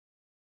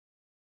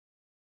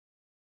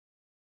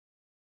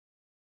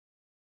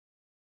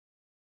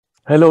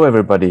Hello,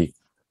 everybody.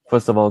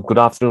 First of all, good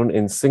afternoon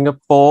in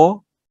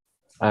Singapore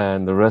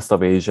and the rest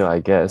of Asia, I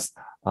guess.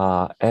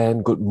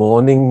 And good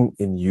morning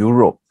in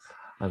Europe.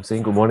 I'm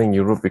saying good morning,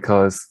 Europe,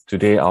 because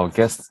today our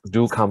guests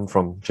do come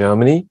from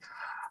Germany.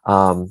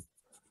 Um,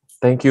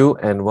 Thank you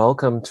and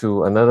welcome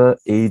to another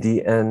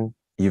ADN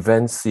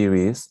event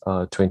series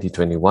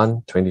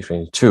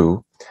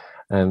 2021-2022.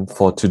 And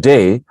for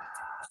today,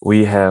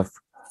 we have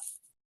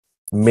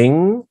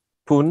Ming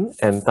Poon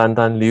and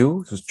Dana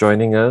Liu, who's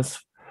joining us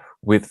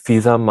with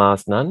Fezhah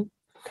Maznan,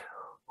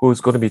 who's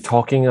going to be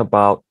talking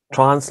about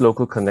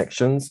translocal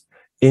connections,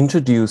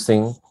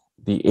 introducing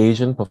the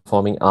Asian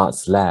Performing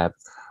Arts Lab,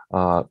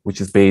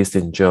 which is based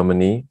in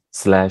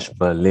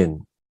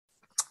Germany/Berlin.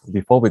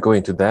 Before we go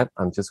into that,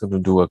 I'm just going to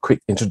do a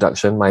quick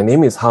introduction. My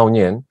name is Hao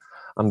Nian.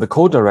 I'm the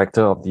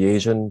co-director of the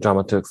Asian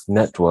Dramaturgs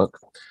Network,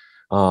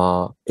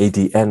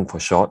 ADN for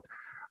short.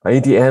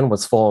 ADN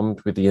was formed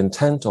with the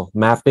intent of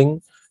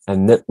mapping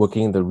and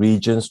networking the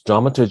region's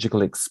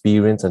dramaturgical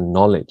experience and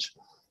knowledge.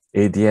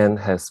 ADN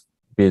has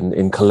been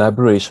in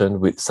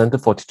collaboration with Centre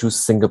 42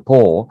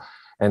 Singapore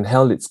and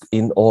held its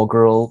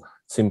inaugural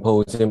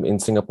symposium in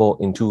Singapore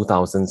in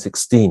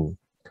 2016.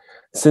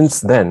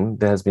 Since then,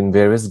 there has been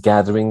various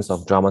gatherings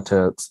of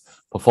dramaturgs,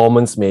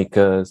 performance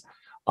makers,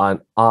 and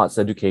arts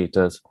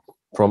educators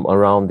from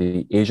around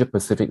the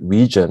Asia-Pacific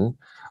region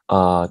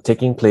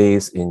taking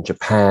place in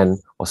Japan,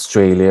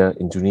 Australia,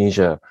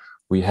 Indonesia.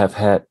 We have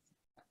had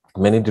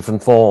many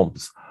different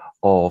forms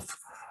of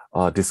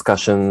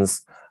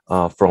discussions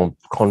from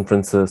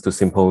conferences to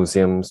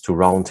symposiums to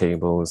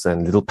roundtables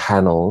and little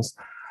panels.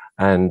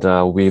 And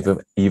we've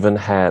even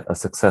had a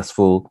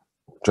successful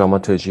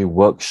dramaturgy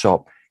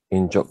workshop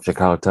in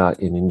Yogyakarta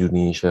in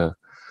Indonesia.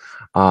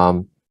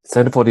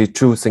 Centre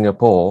 42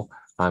 Singapore,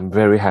 I'm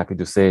very happy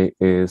to say,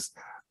 is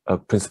a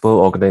principal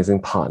organizing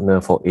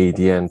partner for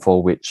ADN,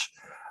 for which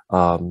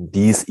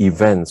these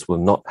events will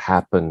not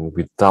happen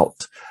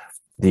without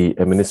the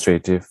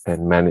administrative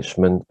and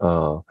management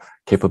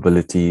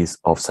capabilities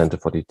of Centre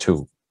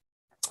 42.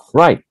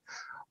 Right,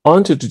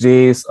 on to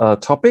today's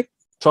topic,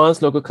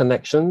 Translocal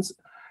Connections,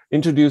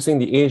 introducing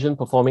the Asian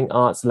Performing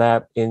Arts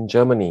Lab in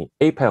Germany,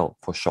 APAL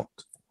for short.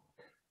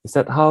 Is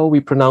that how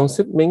we pronounce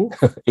it, Ming?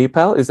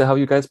 APAL, is that how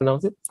you guys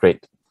pronounce it?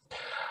 Great.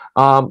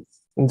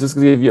 Just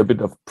to give you a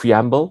bit of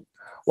preamble.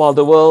 While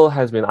the world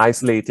has been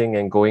isolating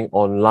and going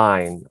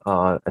online,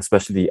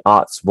 especially the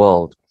arts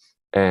world,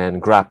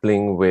 and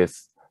grappling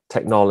with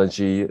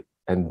technology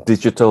and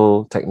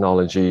digital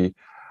technology,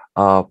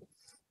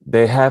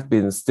 there have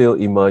been still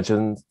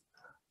emergent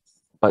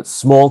but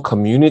small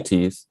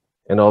communities,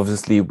 and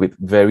obviously with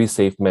very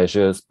safe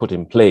measures put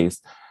in place,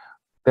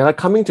 that are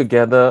coming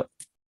together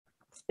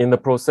in the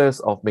process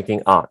of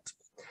making art.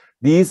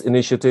 These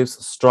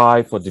initiatives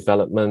strive for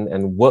development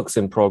and works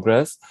in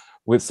progress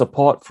with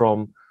support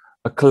from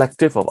a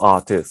collective of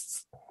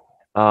artists.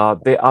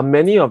 There are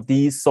many of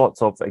these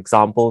sorts of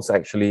examples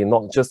actually,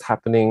 not just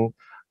happening.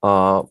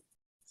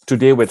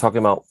 Today we're talking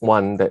about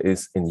one that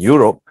is in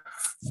Europe,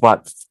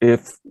 but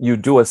if you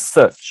do a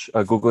search,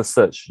 a Google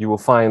search, you will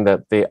find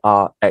that there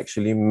are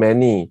actually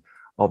many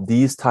of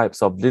these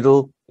types of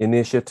little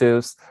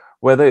initiatives,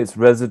 whether it's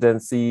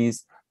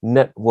residencies,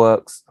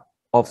 networks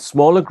of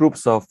smaller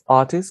groups of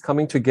artists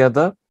coming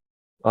together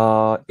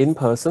in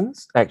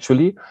persons,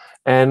 actually,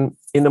 and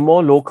in a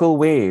more local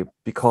way,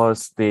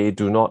 because they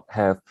do not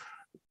have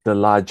the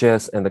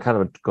largesse and the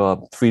kind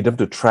of freedom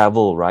to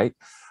travel, right?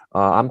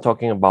 I'm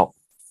talking about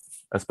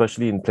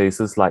especially in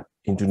places like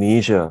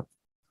Indonesia,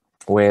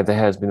 where there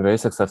has been very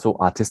successful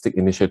artistic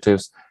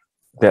initiatives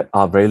that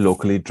are very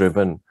locally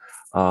driven.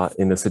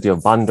 In the city of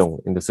Bandung,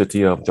 in the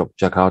city of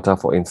Jakarta,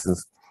 for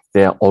instance,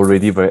 they are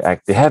already very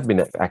active. They have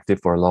been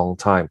active for a long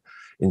time.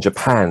 In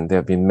Japan, there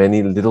have been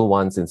many little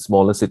ones in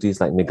smaller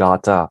cities like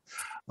Niigata,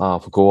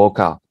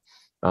 Fukuoka,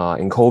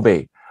 in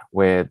Kobe,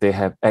 where they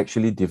have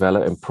actually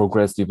developed and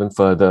progressed even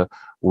further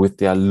with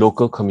their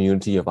local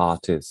community of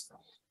artists.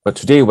 But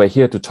today we're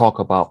here to talk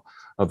about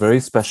a very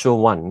special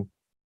one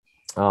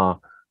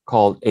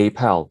called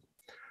APAL.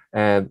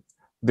 And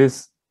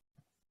this,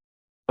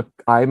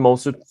 I'm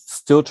also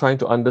still trying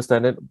to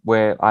understand it,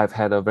 where I've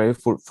had a very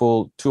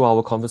fruitful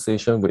 2-hour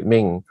conversation with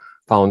Ming,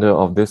 founder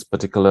of this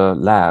particular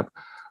lab,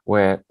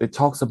 where it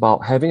talks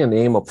about having an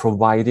aim of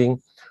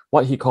providing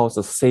what he calls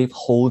a safe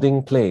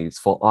holding place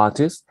for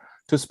artists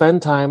to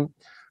spend time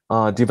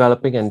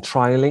developing and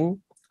trialing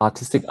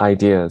artistic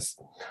ideas.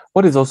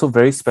 What is also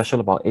very special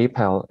about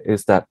APAL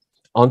is that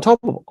on top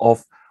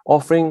of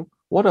offering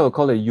what I would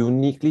call a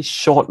uniquely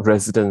short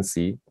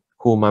residency,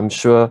 whom I'm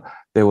sure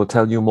they will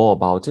tell you more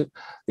about it,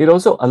 it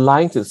also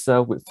aligns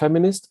itself with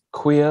feminist,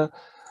 queer,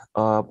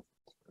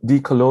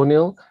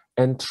 decolonial,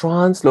 and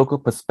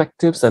translocal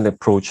perspectives and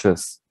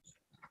approaches.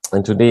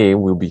 And today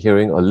we'll be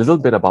hearing a little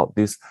bit about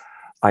these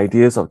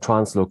ideas of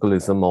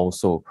translocalism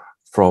also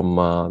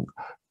from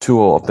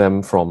 2 of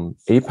them from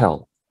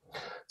APAL.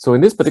 So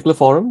in this particular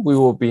forum, we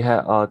will be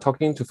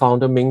talking to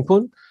founder Ming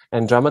Poon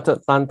and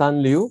dramaturg Dana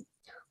Liu,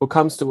 who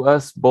comes to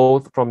us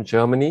both from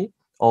Germany.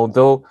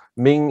 Although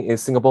Ming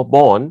is Singapore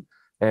born,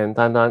 and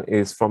Tan Tan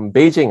is from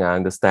Beijing, I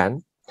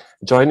understand.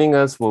 Joining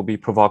us will be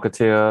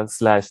provocateur /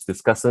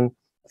 discussant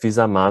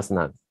Fezhah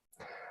Maznan.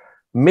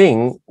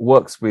 Ming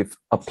works with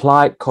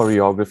applied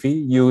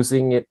choreography,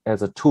 using it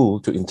as a tool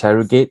to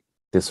interrogate,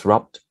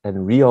 disrupt,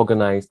 and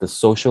reorganize the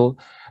social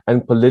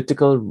and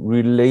political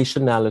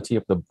relationality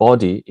of the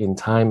body in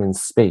time and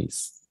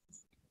space.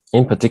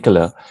 In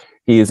particular,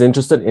 he is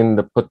interested in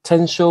the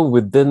potential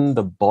within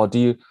the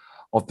body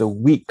of the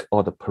weak,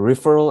 or the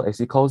peripheral, as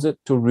he calls it,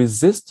 to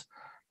resist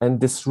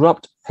and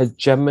disrupt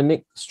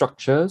hegemonic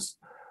structures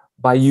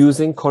by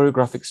using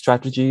choreographic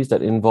strategies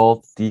that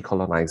involve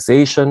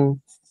decolonization,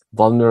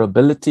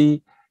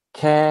 vulnerability,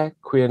 care,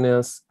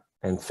 queerness,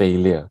 and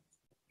failure.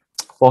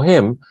 For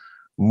him,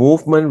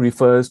 movement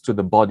refers to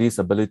the body's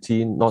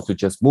ability not to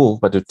just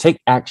move, but to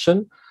take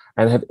action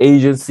and have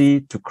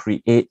agency to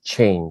create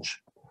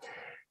change.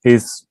 He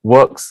sees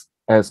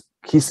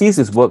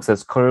his works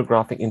as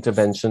choreographic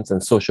interventions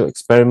and social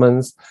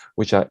experiments,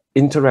 which are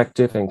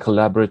interactive and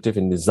collaborative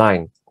in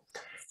design.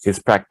 His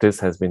practice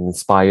has been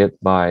inspired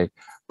by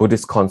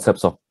Buddhist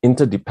concepts of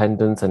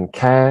interdependence and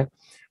care,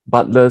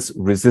 Butler's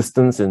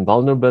resistance and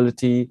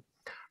vulnerability,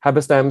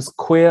 Halberstam's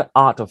queer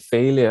art of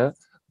failure,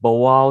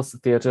 Boal's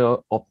theatre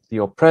of the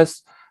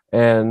oppressed,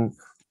 and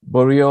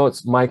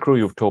Bourdieu's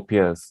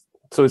micro-utopias.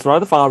 So it's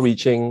rather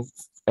far-reaching,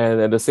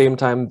 and at the same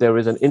time, there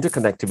is an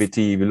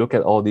interconnectivity. If you look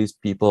at all these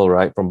people,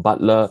 right, from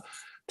Butler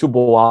to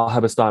Boal,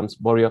 Halberstam,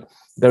 Bourdieu,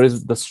 there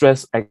is the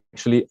stress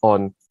actually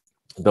on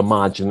the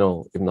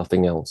marginal, if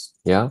nothing else,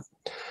 yeah?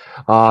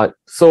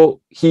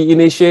 So he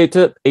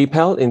initiated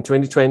APAL in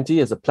 2020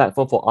 as a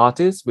platform for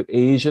artists with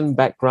Asian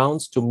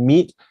backgrounds to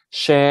meet,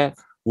 share,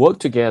 work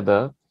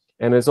together,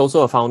 and is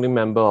also a founding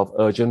member of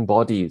Urgent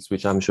Bodies,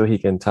 which I'm sure he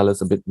can tell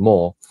us a bit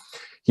more.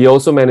 He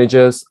also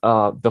manages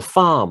The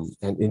Farm,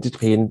 an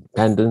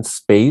independent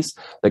space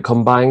that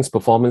combines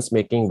performance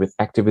making with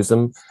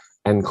activism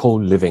and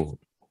co-living.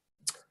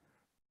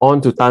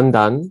 On to Tan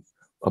Tan,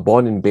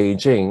 born in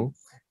Beijing.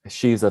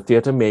 She's a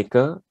theatre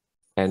maker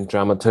and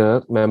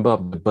dramaturg, member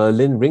of the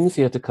Berlin Ring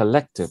Theatre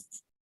Collective.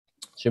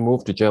 She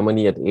moved to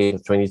Germany at the age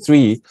of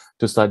 23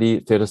 to study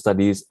theatre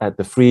studies at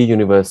the Free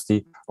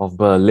University of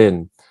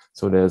Berlin.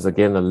 So there's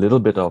again a little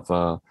bit of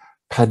a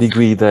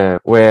pedigree there,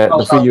 where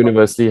the Free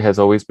University has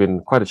always been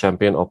quite a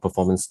champion of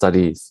performance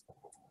studies.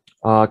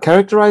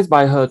 Characterized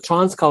by her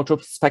transcultural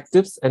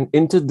perspectives and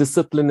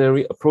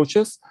interdisciplinary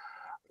approaches,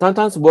 Tan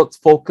Tan's works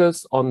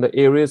focus on the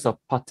areas of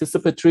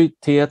participatory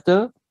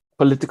theatre,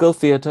 political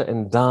theatre,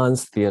 and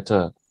dance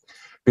theatre.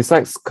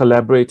 Besides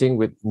collaborating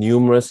with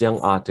numerous young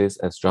artists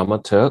as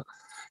dramaturg,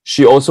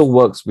 she also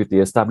works with the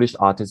established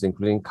artists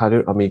including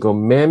Kadir Amigo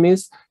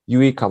Memis,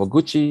 Yui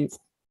Kawaguchi,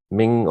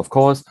 Ming, of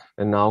course,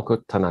 and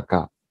Naoko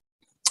Tanaka.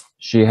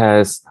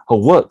 Her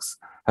works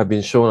have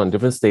been shown on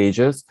different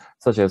stages,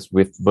 such as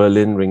with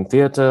Berlin Ring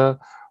Theatre,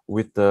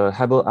 with the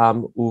Hebel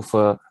am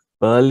Ufer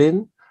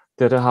Berlin,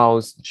 Theatre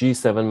House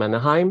G7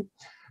 Mannheim,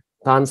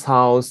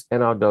 Tanzhaus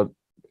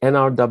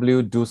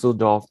NRW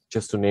Dusseldorf,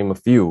 just to name a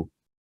few.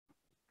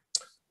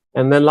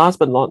 And then last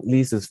but not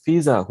least is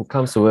Fezhah, who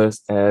comes to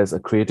us as a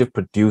creative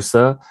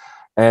producer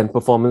and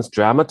performance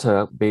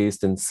dramaturg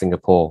based in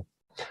Singapore.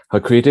 Her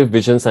creative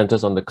vision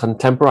centers on the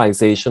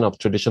contemporization of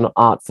traditional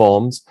art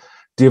forms,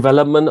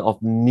 development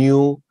of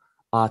new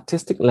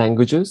artistic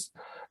languages,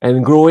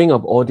 and growing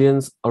of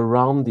audience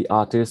around the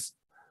artists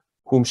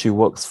whom she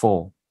works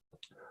for.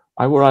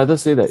 I would rather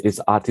say that it's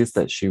artists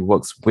that she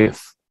works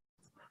with.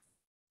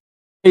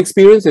 Her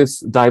experience is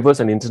diverse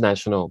and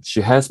international.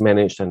 She has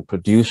managed and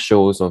produced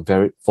shows of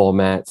varied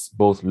formats,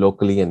 both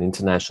locally and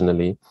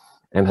internationally,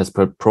 and has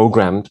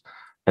programmed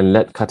and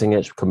led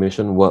cutting-edge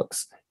commission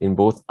works in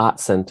both art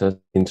centers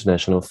and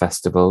international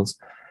festivals.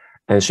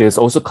 And she has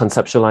also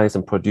conceptualized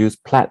and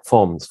produced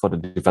platforms for the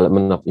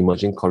development of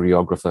emerging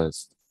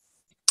choreographers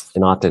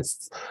and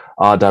artists,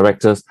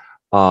 directors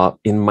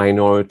in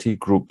minority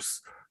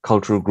groups,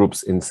 cultural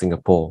groups in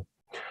Singapore.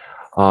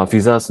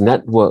 Fezhah's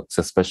networks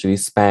especially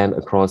span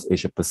across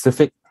Asia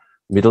Pacific,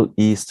 Middle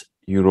East,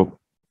 Europe,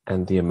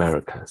 and the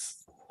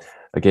Americas.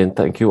 Again,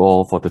 thank you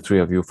all for the three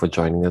of you for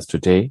joining us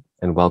today,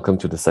 and welcome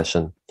to the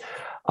session.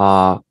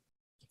 I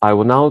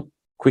will now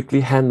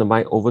quickly hand the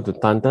mic over to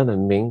Tan Tan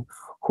and Ming,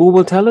 who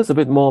will tell us a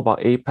bit more about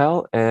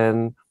APAL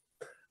and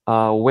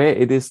where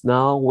it is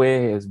now,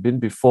 where it has been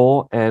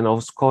before, and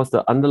of course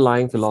the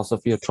underlying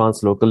philosophy of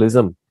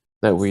translocalism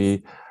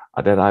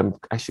that I'm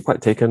actually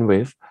quite taken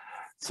with.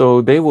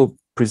 So they will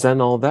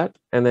present all that,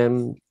 and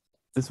then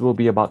this will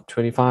be about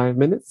 25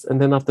 minutes.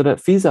 And then after that,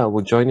 Fezhah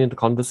will join in the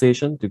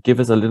conversation to give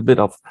us a little bit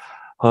of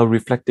her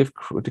reflective,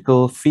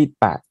 critical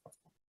feedback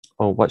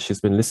on what she's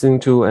been listening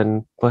to,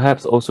 and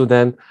perhaps also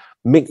then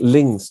make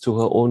links to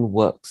her own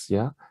works,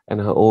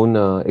 and her own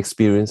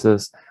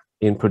experiences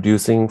in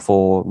producing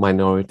for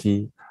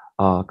minority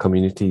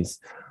communities.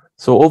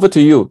 So over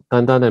to you,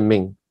 Tan Tan and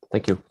Ming.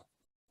 Thank you.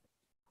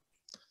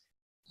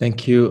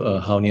 Thank you,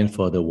 Hao Nian,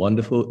 for the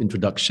wonderful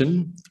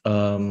introduction.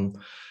 Dana,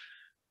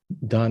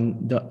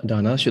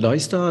 should I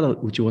start or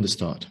would you want to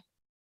start?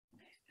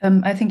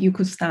 I think you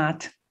could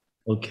start.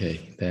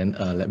 Okay, then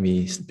let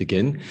me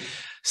begin.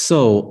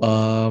 So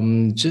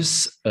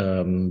just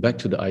back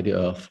to the idea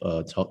of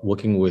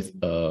working with,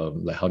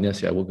 like how Nia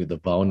said, I work with the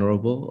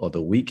vulnerable or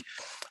the weak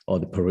or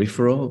the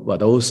peripheral,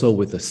 but also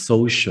with the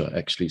social,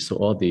 actually. So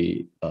all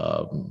the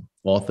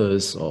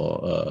authors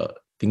or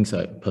things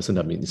that person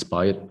have been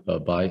inspired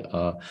by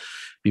are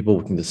people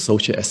working the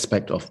social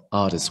aspect of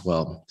art as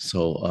well.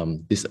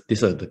 So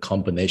these are the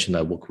combination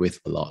I work with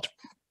a lot.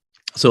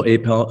 So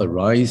APAL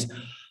arised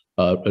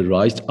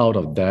out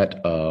of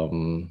that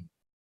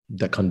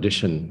that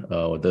condition,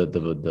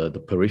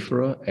 the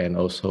peripheral and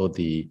also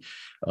the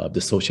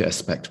social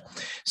aspect.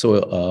 So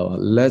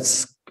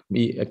let's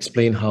me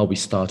explain how we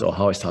started or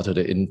how I started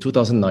it. In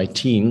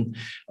 2019,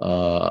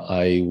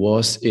 I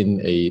was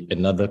in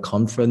another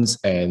conference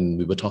and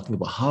we were talking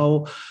about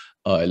how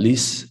at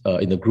least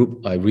in the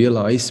group, I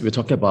realized we're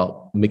talking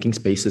about making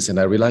spaces, and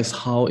I realized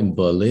how in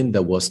Berlin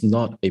there was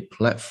not a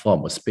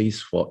platform, a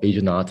space for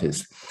Asian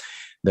artists.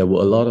 There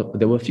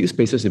were a few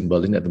spaces in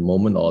Berlin at the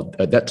moment or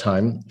at that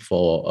time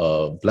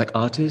for Black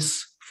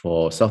artists,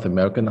 for South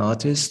American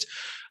artists,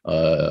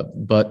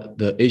 but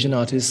the Asian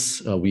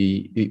artists,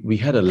 we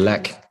had a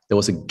lack. There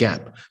was a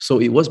gap.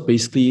 So it was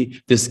basically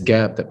this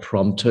gap that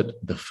prompted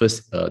the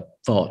first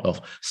thought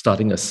of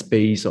starting a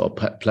space or a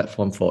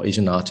platform for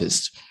Asian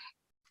artists.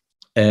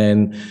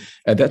 And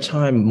at that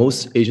time,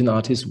 most Asian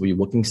artists were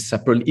working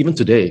separately. Even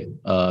today,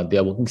 they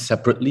are working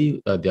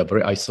separately. They are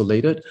very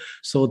isolated.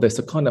 So there's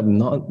a kind of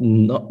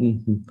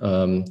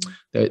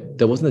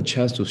there wasn't a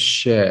chance to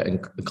share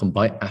and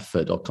combine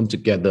effort or come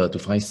together to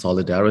find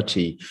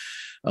solidarity.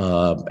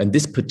 And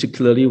this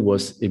particularly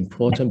was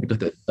important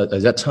because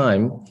at that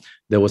time,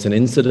 there was an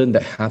incident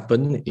that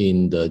happened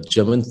in the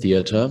German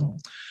theater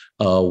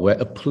where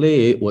a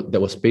play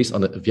that was based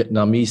on a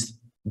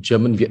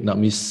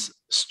German-Vietnamese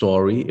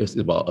story. It was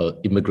about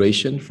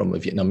immigration from a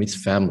Vietnamese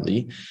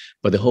family,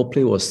 but the whole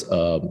play was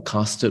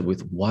casted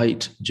with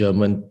white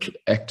German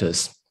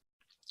actors.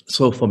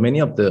 So for many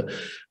of the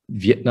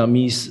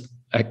Vietnamese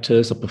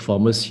actors or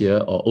performers here,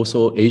 or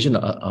also Asian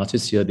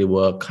artists here, they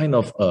were kind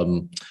of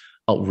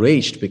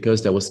outraged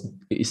because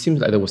it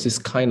seems like there was this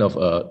kind of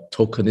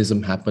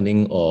tokenism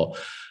happening or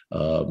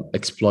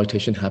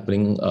exploitation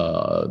happening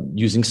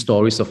using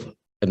stories of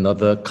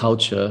another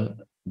culture,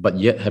 but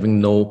yet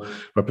having no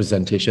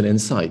representation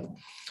inside.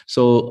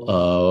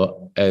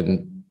 So,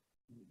 and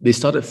they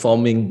started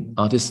forming,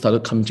 artists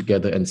started coming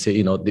together and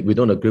say, we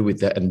don't agree with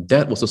that. And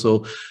that was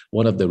also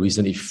one of the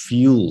reasons it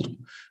fueled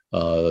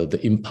the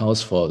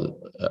impulse for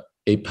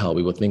APAL.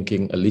 We were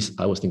thinking, at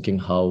least I was thinking,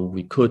 how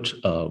we could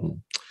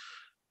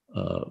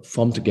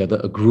form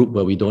together a group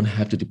where we don't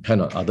have to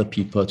depend on other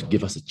people to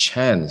give us a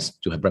chance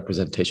to have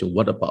representation.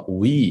 What about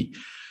we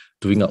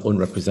doing our own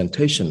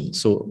representation?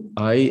 So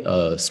I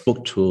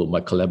spoke to my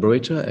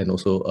collaborator and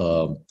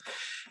also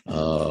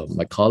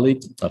my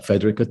colleague,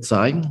 Federica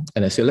Tsai,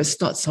 and I said, let's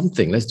start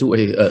something. Let's do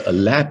a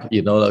lab,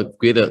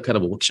 create a kind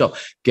of a workshop,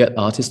 get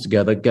artists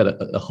together, get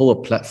a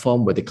whole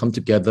platform where they come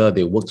together,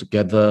 they work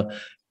together,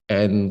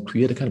 and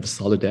create a kind of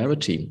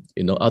solidarity,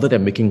 other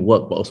than making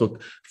work, but also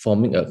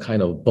forming a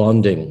kind of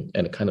bonding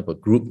and a kind of a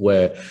group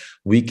where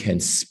we can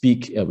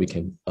speak and we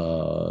can,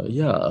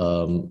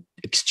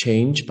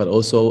 exchange, but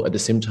also at the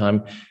same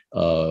time,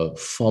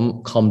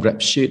 form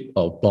comradeship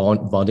or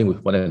bonding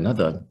with one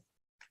another.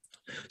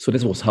 So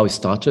this was how it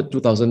started.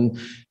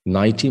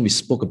 2019, we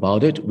spoke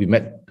about it. We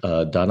met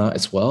Dana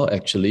as well,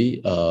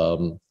 actually,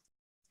 to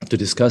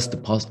discuss the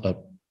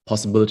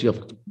possibility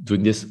of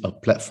doing this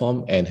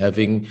platform and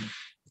having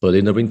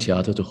Berliner Ring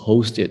Theater to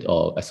host it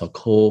or as a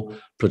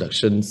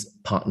co-productions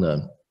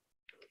partner.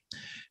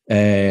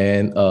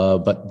 And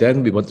but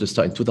then we wanted to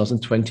start in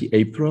 2020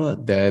 April.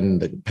 Then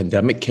the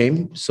pandemic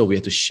came, so we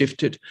had to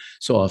shift it.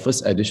 So our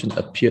first edition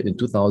appeared in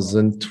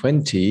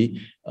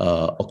 2020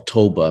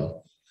 October.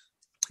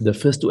 The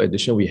first two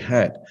editions we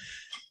had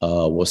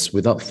was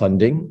without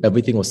funding.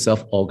 Everything was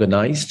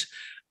self-organized,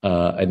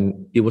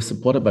 and it was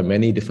supported by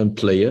many different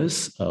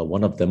players.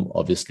 One of them,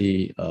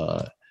 obviously,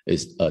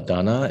 is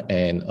Dana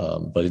and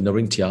Berliner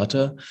Ring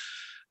Theater.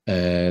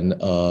 And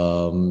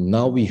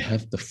now we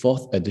have the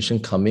fourth edition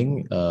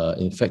coming.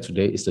 In fact,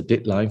 today is the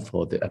deadline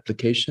for the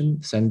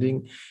application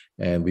sending,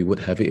 and we would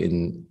have it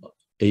in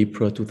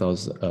April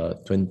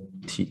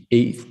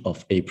 28th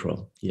of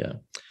April. Yeah.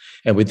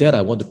 And with that,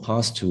 I want to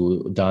pass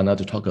to Dana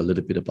to talk a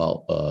little bit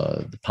about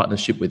the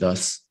partnership with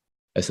us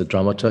as a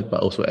dramaturg,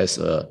 but also as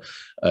a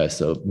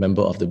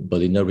member of the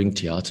Berliner Ring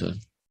Theater.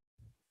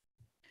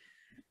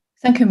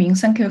 Thank you, Ming.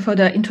 Thank you for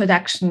the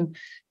introduction.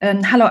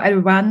 Hello,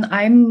 everyone.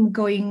 I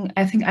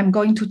think I'm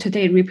going to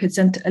today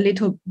represent a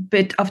little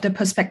bit of the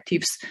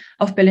perspectives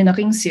of Berliner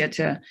Ring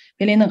Theater.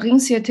 Berliner Ring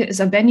Theater is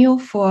a venue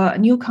for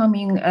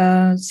newcoming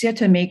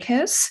theater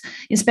makers,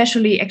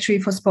 especially actually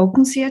for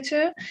spoken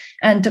theater.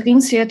 And the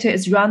Ring Theater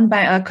is run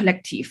by a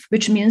collective,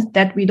 which means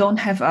that we don't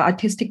have an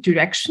artistic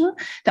direction.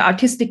 The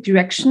artistic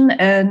direction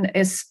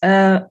is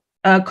a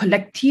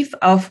collective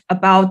of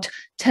about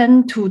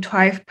 10 to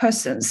 12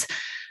 persons.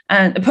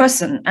 And a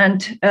person,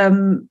 and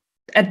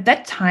at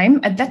that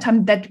time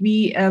that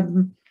we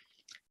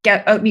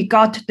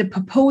got the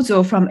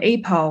proposal from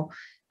APAL.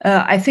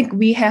 I think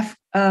we have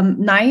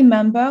 9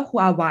 members who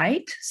are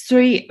white,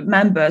 3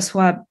 members who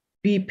are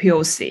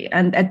BPOC.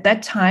 And at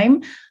that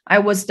time, I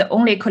was the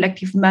only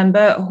collective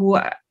member who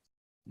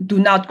do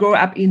not grow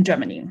up in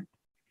Germany.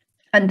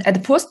 And at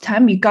the first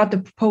time, we got the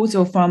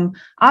proposal from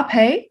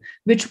APAL,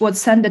 which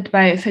was sent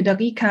by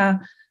Federica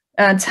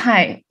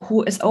Tsai,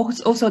 who is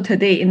also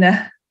today in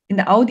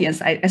the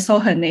audience. I saw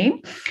her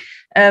name.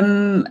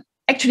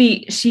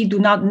 Actually, she do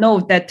not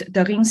know that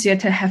the Ring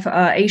Theater have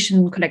an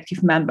Asian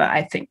collective member,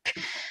 I think.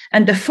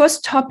 And the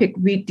first topic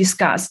we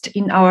discussed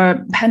in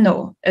our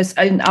panel,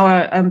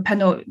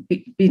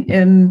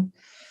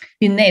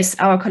 beneath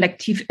our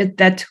collective, is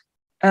that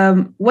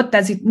what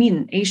does it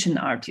mean, Asian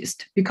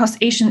artist? Because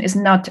Asian is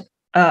not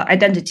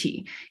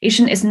identity.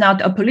 Asian is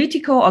not a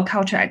political or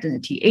cultural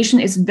identity.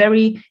 Asian is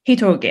very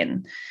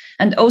heterogeneous.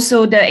 And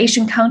also the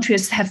Asian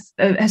countries has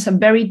a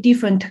very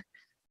different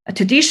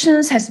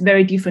traditions, has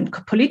very different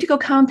political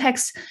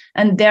contexts,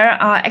 and there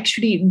are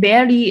actually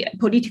very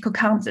political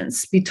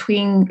contents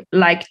between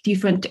like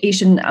different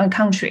Asian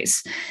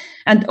countries.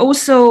 And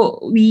also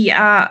we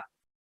are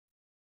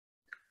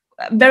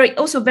very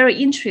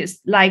interested,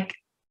 like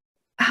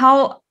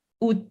how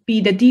would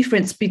be the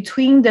difference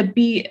between the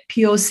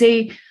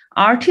BPOC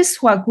artists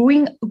who are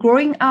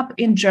growing up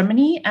in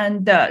Germany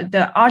and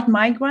the art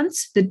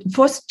migrants, the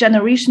first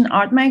generation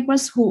art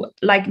migrants who,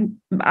 like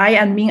I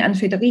and Ming and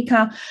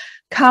Federica,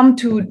 come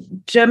to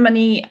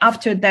Germany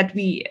after that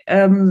we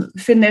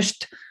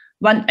finished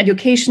one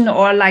education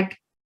or like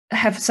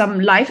have some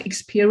life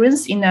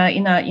experience in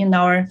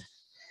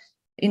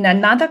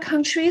another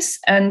countries,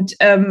 and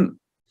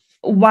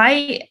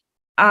why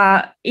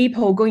are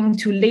APAL going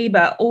to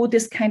label all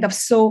this kind of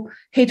so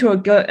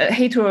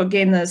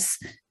heterogeneous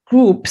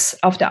groups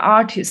of the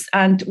artists,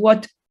 and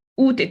what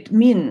would it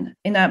mean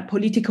in a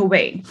political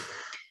way?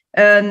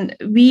 And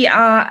we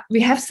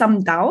have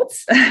some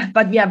doubts,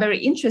 but we are very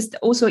interested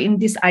also in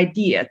this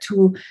idea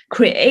to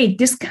create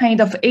this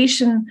kind of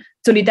Asian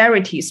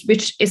solidarities,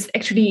 which is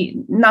actually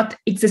not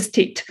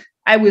existed,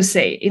 I will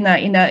say, in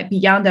a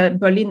beyond the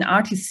Berlin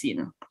artist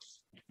scene.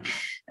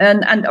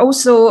 And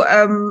also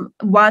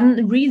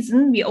one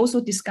reason we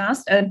also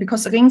discussed,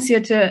 because Ring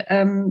Theater,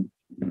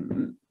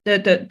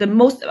 the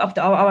most of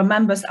our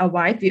members are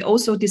white, we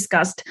also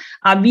discussed,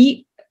 are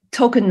we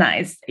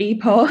tokenized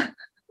APAL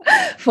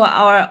for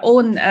our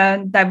own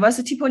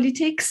diversity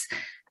politics,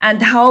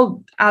 and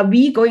how are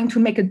we going to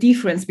make a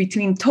difference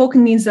between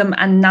tokenism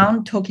and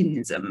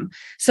non-tokenism?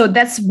 So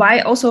that's why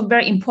also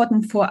very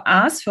important for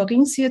us, for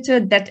Ring Theater,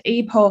 that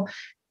APAL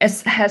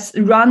has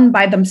run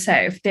by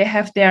themselves. They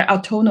have their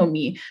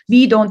autonomy.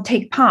 We don't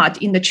take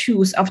part in the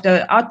choose of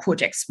the art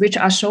projects which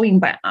are showing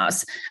by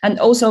us. And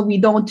also we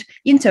don't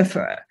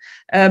interfere,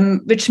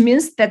 which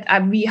means that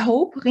we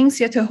hope, Ring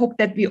Theater hope,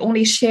 that we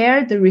only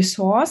share the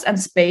resource and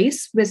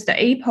space with the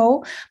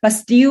APAL, but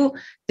still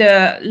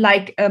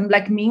like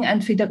Ming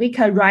and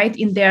Federica write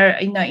in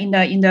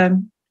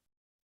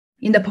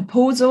the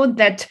proposal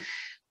that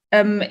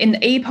in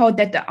APAL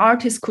that the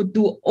artists could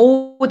do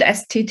all the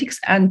aesthetics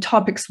and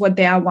topics what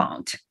they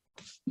want.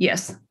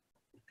 Yes,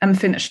 I'm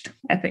finished,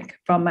 I think,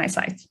 from my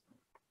side.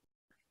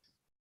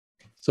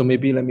 So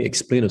maybe let me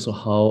explain also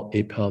how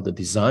APAL, the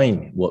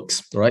design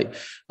works, right?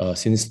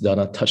 Since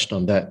Dana touched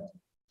on that.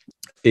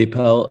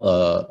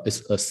 APAL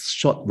is a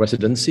short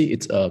residency.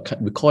 It's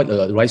we call it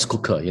a rice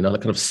cooker, you know, like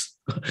kind of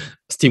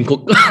steam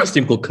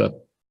cooker,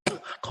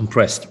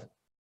 compressed.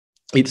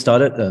 It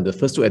started the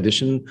first 2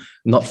 editions,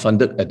 not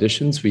funded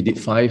editions. We did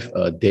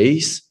 5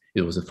 days.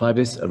 It was a 5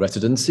 days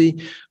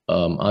residency.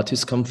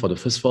 Artists come for the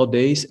first 4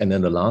 days, and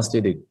then the last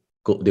day they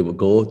will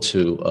go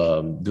to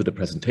do the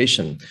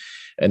presentation.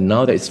 And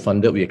now that it's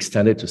funded, we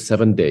extended to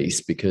 7 days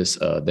because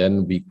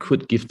then we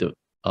could give the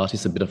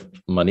artists a bit of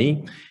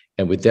money,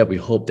 and with that we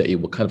hope that it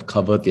will kind of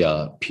cover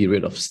their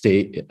period of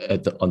stay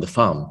on the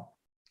farm.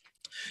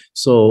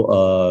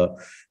 So.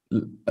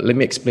 Let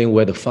me explain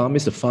where the farm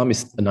is. The farm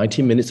is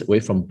 19 minutes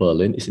away from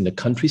Berlin. It's in the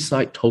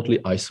countryside,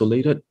 totally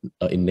isolated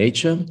in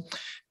nature.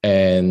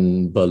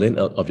 And Berlin,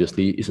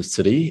 obviously, is a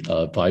city,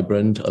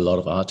 vibrant, a lot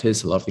of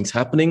artists, a lot of things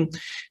happening.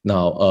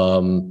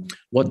 Now,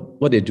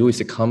 what they do is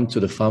they come to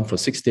the farm for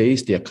 6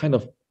 days. They are kind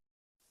of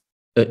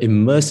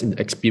immersed in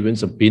the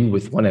experience of being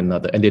with one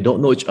another, and they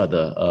don't know each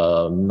other.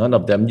 None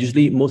of them,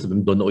 usually most of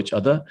them don't know each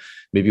other.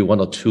 Maybe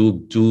 1 or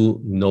 2 do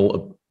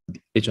know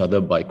each other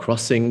by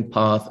crossing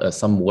path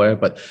somewhere,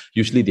 but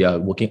usually they are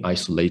working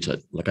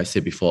isolated. Like I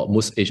said before,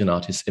 most Asian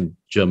artists in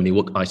Germany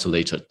work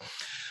isolated.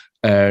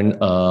 And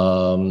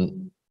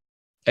on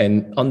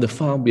the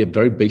farm, we have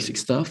very basic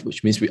stuff,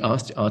 which means we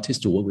ask the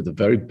artists to work with the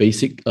very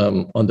basic,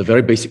 on the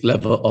very basic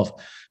level of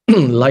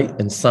light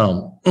and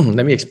sound.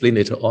 Let me explain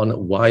later on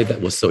why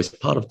that was so. It's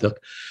part of the,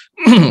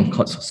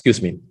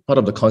 part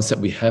of the concept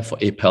we have for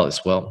APAL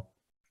as well.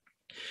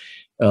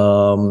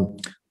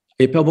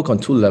 APAL work on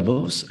 2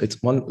 levels. It's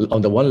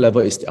on the one level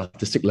is the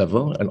artistic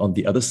level, and on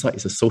the other side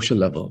is the social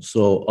level.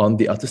 So on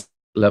the artistic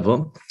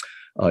level,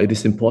 it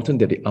is important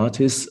that the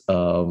artists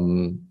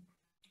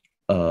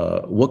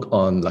work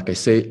on, like I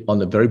say,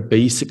 on a very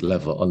basic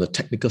level, on the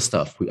technical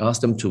stuff. We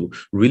ask them to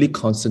really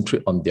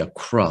concentrate on their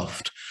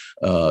craft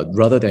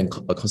rather than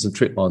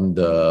concentrate on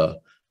the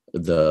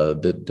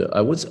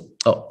I would say,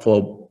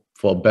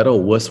 for better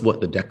or worse word,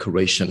 the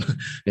decoration.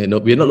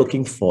 We're not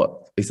looking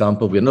for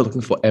example. We're not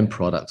looking for end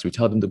products. We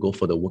tell them to go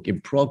for the work in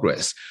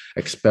progress,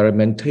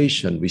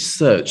 experimentation,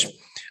 research.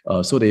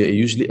 So they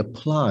usually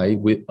apply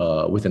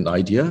with an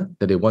idea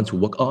that they want to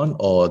work on,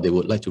 or they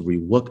would like to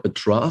rework a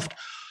draft,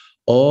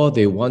 or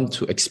they want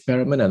to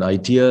experiment an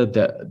idea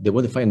that they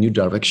want to find a new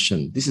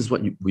direction. This is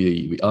what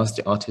we ask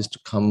the artists to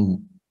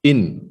come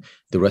in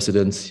the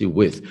residency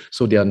with.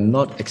 So they are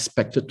not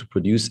expected to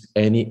produce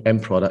any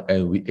end product,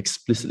 and we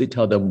explicitly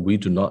tell them we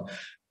do not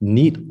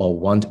need or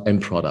want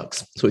end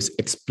products. So it's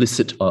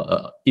explicit,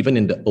 even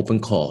in the open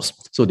calls,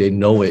 so they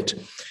know it.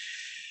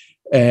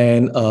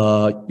 And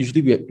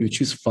usually we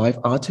choose 5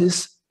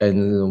 artists,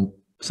 and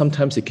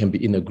sometimes it can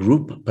be in a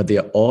group, but they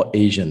are all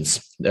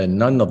Asians, and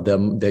none of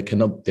them, there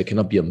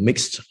cannot be a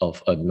mix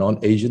of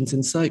non-Asians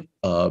inside,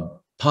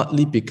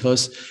 partly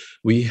because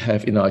we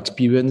have, in our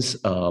experience,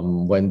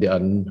 when they are,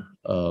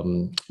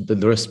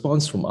 the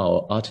response from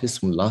our artists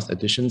from last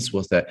editions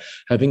was that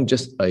having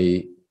just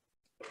a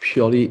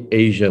purely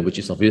Asian, which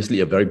is obviously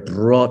a very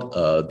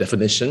broad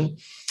definition,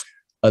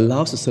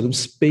 allows a certain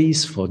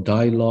space for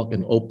dialogue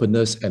and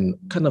openness, and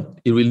kind of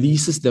it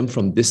releases them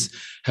from this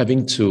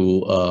having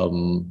to,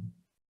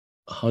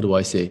 how do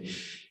I say,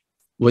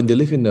 when they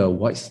live in a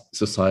white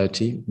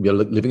society, we are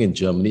living in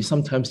Germany,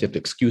 sometimes they have to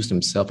excuse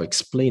themselves,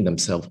 explain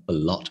themselves a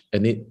lot.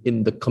 And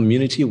in the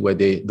community where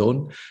they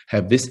don't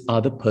have this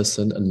other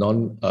person, a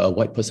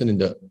non-white person in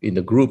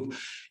the group,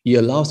 it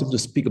allows them to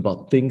speak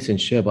about things and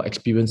share about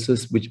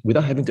experiences which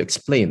without having to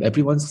explain.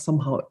 Everyone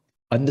somehow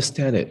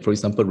understand it. For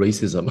example,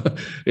 racism.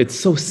 It's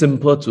so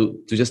simple to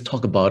just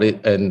talk about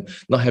it and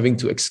not having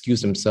to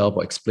excuse themselves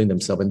or explain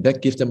themselves. And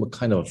that gives them a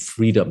kind of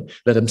freedom,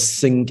 let them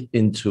sink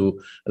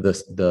into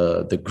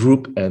the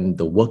group and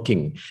the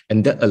working.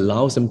 And that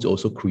allows them to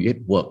also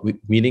create work,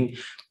 meaning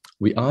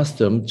we ask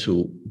them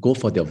to go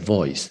for their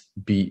voice,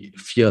 be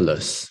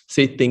fearless,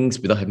 say things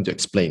without having to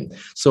explain.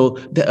 So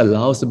that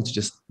allows them to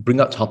just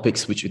bring out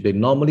topics which they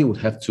normally would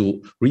have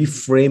to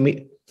reframe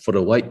it for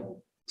the white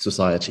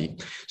society.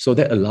 So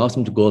that allows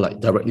them to go like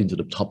directly into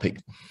the topic.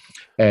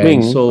 And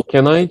Ming, so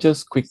can I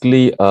just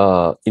quickly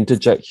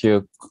interject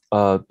here?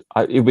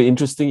 It'd be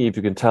interesting if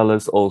you can tell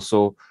us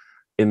also,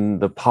 in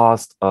the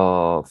past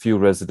few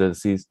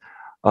residencies,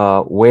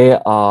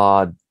 where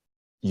are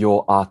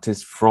your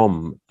artists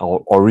from,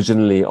 or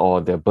originally,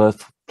 or their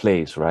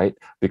birthplace, right?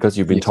 Because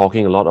you've been Yes.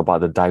 talking a lot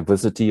about the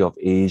diversity of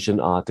Asian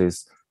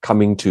artists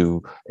coming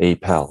to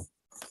APAL.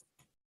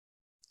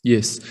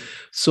 Yes.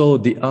 So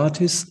the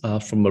artists are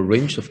from a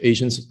range of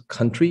Asian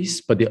countries,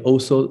 but they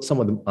also, some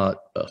of them are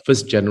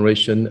first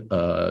generation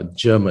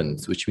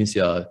Germans, which means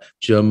they are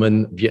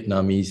German,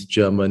 Vietnamese,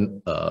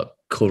 German,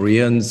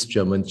 Koreans,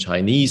 German,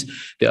 Chinese.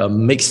 They are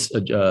mixed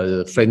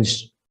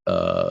French,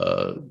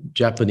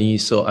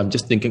 Japanese. So I'm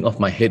just thinking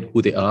off my head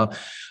who they are.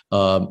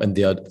 And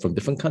they are from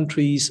different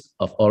countries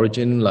of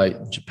origin,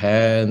 like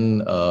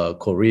Japan,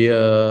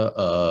 Korea,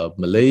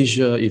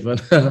 Malaysia, even,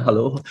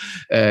 hello,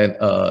 and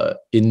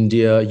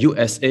India,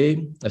 USA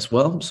as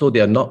well. So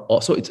they are not,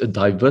 also it's a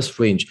diverse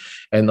range.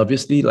 And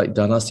obviously, like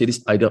Dana said,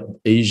 this idea of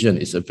Asian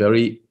is a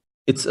very,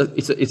 it's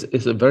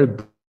a very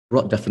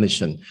broad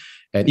definition.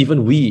 And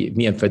even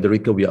me and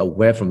Federica, we are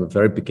aware from the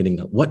very beginning,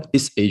 what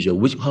is Asia?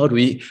 How do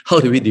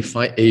we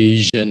define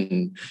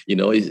Asian? You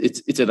know,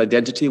 it's an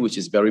identity which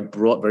is very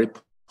broad, very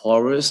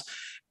porous,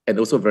 and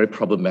also very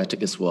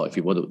problematic as well, if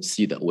you want to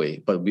see it that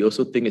way. But we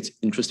also think it's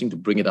interesting to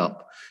bring it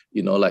up,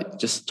 you know, like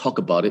just talk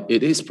about it.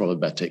 It is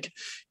problematic,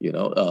 you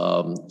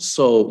know.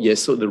 So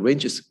yes, so the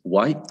range is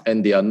wide,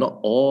 and they are not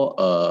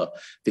all,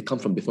 they come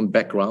from different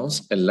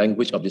backgrounds, and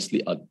language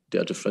obviously they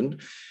are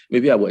different.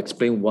 Maybe I will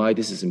explain why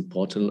this is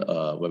important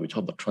when we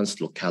talk about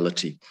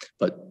translocality.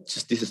 But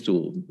just this is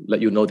to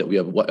let you know that we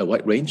have a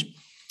wide range.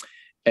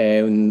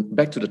 And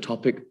back to the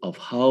topic of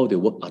how they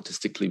work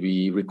artistically,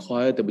 we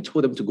told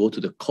them to go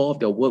to the core of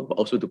their work, but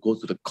also to go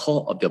to the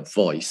core of their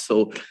voice.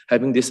 So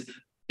having this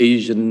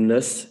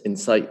Asianness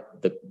inside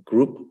the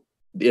group,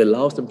 it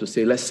allows them to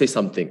say, let's say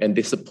something, and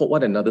they support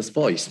one another's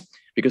voice.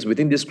 Because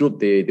within this group,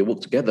 they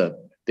work together.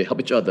 They help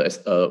each other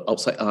as an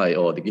outside eye,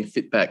 or they give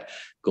feedback,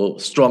 go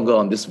stronger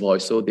on this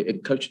voice. So they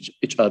encourage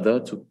each other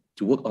to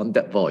work on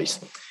that voice.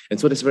 And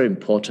so that's very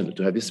important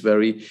to have this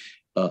very,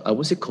 I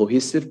won't say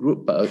cohesive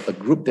group, but a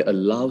group that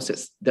allows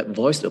that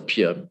voice to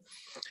appear.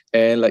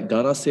 And like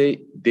Dana said,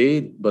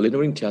 Berliner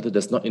Ring Theater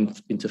does not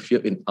interfere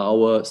in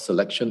our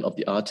selection of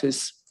the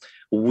artists.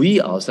 We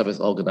ourselves as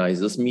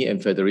organizers, me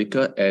and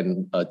Federica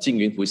and Jing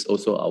Yun, who is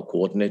also our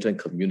coordinator and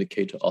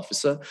communicator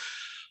officer,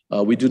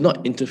 we do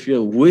not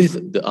interfere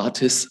with the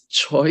artist's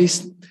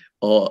choice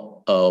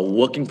or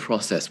working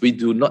process. We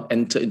do not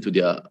enter into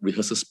their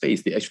rehearsal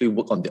space. They actually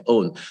work on their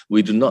own.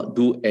 We do not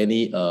do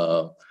any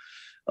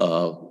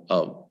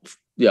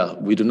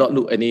we do not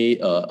look any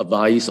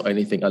advice or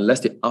anything unless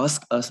they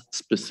ask us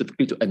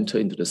specifically to enter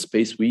into the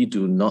space. We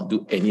do not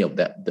do any of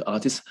that. The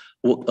artists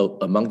work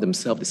among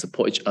themselves. They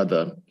support each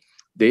other.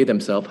 They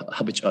themselves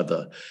help each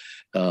other.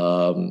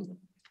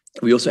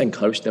 We also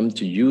encourage them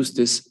to use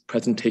this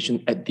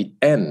presentation at the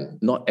end,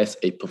 not as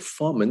a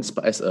performance,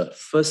 but as a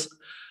first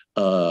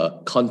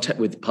contact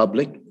with the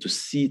public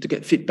to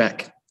get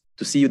feedback,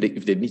 to see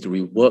if they need to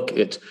rework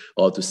it,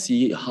 or to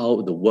see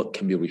how the work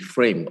can be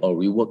reframed or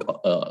reworked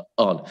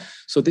on.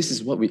 So this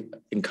is what we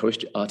encourage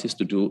the artists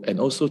to do, and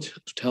also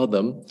to tell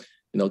them,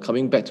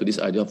 coming back to this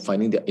idea of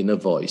finding their inner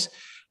voice.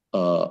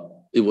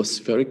 It was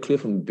very clear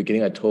from the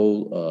beginning. I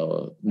told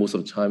most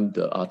of the time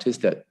the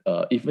artists that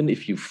even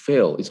if you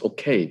fail, it's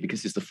okay,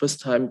 because it's the first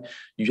time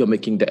you are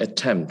making the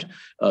attempt.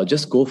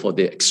 Just go for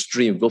the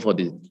extreme, go for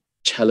the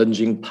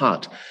challenging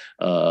part,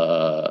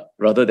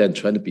 rather than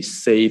trying to be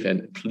safe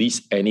and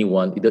please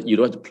anyone. You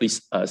don't have to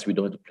please us. We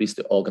don't have to please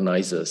the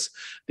organizers.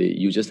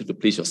 You just have to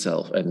please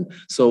yourself. And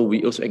so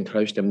we also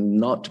encourage them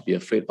not to be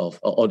afraid of,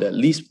 or at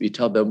least we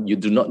tell them, you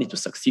do not need to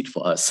succeed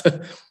for us.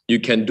 You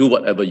can do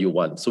whatever you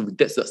want. So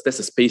that's the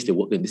space they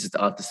work in. This is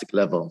the artistic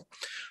level,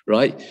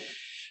 right?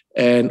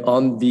 And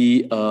on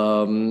the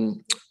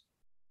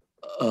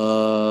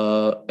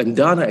and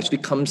Dana actually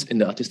comes in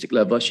the artistic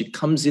level. She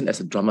comes in as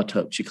a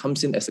dramaturg. She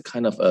comes in as a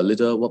kind of a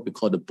little, what we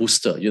call the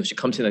booster. She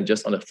comes in and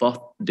just on the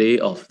 4th day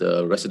of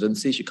the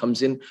residency, she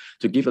comes in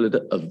to give a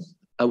little,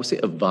 I would say,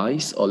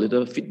 advice or a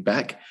little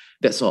feedback.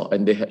 That's all.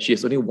 And she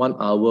has only 1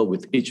 hour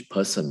with each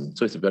person.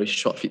 So it's a very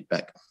short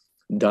feedback.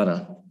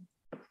 Dana.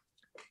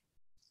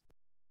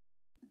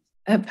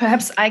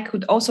 Perhaps I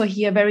could also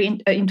here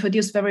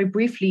introduce very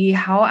briefly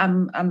how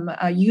I'm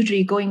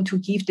usually going to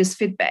give this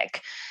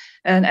feedback.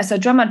 And as a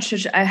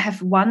dramaturg, I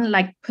have one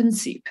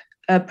principle.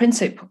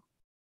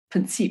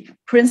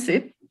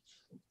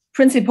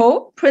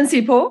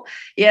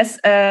 Yes,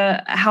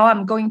 how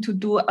I'm going to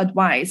do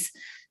advice.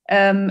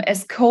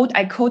 I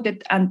code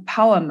it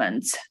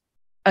empowerment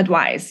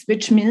advice,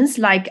 which means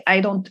I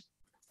don't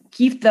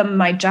give them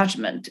my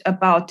judgment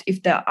about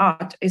if their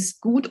art is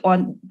good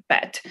or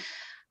bad.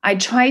 I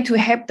try to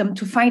help them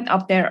to find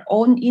out their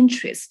own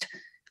interest,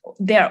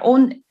 their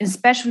own,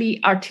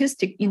 especially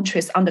artistic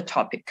interest on the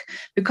topic.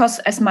 Because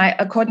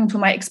according to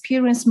my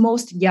experience,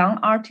 most young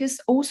artists,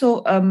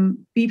 also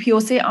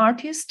BPOC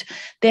artists,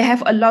 they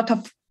have a lot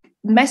of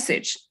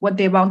message, what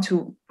they want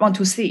to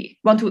see,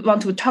 want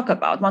to talk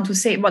about, want to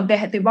say, what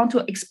they want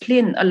to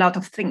explain a lot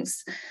of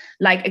things,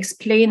 like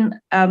explain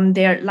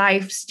their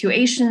life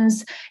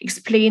situations,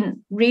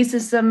 explain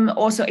racism,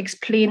 also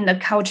explain the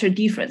culture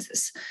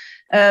differences.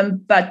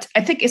 But I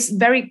think it's a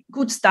very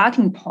good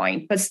starting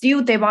point, but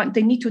still they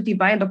need to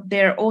develop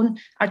their own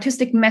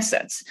artistic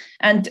methods.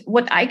 And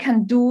what I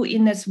can do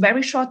in this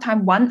very short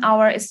time, 1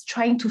 hour, is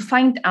trying to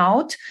find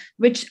out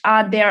which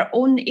are their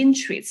own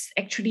interests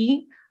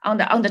actually on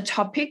the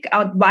topic,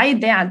 why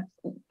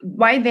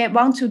they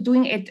want to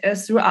doing it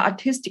through an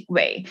artistic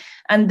way.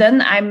 And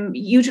then I'm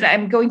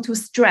going to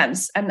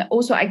strengths, and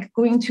also I'm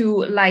going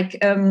to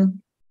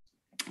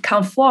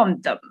conform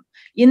them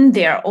in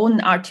their own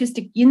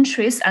artistic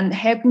interests and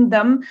helping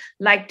them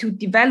to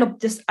develop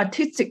this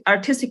artistic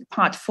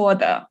part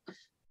further.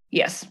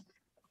 Yes.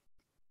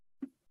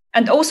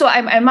 And also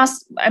I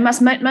must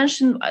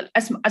mention,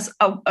 as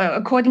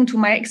according to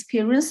my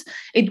experience,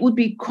 it would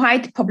be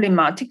quite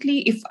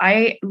problematically if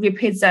I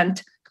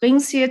represent Ring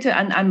Theater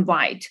and I'm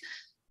white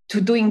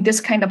to doing this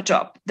kind of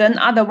job. Then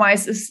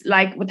otherwise it's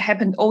like what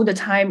happened all the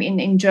time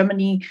in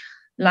Germany,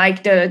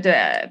 like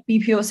the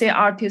BPOC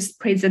artists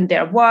present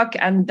their work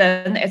and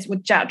then it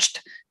was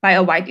judged by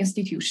a white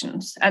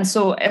institutions. And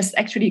so it's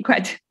actually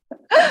quite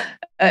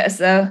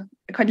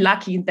quite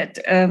lucky that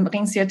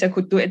Ring Theater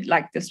could do it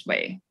like this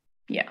way.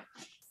 Yeah,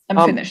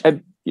 I'm finished.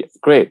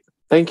 Great.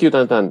 Thank you,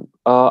 Tan.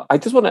 I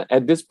just want to,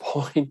 at this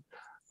point,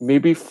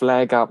 maybe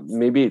flag up,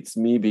 maybe it's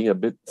me being a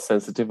bit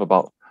sensitive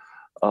about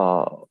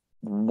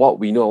what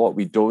we know, what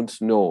we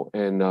don't know.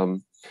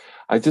 And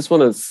I just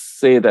want to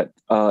say that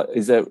I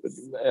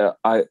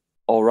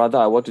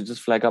want to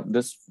just flag up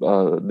this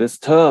this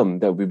term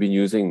that we've been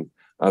using,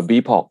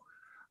 BPOC.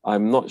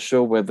 I'm not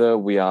sure whether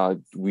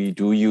we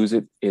do use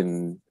it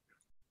in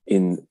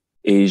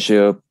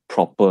Asia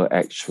proper.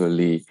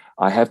 Actually,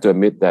 I have to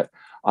admit that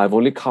I've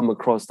only come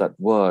across that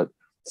word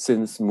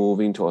since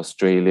moving to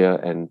Australia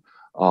and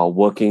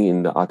working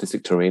in the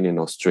artistic terrain in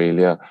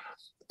Australia.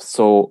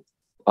 So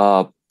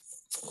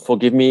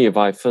forgive me if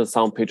I first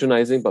sound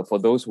patronizing, but for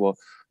those who are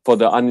for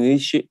the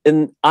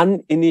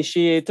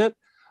uninitiated,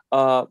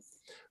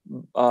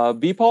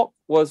 BPOC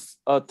was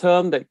a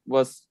term that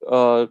was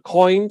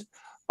coined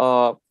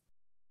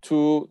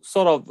to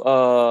sort of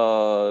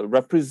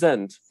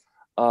represent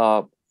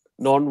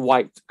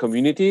non-white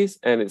communities,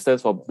 and it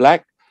stands for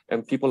Black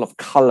and people of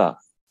color,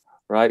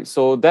 right?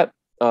 So that,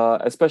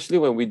 especially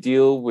when we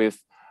deal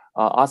with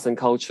arts and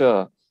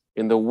culture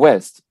in the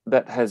West,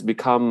 that has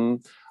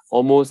become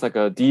almost like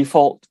a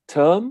default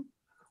term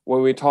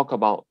when we talk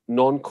about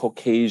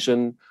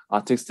non-Caucasian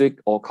artistic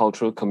or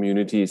cultural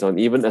communities, or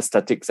even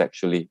aesthetics,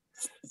 actually.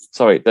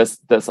 Sorry,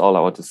 that's all I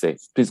want to say.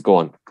 Please go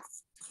on.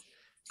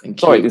 Thank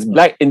Sorry, you. it's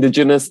Black,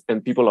 Indigenous,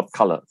 and people of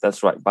color.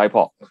 That's right,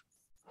 BIPOC.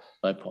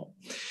 BIPOC.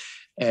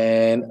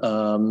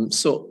 And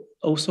so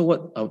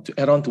also to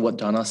add on to what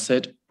Dana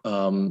said,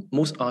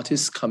 most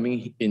artists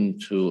coming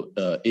into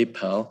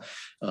APAL,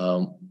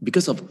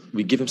 because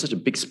we give them such a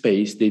big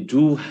space, it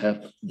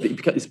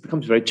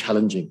becomes very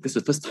challenging. This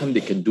is the first time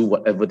they can do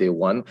whatever they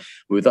want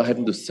without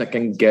having to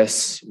second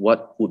guess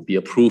what would be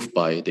approved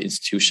by the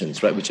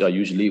institutions, right, which are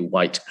usually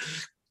white.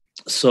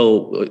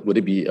 So would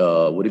it be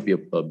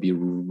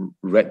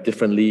read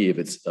differently if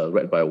it's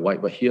read by a white?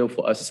 But here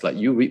for us, it's like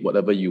you read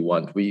whatever you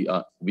want. We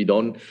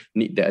don't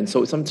need that, and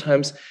so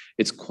sometimes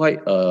it's quite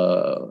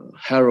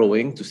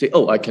harrowing to say,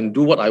 "Oh, I can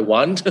do what I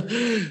want.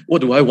 What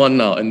do I want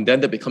now?" And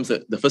then that becomes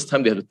the first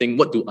time they have to think,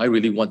 "What do I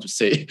really want to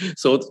say?"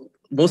 So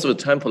most of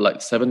the time, for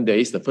like 7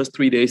 days, the first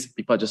 3 days,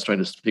 people are just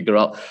trying to figure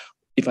out,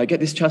 if I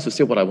get this chance to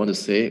say what I want to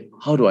say,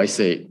 how do I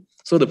say it?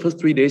 So the first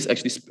 3 days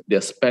actually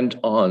they're spent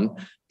on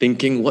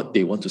thinking what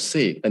they want to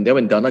say. And then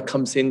when Dana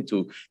comes in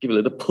to give a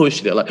little push,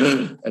 they're like,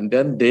 and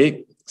then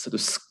they sort of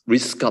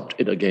resculpt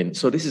it again.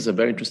 So this is a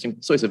very interesting,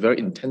 so it's a very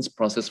intense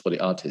process for the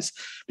artists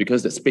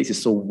because the space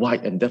is so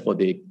wide and therefore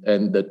the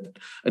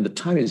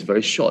time is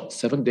very short,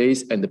 7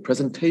 days. And the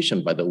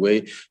presentation, by the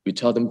way, we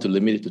tell them to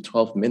limit it to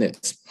 12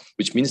 minutes,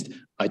 which means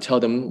we tell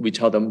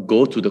them,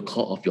 go to the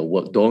core of your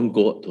work. Don't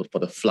go for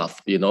the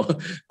fluff,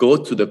 go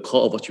to the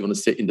core of what you want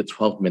to say in the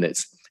 12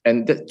 minutes.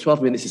 And that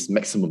 12 minutes is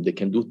maximum. They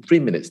can do 3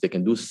 minutes. They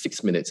can do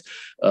 6 minutes.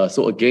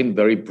 So again,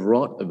 very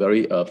broad,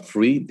 very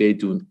free.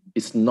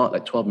 It's not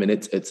like 12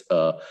 minutes. It's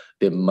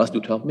they must do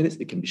 12 minutes.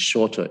 It can be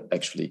shorter,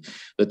 actually.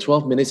 The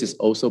 12 minutes is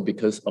also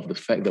because of the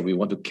fact that we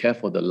want to care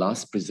for the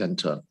last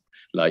presenter.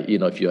 Like,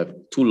 if you have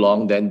too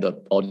long, then the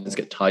audience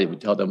get tired. We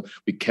tell them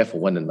we care for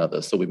one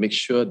another. So we make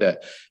sure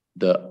that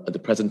the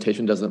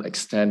presentation doesn't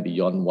extend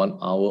beyond 1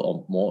 hour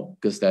or more,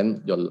 because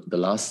then the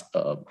last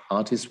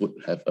artist would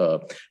have a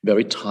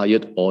very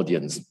tired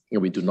audience,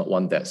 and we do not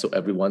want that. So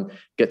everyone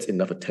gets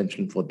enough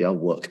attention for their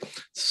work.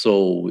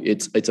 So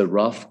it's a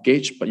rough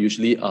gauge, but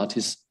usually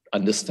artists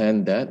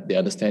understand that. They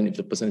understand if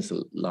the person is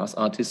the last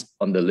artist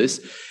on the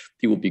list,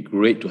 it would be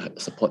great to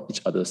support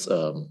each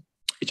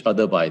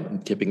other by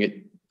keeping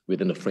it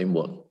within the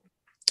framework.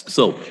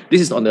 So this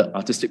is on the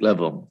artistic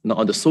level. Now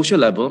on the social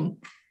level,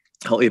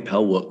 how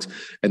APAL works.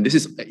 And this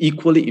is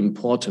equally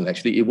important,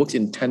 actually. It works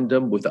in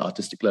tandem with the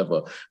artistic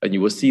level. And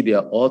you will see they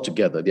are all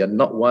together. They are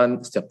not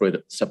one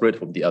separate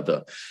from the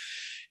other.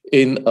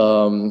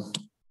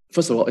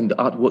 First of all, in the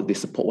artwork, they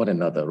support one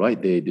another,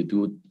 right? They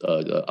do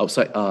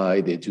outside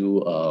eye, they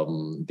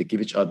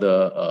give each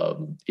other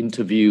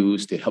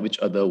interviews, they help each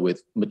other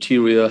with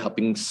material,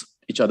 helping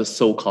each other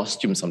sew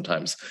costumes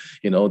sometimes.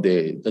 They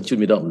until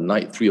middle of the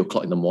night, 3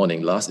 o'clock in the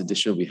morning. Last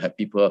edition, we had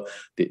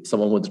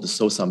someone wanted to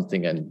sew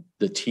something and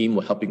the team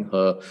were helping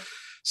her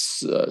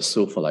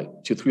sew for like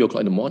till 3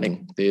 o'clock in the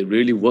morning. They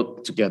really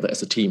work together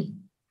as a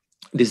team.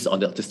 This is on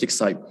the artistic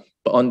side.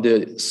 But on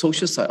the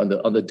social side,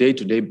 on the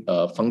day-to-day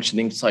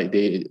functioning side,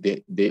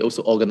 they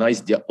also organize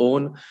their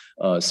own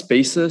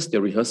spaces,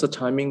 their rehearsal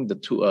timing,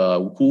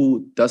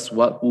 who does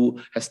what, who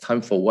has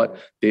time for what.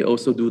 They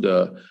also do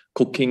the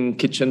cooking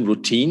kitchen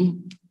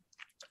routine,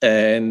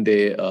 and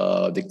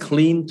they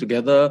clean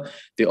together.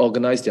 They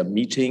organize their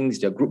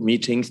meetings, their group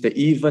meetings. They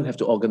even have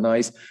to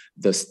organize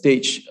the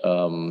stage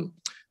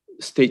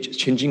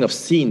changing of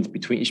scenes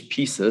between each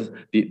pieces.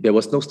 There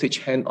was no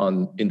stagehand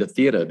in the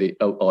theater,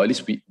 or at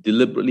least we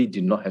deliberately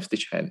did not have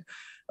stagehand.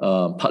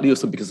 Partly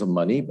also because of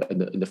money, but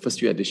in the first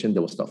few editions,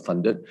 that was not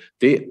funded.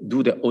 They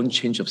do their own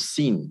change of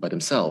scene by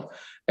themselves.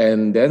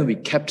 And then we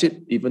kept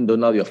it, even though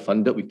now you're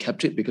funded, we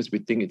kept it because we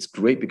think it's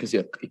great because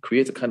it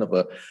creates a kind of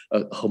a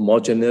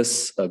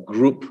homogeneous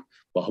group.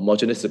 Well,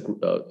 homogeneous is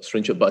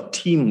strange, but a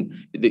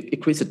team. It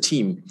creates a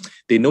team.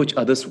 They know each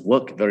other's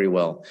work very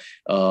well.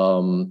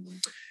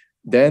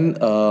 Then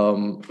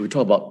we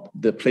talk about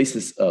the place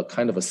is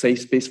kind of a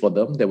safe space for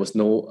them. There was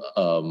no,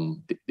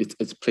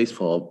 it's a place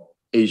for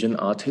Asian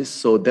artists.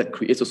 So that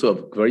creates also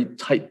a very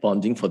tight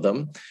bonding for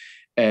them.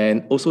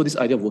 And also this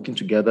idea of working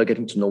together,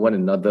 getting to know one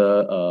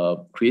another,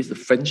 creates a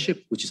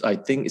friendship, which I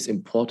think is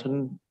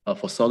important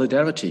for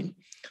solidarity.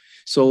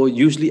 So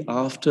usually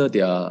after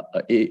their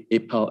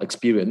APAL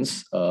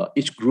experience,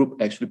 each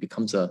group actually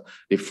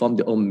they form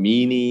their own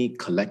mini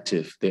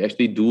collective. They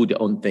actually do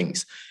their own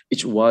things.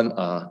 Each one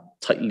are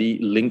tightly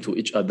linked to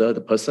each other,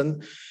 the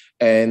person.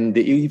 And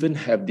they even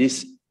have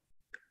this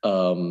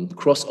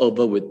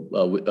crossover with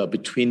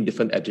between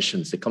different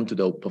editions. They come to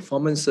the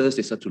performances,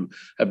 they start to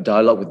have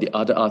dialogue with the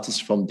other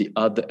artists from the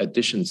other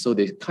editions. So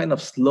they kind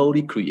of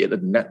slowly create a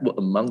network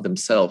among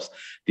themselves.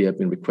 They have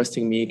been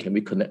requesting me, can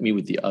we connect me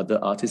with the other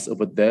artists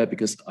over there?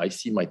 Because I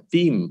see my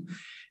theme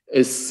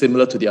is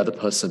similar to the other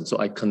person. So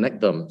I connect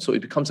them. So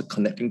it becomes a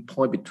connecting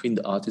point between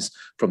the artists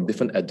from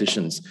different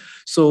editions.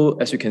 So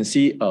as you can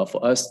see,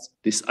 for us,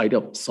 this idea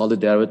of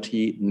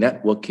solidarity,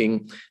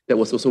 networking, that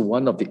was also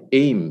one of the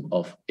aim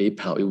of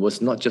APAL. It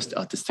was not just the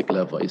artistic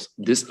level, it's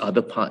this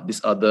other part,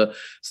 this other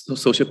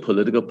social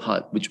political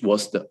part, which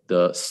was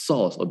the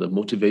source or the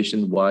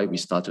motivation why we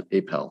started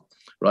APAL.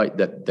 Right,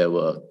 that there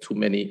were too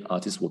many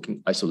artists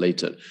working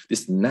isolated.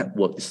 This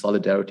network, this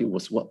solidarity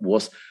was what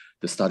was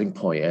the starting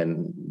point,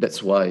 and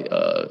that's why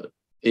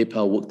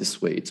APAL worked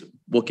this way. It's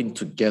working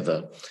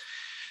together.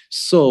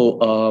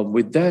 So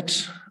with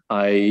that,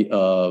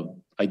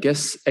 I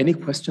guess any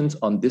questions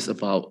on this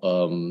about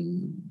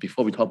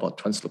before we talk about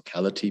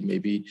translocality,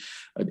 maybe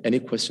any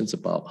questions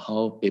about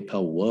how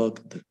APAL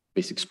worked, the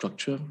basic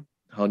structure,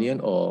 Hao Nian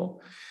or?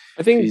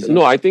 I think Fezhah?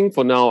 no. I think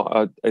for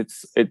now,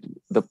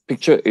 the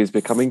picture is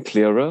becoming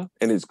clearer,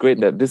 and it's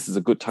great that this is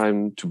a good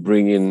time to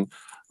bring in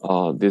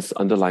this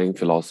underlying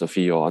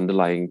philosophy or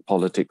underlying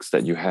politics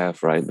that you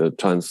have, right? The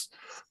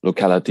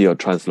translocality or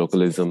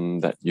translocalism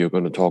that you're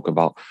going to talk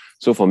about.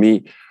 So for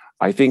me,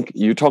 I think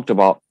you talked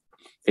about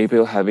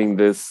APAL having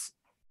this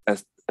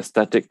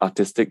aesthetic,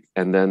 artistic,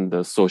 and then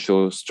the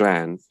social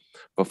strand.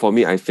 But for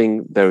me, I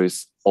think there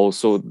is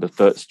also the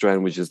third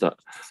strand, which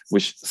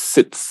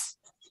sits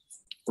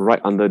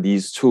right under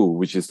these two,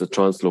 which is the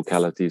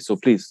translocality. So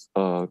please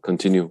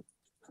continue.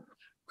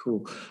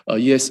 Cool.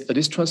 Yes,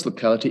 this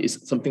translocality is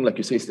something like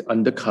you say, it's the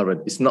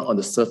undercurrent. It's not on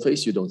the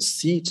surface, you don't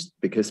see it,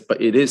 but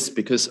it is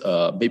because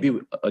maybe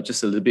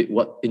just a little bit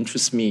what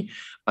interests me.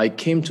 I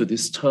came to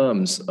this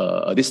term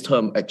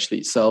actually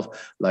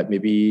itself, like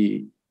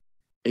maybe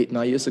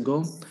 8-9 years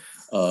ago.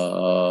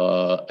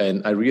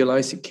 And I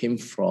realized it came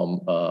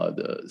from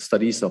the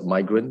studies of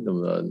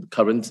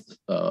current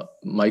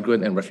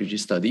migrant and refugee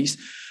studies.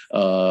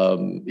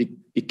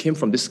 It came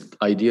from this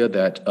idea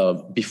that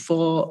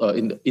before,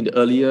 in the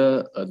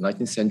earlier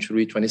 19th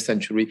century, 20th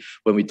century,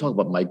 when we talk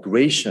about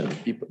migration,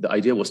 the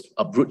idea was to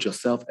uproot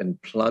yourself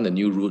and plant a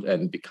new root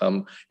and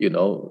become,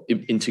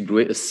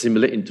 integrate,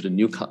 assimilate into the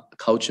new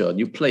culture,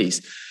 new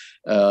place.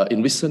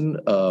 In recent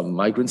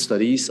migrant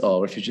studies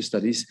or refugee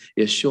studies,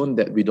 it has shown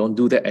that we don't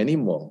do that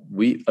anymore.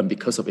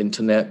 Because of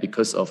internet,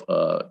 because of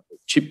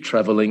cheap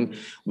traveling,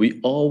 we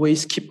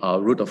always keep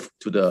our root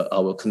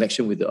our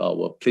connection with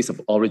our place of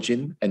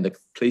origin and the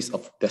place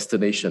of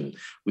destination.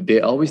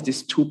 There are always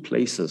these two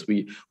places.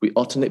 We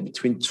alternate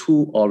between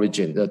two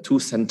origins, two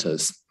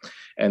centers,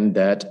 and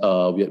that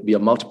we are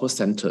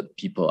multiple-centered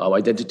people. Our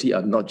identity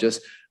are not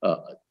just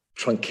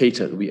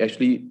truncated. We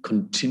actually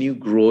continue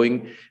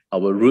growing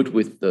our root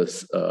with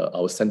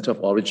our center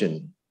of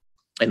origin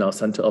and our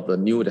center of the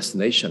new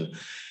destination.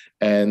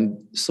 And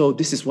so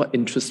this is what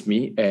interests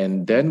me.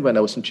 And then when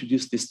I was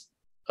introduced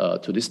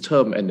to this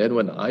term, and then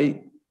when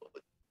I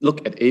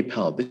look at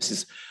APAL, this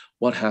is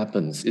what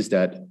happens is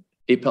that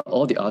APAL,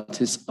 all the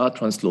artists are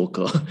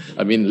translocal.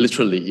 I mean,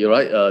 literally, you're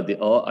right. They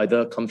all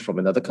either come from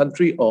another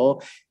country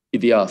or if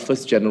they are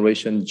first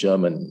generation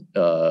German,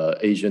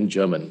 Asian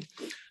German.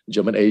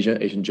 German,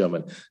 Asian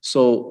German.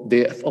 So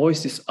they have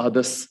always this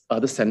other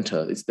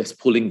center that's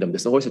pulling them.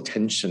 There's always a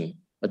tension,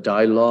 a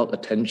dialogue, a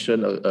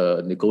tension,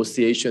 a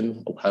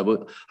negotiation,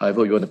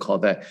 however you want to call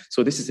that.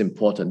 So this is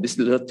important. This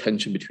little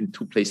tension between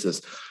two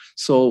places.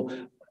 So,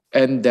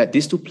 and that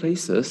these two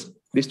places,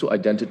 these two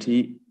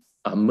identities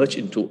are merged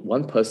into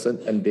one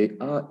person, and they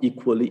are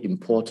equally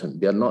important.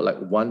 They are not like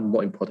one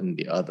more important than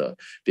the other.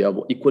 They are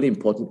equally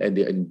important, and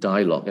they're in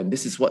dialogue. And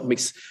this is what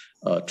makes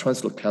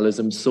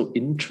translocalism so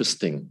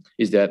interesting,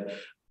 is that,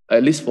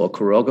 at least for a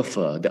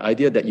choreographer, the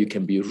idea that you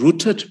can be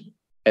rooted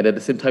and at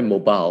the same time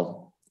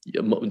mobile.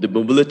 The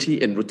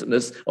mobility and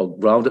rootedness or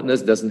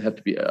groundedness doesn't have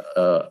to be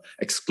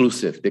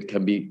exclusive. They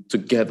can be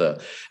together.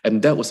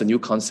 And that was a new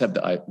concept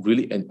that I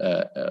really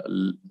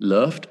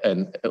loved,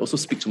 and also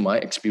speak to my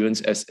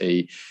experience as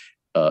a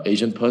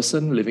Asian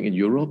person living in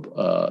Europe,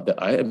 that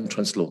I am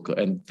translocal,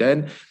 and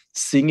then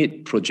seeing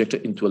it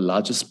projected into a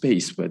larger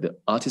space where the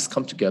artists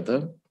come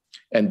together.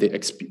 And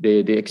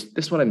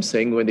that's what I'm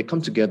saying. When they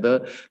come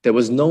together, there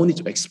was no need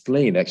to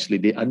explain. Actually,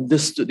 they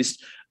understood this,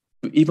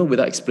 even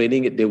without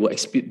explaining it. They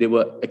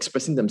were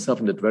expressing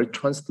themselves in the very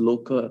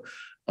translocal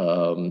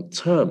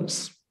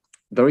terms,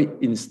 very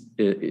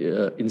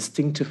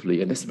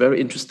instinctively, and that's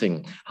very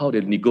interesting. How they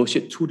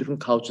negotiate two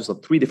different cultures or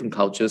three different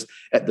cultures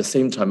at the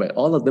same time, and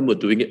all of them were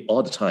doing it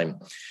all the time.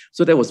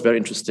 So that was very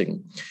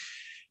interesting.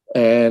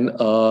 And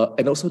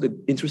also the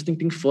interesting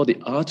thing for the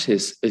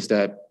artists is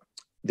that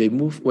they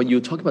move, when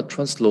you talk about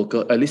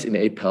translocal, at least in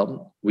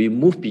APAL, we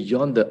move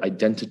beyond the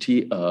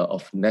identity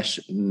of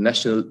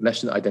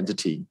national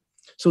identity.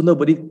 So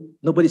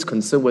nobody's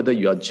concerned whether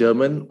you are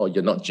German or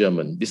you're not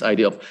German. This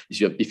idea of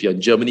if you're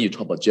in Germany, you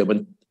talk about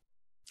German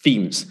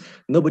themes.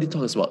 The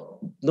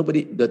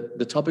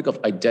topic of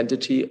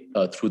identity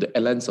through the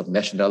lens of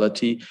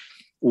nationality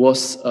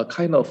was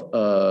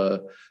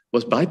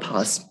was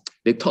bypassed.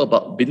 They talk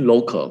about being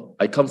local.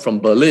 I come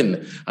from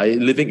Berlin. I'm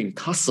living in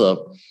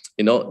Kassel.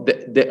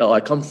 I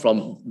come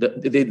from.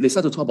 They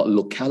start to talk about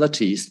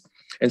localities,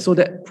 And so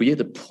that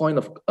created a point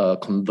of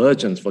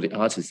convergence for the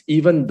artists,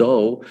 even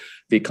though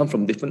they come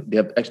from they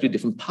have actually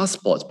different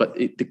passports, but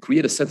they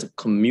create a sense of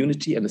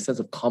community and a sense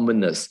of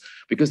commonness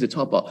because they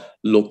talk about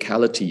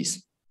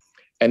localities.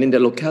 And in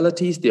the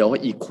localities, they are all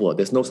equal.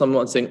 There's no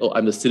someone saying, oh,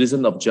 I'm the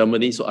citizen of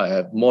Germany, so I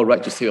have more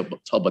right to talk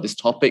about this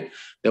topic.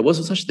 There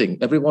wasn't such thing.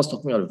 Everyone's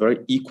talking on a very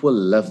equal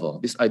level.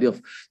 This idea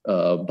of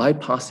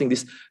bypassing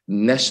this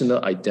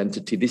national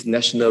identity, this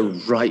national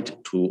right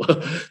to,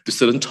 to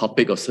certain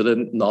topic or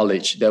certain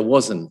knowledge. There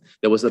wasn't.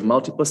 There was a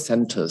multiple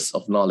centers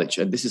of knowledge.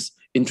 And this is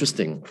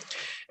interesting.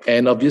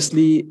 And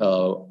obviously,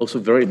 also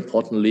very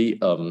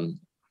importantly,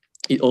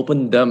 it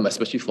opened them,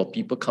 especially for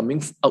people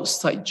coming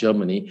outside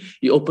Germany,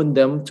 it opened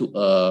them to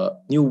a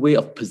new way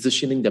of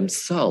positioning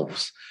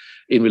themselves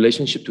in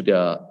relationship to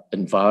their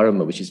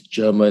environment, which is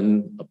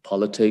German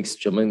politics,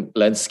 German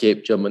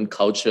landscape, German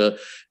culture.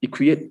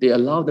 They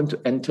allow them to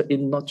enter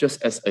in not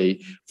just as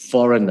a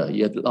foreigner,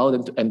 it allow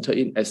them to enter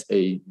in as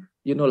a,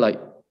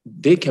 like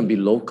they can be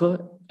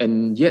local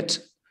and yet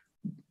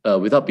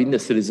without being a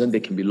citizen, they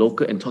can be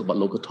local and talk about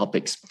local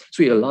topics.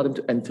 So it allowed them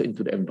to enter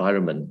into the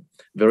environment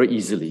very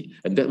easily.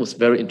 And that was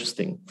very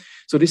interesting.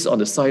 So this is on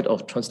the side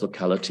of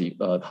translocality,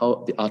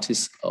 how the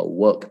artists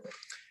work.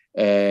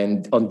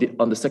 And on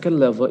the second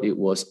level, it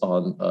was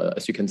on,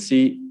 as you can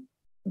see,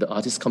 the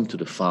artists come to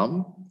the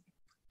farm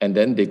and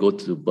then they go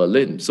to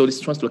Berlin. So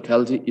this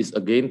translocality is,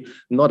 again,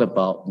 not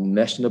about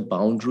national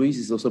boundaries.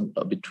 It's also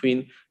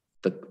between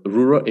the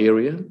rural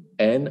area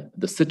and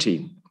the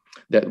city,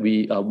 that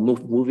we are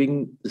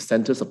moving the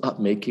centers of art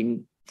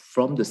making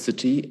from the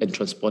city and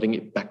transporting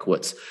it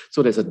backwards.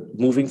 So there's a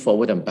moving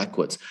forward and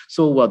backwards.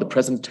 So while the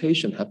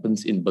presentation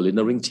happens in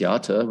Berliner Ring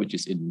Theater, which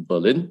is in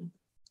Berlin,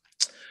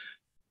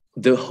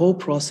 the whole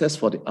process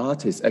for the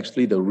artists,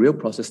 actually the real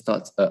process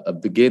starts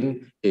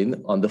begin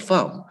on the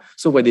farm.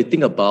 So when they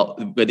think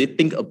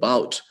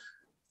about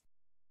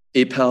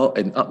APAL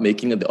and art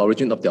making and the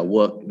origin of their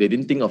work, they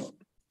didn't think of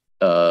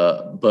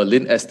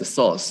Berlin as the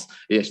source.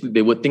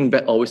 They would think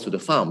back always to the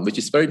farm, which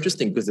is very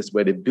interesting because that's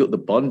where they built the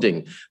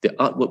bonding. The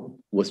artwork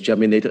was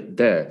germinated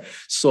there.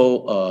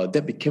 So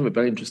that became a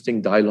very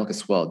interesting dialogue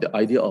as well. The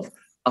idea of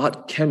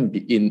art can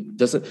be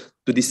to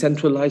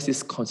decentralize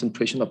this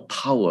concentration of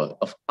power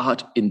of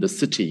art in the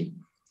city.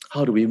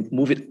 How do we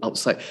move it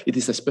outside? It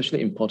is especially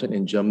important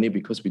in Germany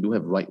because we do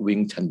have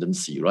right-wing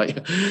tendency,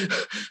 right?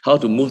 How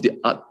to move the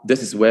art,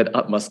 this is where the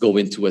art must go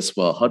into as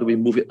well. How do we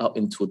move it out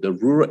into the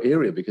rural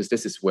area? Because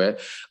this is where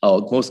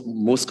our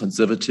most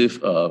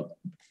conservative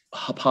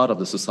part of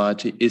the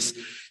society is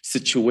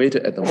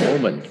situated at the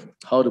moment.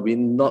 How do we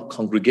not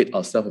congregate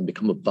ourselves and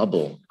become a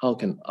bubble? How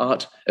can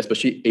art,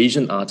 especially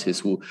Asian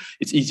artists,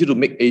 it's easy to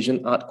make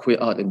Asian art, queer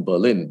art in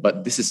Berlin,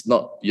 but this is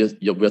not,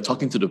 we're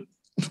talking to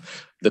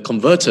the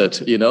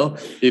converted,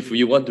 if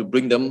you want to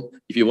bring them,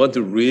 if you want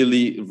to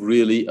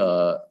really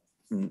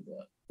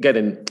get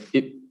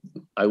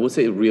I would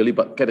say really,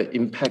 but get an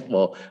impact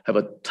or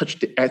touch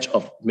the edge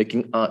of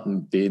making art,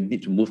 and they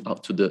need to move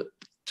out to the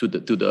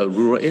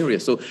rural area.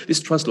 So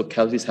this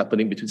translocality is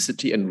happening between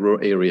city and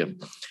rural area.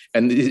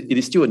 And it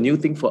is still a new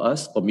thing for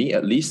us, for me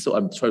at least, so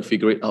I'm trying to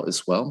figure it out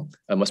as well,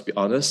 I must be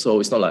honest. So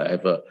it's not like I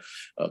have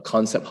a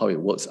concept how it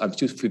works. I'm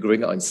still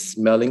figuring out and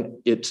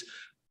smelling it.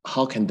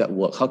 How can that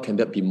work? How can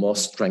that be more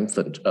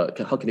strengthened?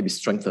 How can it be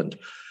strengthened?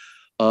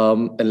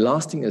 And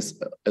last thing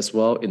is, as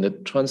well, in the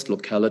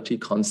translocality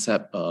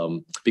concept,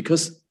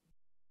 because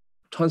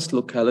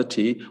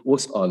translocality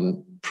works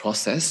on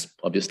process,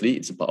 obviously,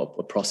 it's about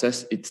a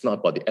process. It's not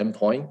about the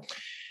endpoint.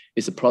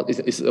 It's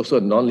also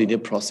a non-linear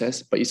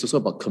process, but it's also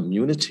about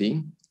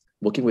community,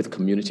 working with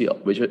community,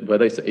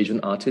 whether it's the Asian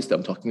artist that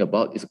I'm talking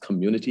about, it's a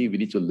community. We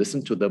need to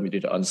listen to them, we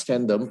need to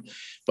understand them,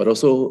 but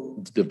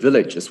also the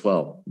village as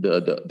well,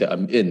 that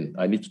I'm in.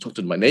 I need to talk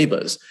to my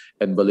neighbors.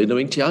 And Berliner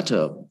Ring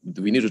Theater,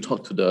 we need to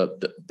talk to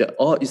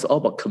it's all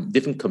about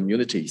different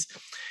communities.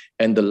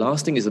 And the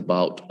last thing is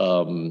about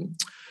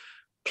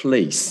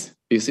place.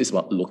 It's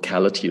about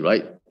locality,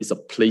 right? It's a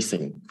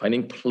placing,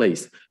 finding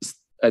place.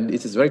 And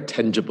it is very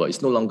tangible.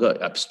 It's no longer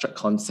an abstract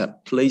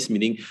concept. Place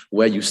meaning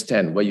where you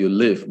stand, where you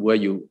live, where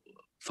you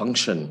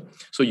function.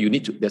 So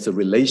there's a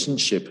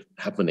relationship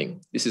happening.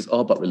 This is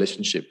all about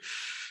relationship.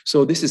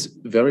 So this is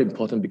very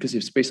important because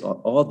it's based on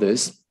all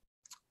this.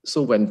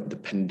 So when the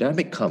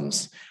pandemic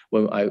comes,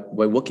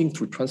 we're working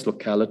through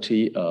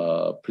translocality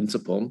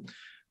principle,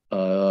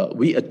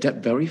 we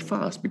adapt very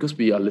fast because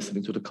we are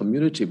listening to the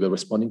community, we're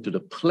responding to the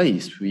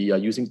place, we are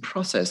using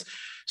process.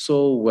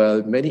 So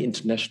while many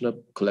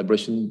international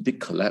collaboration did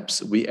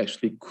collapse, we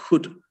actually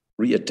could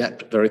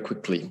readapt very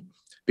quickly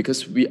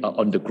because we are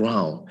on the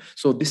ground.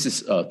 So this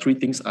is three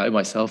things I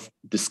myself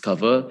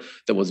discovered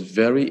that was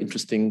very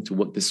interesting to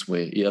work this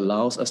way. It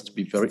allows us to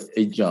be very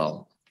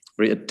agile,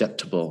 very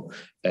adaptable.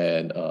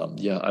 And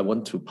I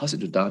want to pass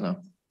it to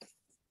Dana.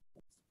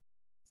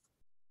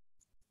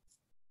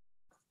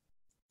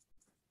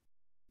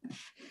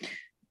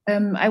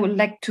 I would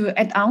like to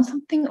add on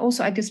something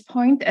also at this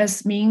point,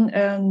 as Ming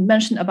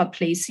mentioned about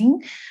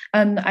placing.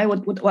 And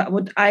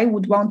what I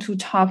would want to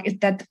talk is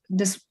that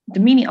the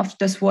meaning of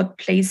this word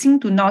placing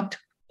do not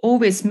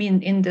always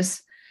mean in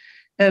this,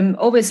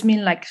 always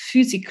mean like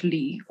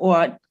physically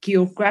or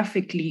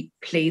geographically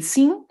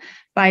placing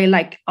by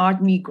like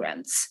art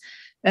migrants.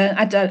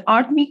 At the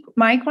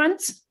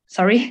migrants,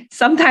 sorry,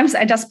 sometimes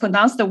I just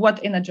pronounce the word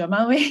in a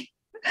German way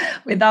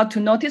without to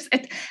notice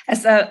it.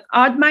 As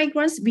art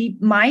migrants, we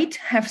might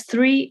have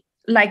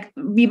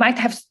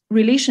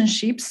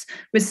relationships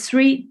with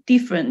three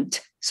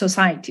different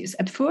societies.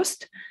 At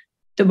first,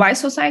 the white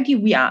society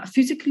we are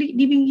physically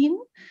living in.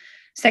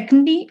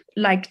 Secondly,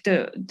 like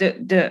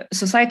the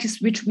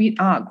societies which we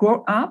are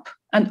grow up.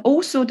 And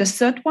also the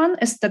third one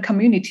is the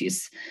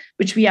communities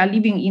which we are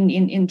living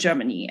in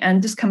Germany.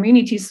 And these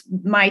communities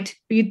might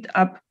be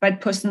up by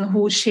person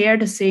who share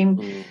the same,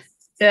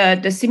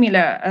 the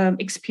similar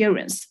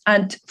experience.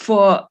 And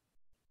for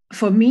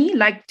me,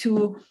 like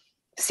to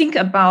think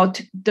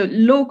about the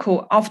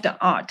local of the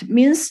art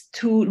means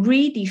to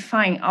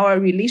redefine our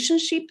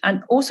relationship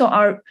and also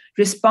our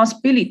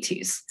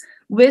responsibilities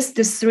with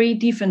the three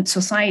different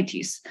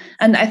societies.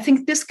 And I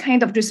think this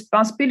kind of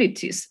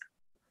responsibilities,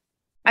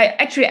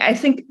 I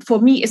think for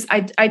me is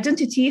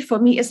identity. For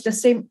me is the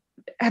same,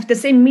 have the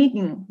same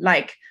meaning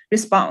like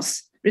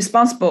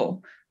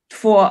responsible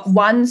for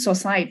one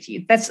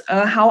society. That's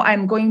how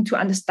I'm going to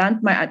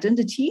understand my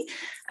identity.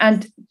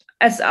 And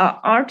as an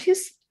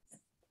artist,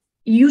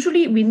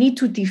 usually we need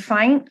to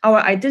define our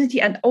identity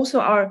and also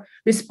our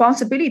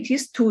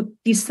responsibilities to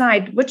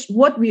decide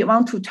what we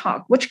want to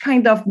talk, which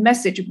kind of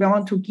message we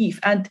want to give,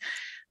 and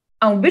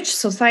on which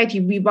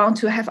society we want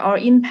to have our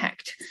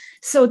impact.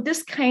 So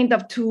this kind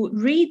of to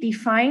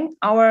redefine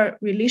our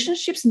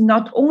relationships,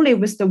 not only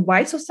with the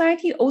white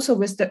society, also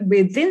with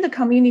within the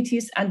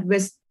communities and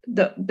with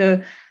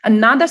the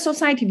another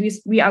society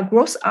we are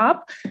grows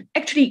up,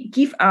 actually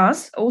give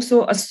us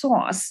also a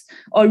source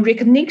or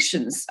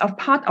recognitions of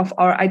part of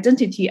our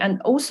identity,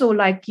 and also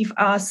like give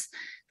us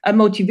a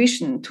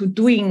motivation to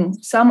doing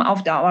some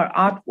of our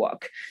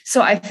artwork.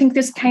 So I think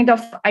this kind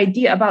of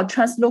idea about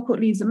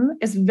translocalism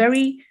is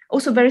very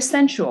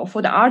central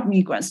for the art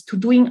migrants to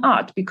doing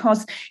art,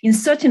 because in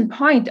certain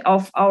point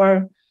of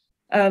our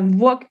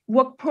work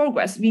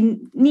progress, we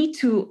need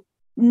to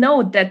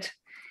know that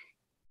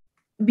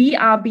we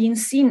are being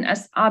seen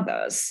as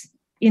others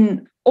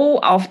in all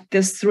of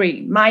these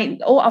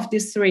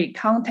three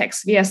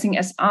contexts. We are seen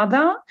as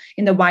other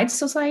in the white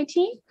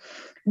society.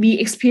 We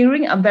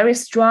experience a very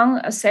strong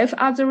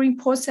self-othering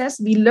process.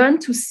 We learn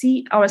to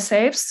see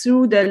ourselves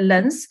through the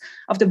lens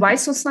of the white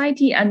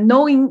society and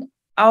knowing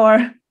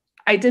our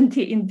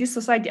identity in this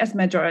society as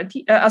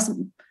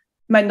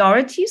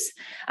minorities.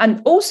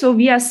 And also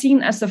we are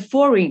seen as a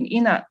foreign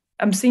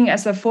I'm seen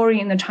as a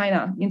foreign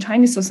in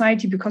Chinese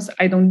society, because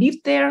I don't live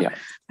there,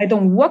 I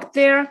don't work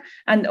there,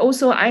 and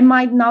also I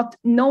might not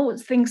know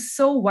things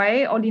so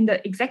well or in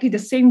exactly the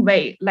same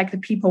way like the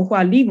people who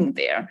are living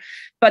there.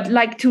 But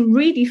like to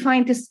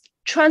redefine this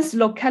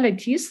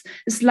translocalities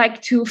is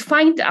like to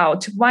find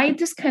out why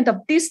this kind of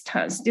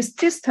distance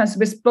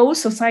with both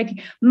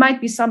society might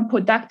be some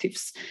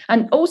productives.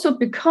 And also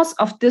because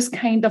of this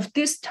kind of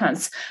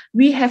distance,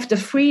 we have the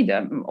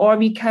freedom or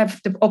we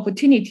have the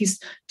opportunities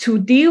to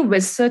deal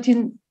with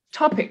certain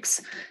topics.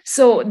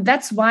 So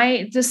that's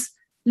why this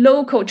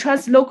local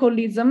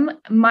translocalism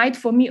might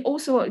for me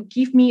also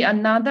give me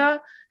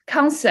another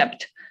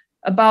concept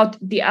about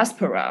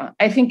diaspora.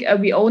 I think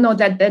we all know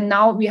that then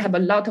now we have a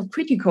lot of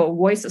critical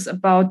voices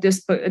about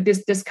this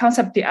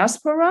concept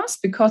diasporas,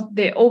 because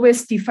they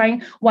always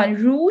define one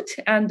root,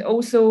 and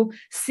also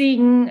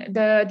seeing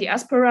the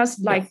diasporas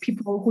like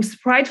people who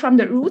spread from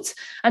the roots.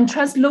 And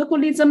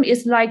translocalism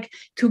is like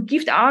to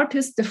give the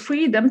artist the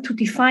freedom to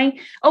define,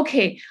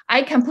 okay,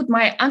 I can put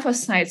my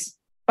emphasis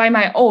by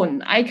my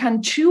own. I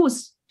can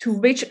choose to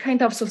which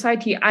kind of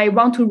society I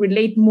want to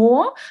relate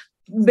more,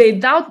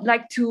 without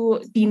like to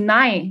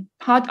deny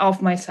part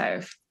of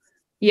myself.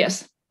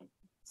 Yes.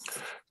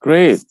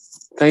 Great.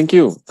 Thank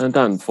you,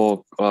 Tantan,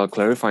 for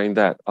clarifying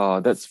that.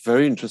 That's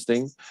very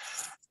interesting.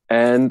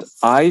 And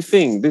I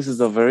think this is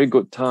a very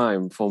good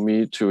time for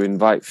me to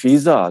invite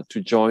Fezhah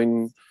to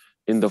join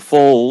in the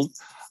fold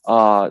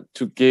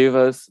to give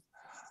us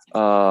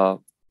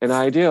an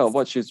idea of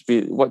what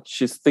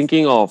she's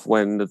thinking of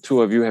when the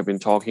two of you have been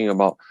talking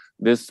about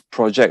this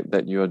project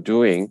that you're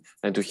doing,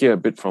 and to hear a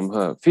bit from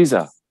her.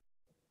 Fezhah.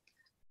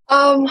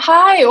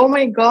 Hi, oh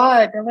my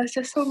God, there was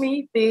just so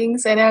many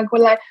things, and I go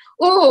like,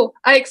 oh,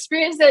 I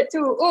experienced that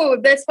too. Oh,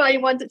 that's what I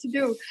wanted to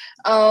do.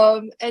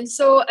 And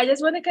so I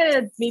just want to kind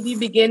of maybe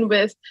begin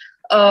with,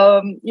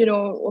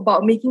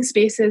 about making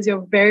spaces,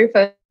 your very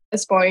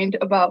first point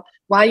about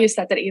why you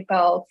started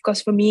APAL. Of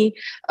course, for me,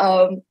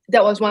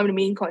 that was one of the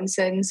main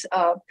concerns.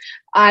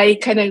 I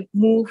kind of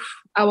moved.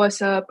 I was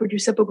a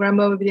producer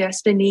programmer with the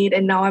Esplanade,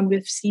 and now I'm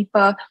with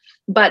SIFA.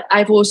 But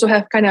I've also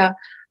have kind of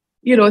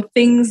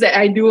things that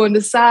I do on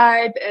the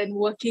side, and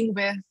working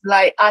with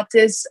like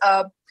artists,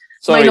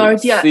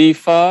 minority.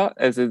 SIFA,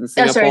 as in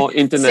Singapore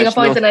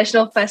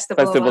International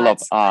Festival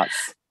of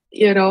Arts.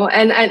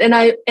 And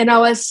I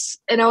was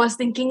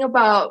thinking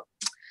about,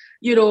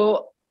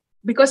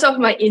 because of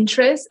my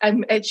interest,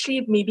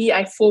 maybe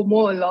I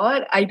FOMO a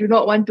lot. I do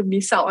not want to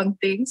miss out on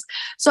things.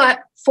 So I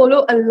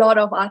follow a lot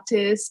of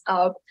artists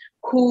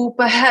who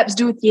perhaps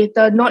do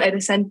theatre, not at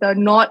the centre,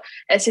 not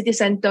at city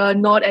centre,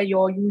 not at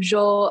your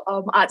usual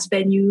arts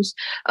venues,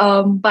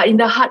 but in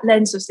the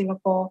heartlands of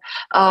Singapore.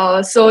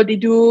 So they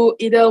do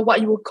either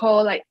what you would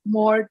call like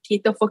more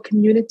theatre for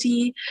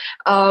community.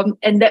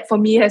 And that for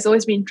me has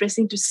always been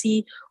interesting to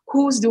see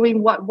who's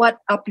doing what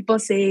are people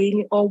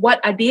saying, or what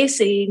are they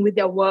saying with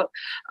their work,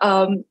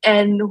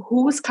 and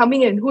who's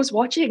coming and who's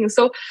watching.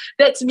 So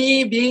that's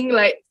me being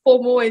like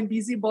FOMO and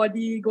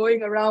busybody,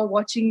 going around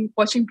watching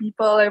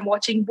people and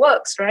watching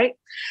works, right?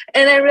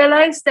 And I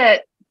realized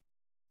that,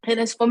 and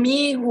as for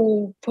me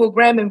who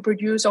program and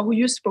produce, or who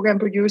used to program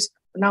and produce,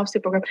 now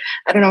still program,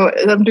 I don't know,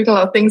 I'm doing a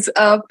lot of things,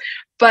 and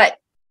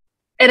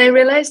I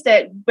realized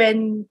that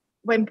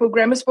when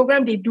programmers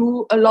program, they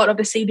do a lot of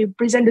the same, they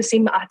present the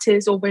same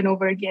artists over and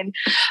over again.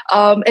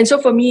 And so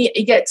for me,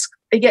 it gets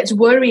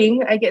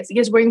worrying. It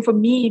gets worrying for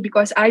me,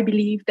 because I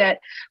believe that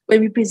when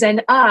we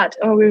present art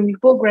or when we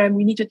program,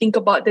 we need to think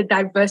about the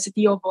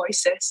diversity of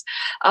voices.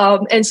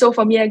 And so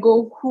for me, I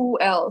go, who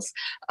else?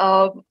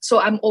 So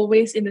I'm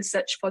always in the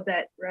search for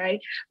that, right?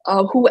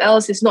 Who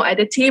else is not at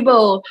the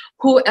table?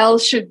 Who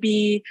else should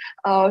be,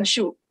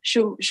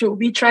 should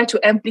we try to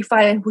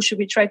amplify, and who should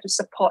we try to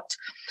support?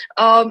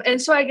 And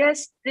so I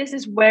guess this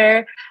is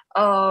where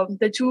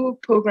the two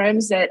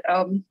programs that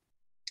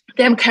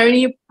I'm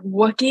currently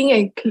working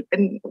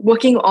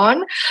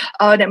on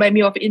that might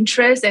be of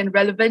interest and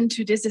relevant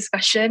to this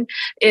discussion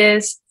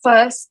is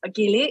first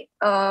Gelek,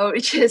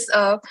 which is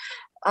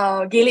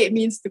Gelek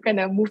means to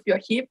kind of move your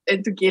hip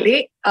into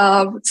Gelek.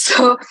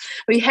 So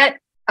we had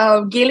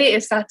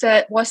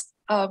Gelek was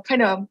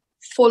kind of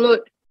followed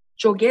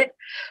Joget,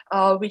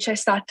 which I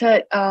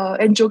started,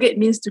 and Joget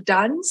means to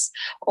dance,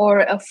 or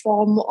a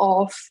form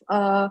of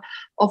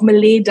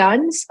Malay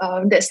dance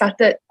a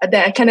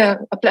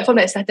platform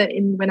that I started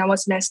in when I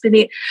was in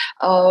Esplanade,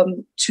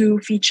 to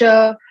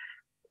feature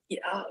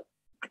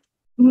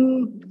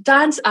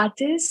dance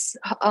artists,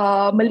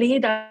 Malay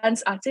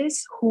dance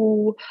artists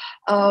who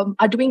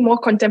are doing more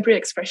contemporary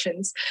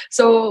expressions.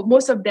 So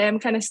most of them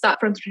kind of start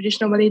from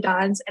traditional Malay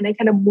dance and then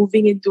kind of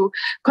moving into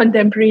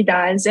contemporary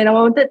dance. And I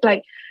wanted,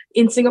 like,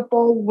 in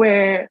Singapore,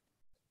 where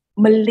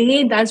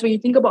Malay dance, when you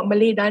think about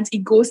Malay dance,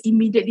 it goes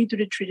immediately to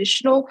the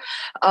traditional.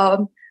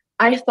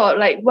 I thought,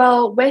 like,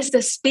 well, where's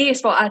the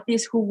space for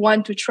artists who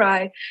want to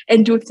try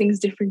and do things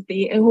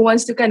differently and who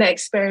wants to kind of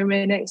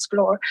experiment and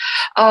explore?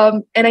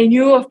 And I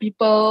knew of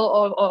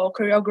people or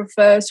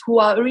choreographers who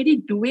are already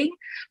doing,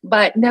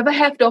 but never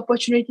have the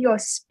opportunity or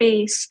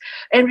space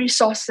and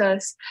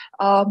resources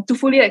to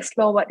fully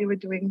explore what they were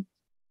doing,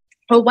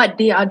 or what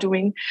they are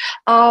doing.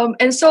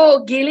 And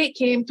so Gelek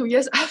came 2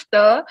 years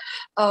after.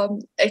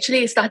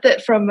 Actually, it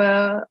started from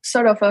a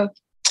sort of a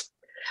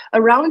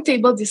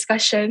roundtable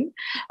discussion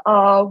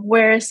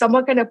where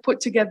someone kind of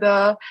put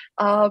together,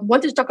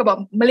 wanted to talk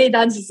about Malay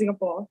dance in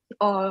Singapore,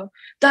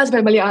 dance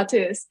by Malay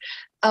artists.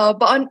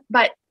 But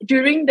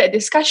during that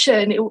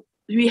discussion,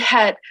 we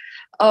had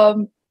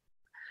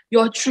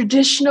your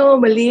traditional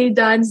Malay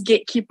dance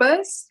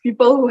gatekeepers,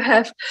 people who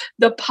have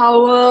the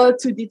power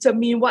to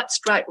determine what's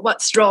right,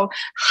 what's wrong,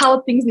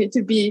 how things need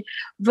to be,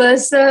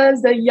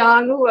 versus the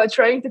young who are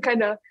trying to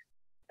kind of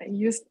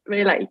use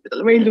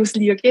very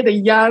loosely, okay? The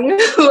young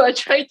who are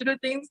trying to do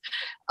things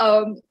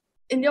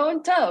in their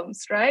own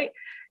terms, right?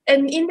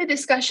 And in the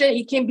discussion,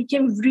 it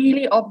became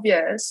really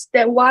obvious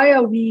that why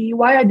are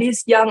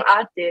these young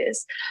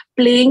artists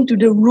playing to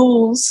the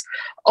rules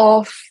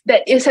of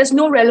that it has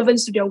no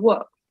relevance to their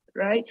work,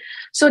 right?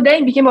 So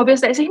then it became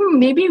obvious that I said,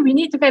 maybe we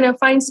need to kind of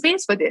find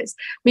space for this.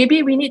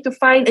 Maybe we need to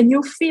find a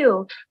new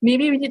field.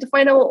 Maybe we need to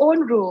find our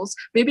own rules.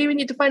 Maybe we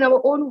need to find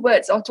our own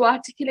words, or to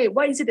articulate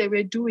what is it that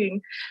we're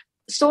doing.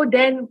 So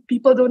then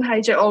people don't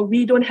hijack, or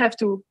we don't have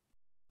to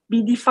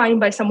be defined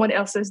by someone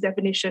else's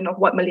definition of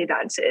what Malay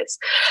dance is.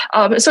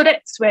 So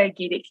that's where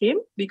Gelek came,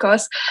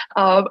 because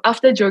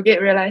after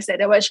Joget realized that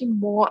there were actually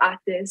more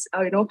artists,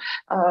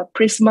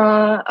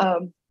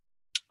 Prisma,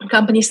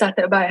 company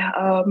started by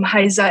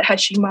Haizat,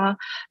 Hashima,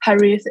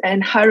 Harith,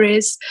 and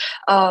Haris.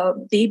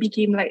 They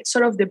became like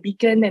sort of the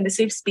beacon and the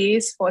safe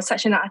space for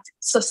such an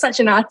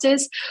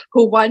artist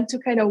who want to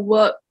kind of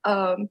work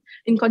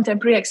in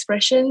contemporary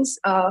expressions,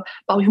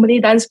 but with Malay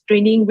dance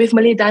training, with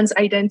Malay dance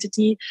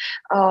identity.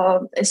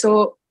 And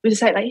so we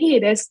decided, like, hey,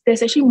 there's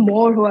actually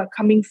more who are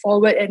coming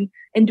forward and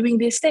doing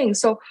these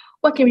things. So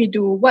what can we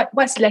do?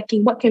 What's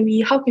lacking? How can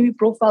we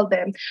profile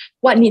them?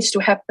 What needs to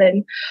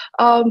happen?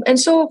 And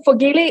so for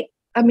Gelek,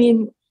 I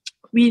mean,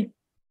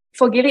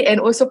 for Gelek, and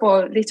also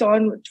for later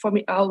on, for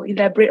me, I'll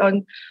elaborate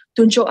on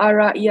Tunjuk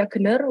Arah Ia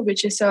Kener,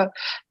 which is a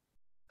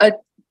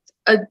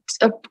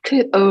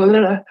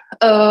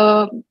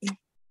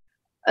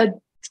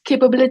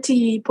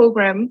capability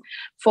program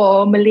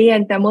for Malay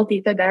and Tamil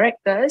theatre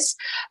directors.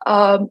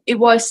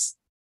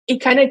 It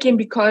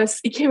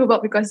came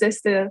about because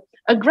there's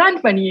a a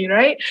grant money,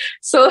 right?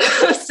 So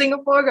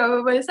Singapore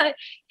government is like,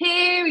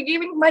 hey, we're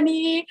giving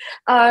money.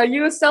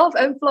 You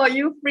self-employed,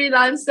 you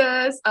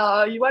freelancers,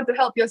 you want to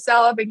help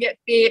yourself and get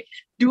paid,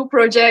 do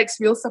projects,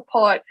 we'll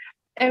support.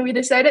 And we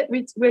decided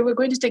we were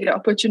going to take the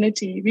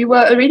opportunity. We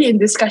were already in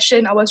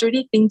discussion. I was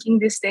already thinking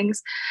these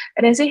things.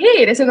 And I said,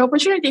 hey, there's an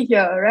opportunity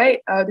here,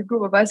 right? The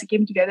group of us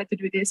came together to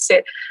do this,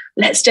 said,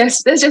 let's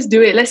just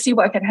do it. Let's see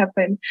what can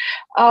happen.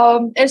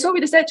 And so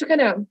we decided to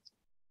kind of,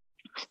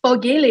 for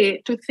Gele,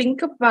 to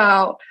think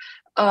about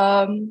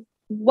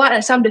what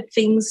are some of the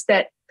things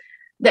that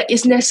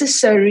is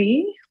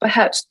necessary,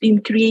 perhaps,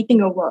 in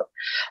creating a work.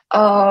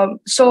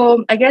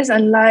 So I guess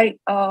unlike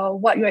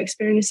what you're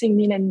experiencing,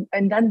 Min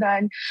and Dan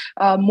Dan,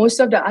 most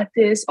of the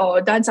artists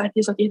or dance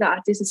artists or theatre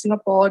artists in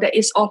Singapore that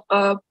is of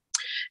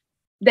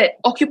that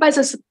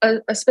occupies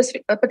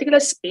a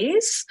particular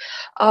space,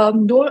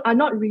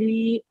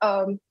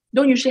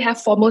 don't usually have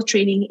formal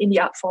training in the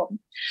art form.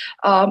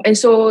 And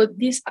so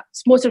these,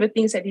 most of the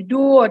things that they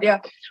do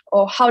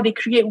or how they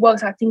create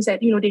works are things that,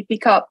 they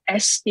pick up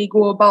as they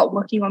go about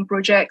working on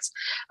projects.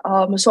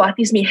 So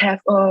artists may have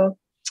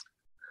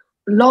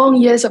long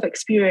years of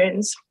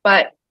experience,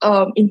 but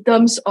in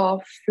terms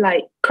of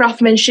like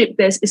craftsmanship,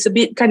 it's a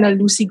bit kind of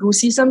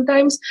loosey-goosey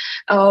sometimes,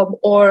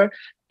 or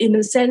in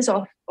the sense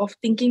of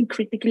thinking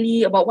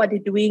critically about what they're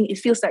doing, it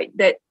feels like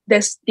that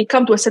they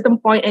come to a certain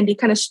point and they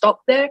kind of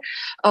stop there.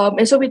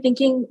 And so we're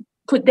thinking,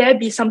 could there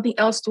be something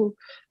else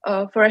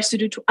for us to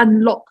do to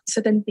unlock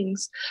certain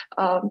things?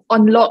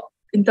 Unlock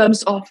in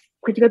terms of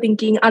critical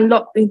thinking,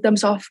 unlock in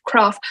terms of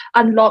craft,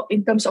 unlock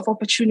in terms of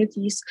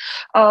opportunities.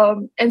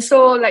 And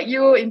so like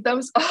you, in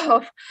terms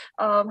of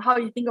how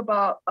you think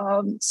about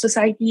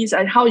societies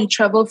and how you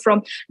travel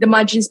from the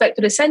margins back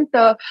to the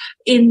center,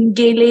 in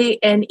Gele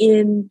and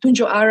in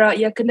Tunjuk Ara,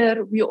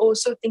 Yakener, we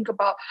also think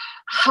about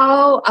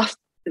how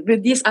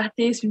with these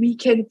artists, we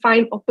can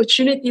find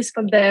opportunities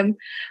for them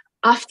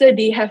after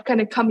they have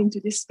kind of come into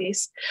this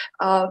space.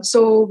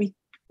 So we,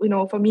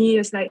 for me,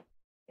 it's like,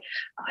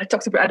 I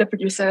talk to other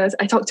producers,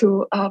 I talk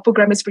to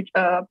programmers,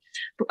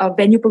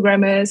 venue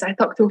programmers, I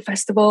talk to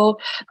festival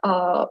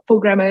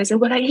programmers,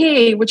 and we're like,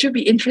 hey, would you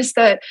be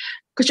interested?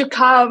 Could you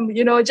come?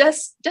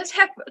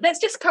 Let's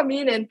just come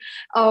in and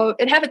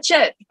have a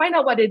chat, find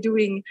out what they're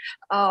doing,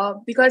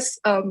 because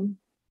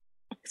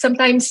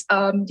sometimes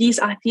these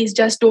artists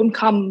just don't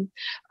come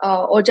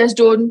or just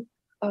don't.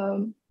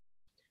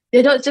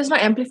 They're just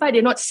not amplified,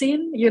 they're not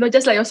seen,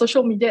 just like your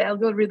social media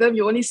algorithm,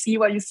 you only see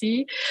what you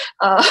see,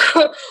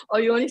 or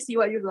you only see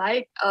what you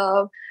like.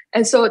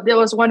 And so there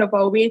was one of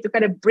our ways to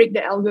kind of break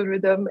the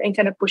algorithm and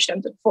kind of push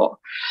them to the fore.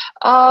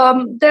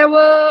 There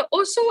were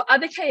also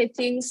other kind of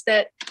things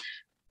that,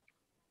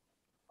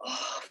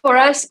 for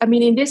us,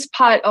 in this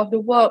part of the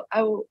work,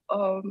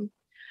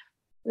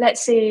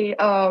 let's say,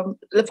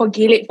 for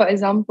Gaelic, for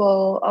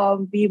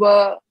example, we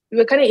were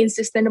kind of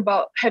insistent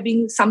about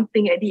having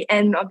something at the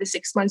end of the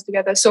 6 months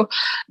together. So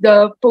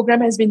the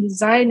program has been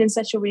designed in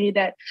such a way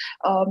that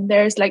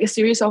there's like a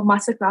series of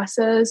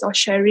masterclasses or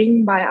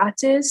sharing by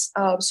artists.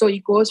 So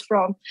it goes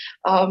from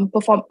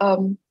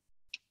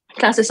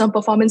classes on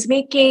performance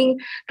making,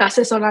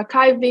 classes on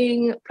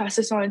archiving,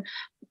 classes on,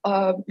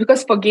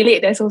 because for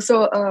Gaelic, there's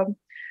also,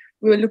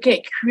 we were looking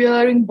at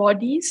queering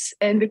bodies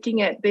and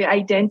looking at the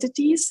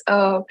identities,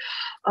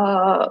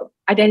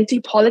 identity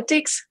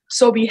politics.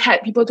 So we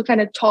had people to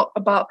kind of talk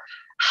about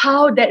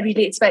how that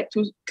relates back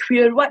to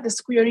queer. What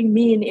does queering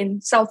mean in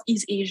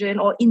Southeast Asian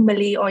or in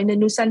Malay or in the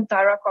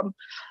Nusantara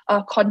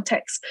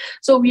context?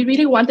 So we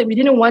didn't want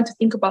to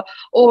think about,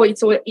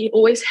 it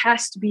always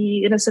has to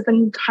be in a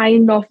certain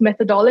kind of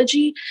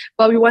methodology,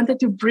 but we wanted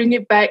to bring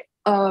it back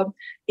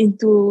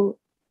into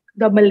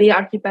the Malay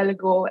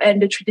archipelago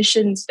and the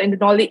traditions and the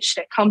knowledge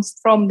that comes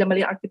from the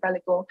Malay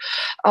archipelago.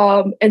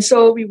 And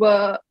so we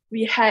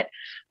had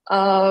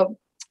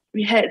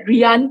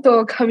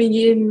Rianto coming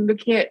in,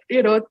 looking at,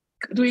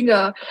 doing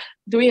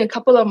a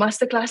couple of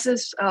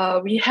masterclasses.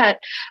 We had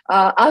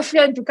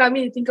Alfian to come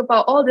in and think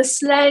about all the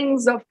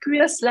slangs of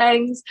queer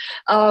slangs,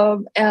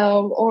 or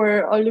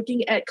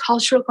looking at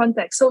cultural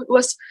context. So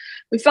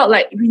we felt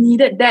like we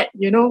needed that,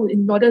 in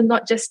order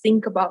not just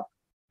think about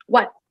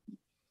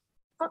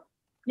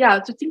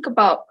to think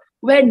about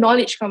where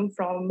knowledge comes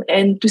from,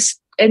 and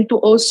to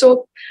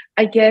also,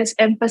 I guess,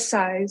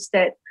 emphasize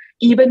that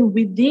even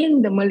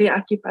within the Malay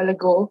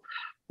archipelago,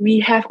 we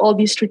have all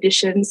these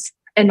traditions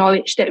and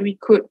knowledge that we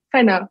could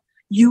kind of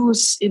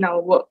use in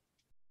our work.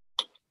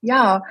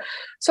 Yeah,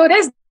 so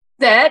that's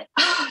that.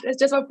 That's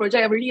just one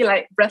project. I'm really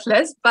like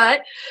breathless.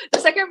 But the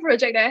second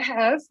project that I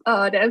have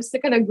that I'm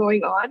still kind of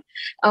going on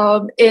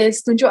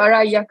is Tunjuk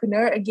Ara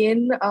Yakuner.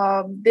 Again,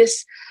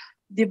 this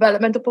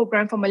developmental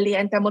program for Malay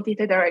and Tamil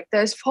theatre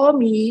directors, for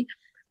me,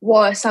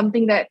 was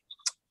something that,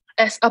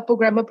 as a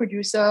programmer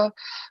producer,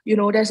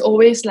 there's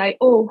always like,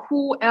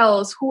 who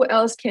else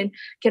can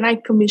I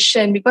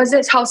commission? Because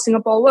that's how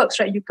Singapore works,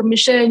 right? You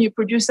commission, you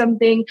produce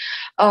something,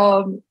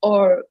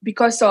 or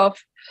because of,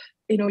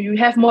 you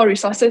have more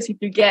resources if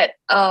you get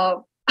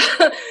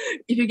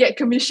if you get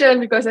commission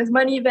because there's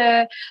money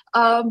there.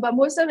 But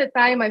most of the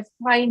time, I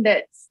find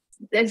that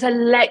there's a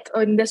lack,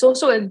 and there's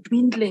also a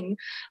dwindling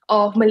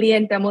of Malay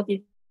and Tamil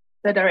theatre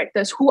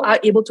directors who are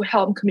able to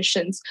helm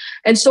commissions.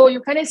 And so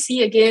you kind of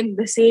see again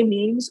the same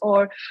names,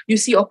 or you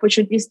see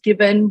opportunities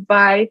given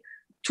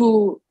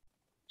to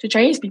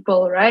Chinese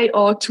people, right?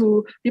 Or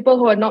to people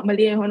who are not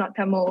Malay and who are not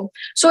Tamil.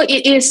 So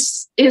it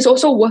is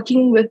also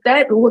working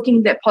that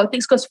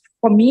politics, because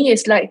for me,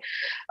 it's like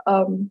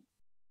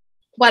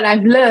what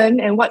I've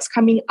learned and what's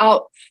coming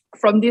out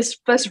from this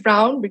first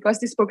round, because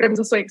this program is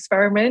also an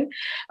experiment.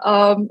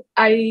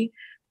 I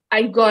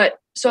got,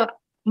 so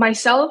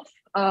myself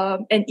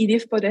and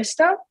Edith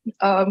Podesta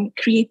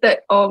created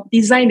or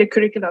designed the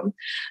curriculum.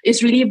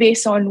 It's really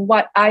based on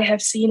what I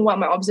have seen, what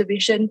my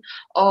observation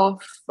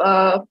of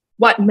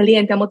what Malay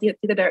and Tamil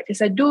theatre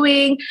directors are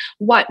doing,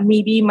 what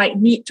maybe might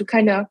need to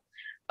kind of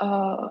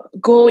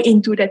go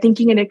into the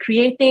thinking and the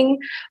creating.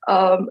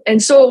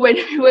 And so when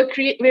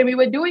we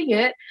were doing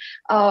it,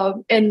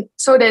 and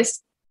so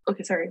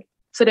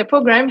so the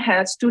program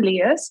has 2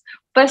 layers.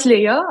 First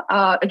layer,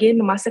 again,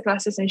 the master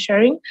classes and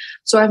sharing.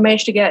 So I've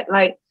managed to get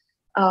like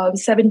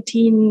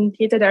 17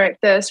 theatre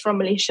directors from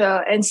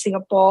Malaysia and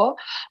Singapore,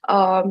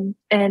 and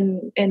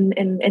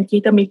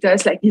theatre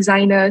makers like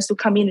designers to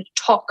come in and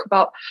talk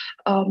about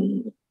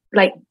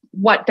like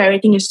what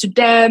directing is to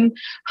them,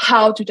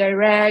 how to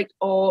direct,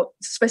 or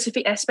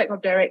specific aspect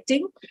of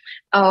directing,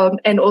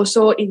 and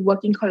also in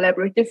working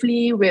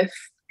collaboratively with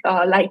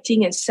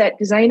lighting and set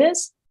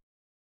designers,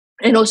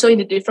 and also in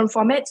the different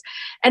formats.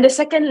 And the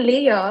second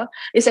layer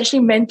is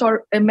actually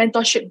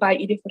mentorship by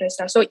Edith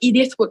Podesta. So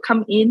Edith would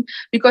come in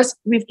because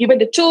we've given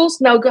the tools.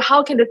 Now,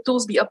 how can the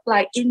tools be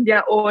applied in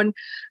their own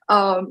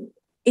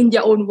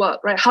work,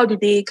 right? How do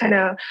they kind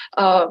of,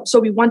 so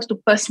we wanted to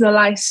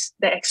personalize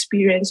the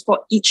experience for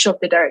each of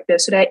the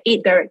directors. So there are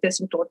 8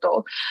 directors in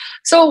total.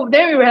 So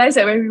then we realized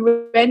that when we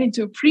went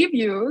into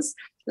previews,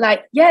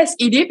 like, yes,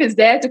 Edith is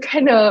there to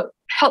kind of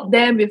help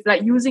them with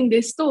like using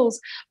these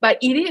tools, but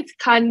Edith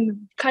can't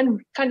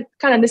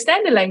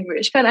understand the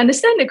language, can't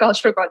understand the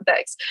cultural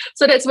context.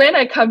 So that's when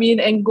I come in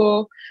and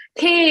go,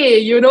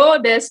 hey,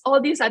 there's all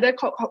these other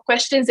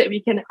questions that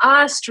we can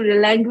ask through the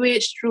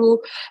language,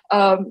 through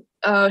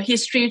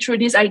history, through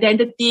this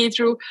identity,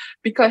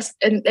 because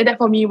that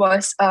for me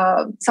was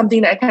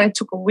something that I kind of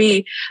took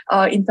away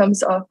in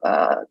terms of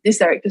this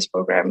director's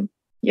program.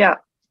 Yeah.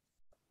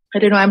 I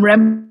don't know, I'm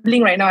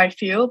rambling right now, I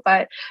feel,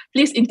 but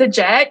please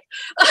interject.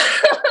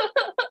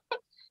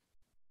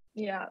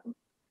 Yeah.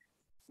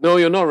 No,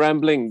 you're not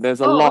rambling.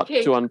 There's a lot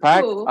okay, to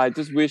unpack. cool. I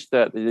just wish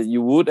that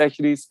you would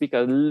actually speak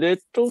a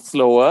little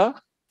slower.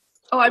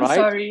 Oh, I'm right?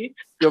 sorry.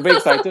 You're very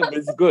excited, but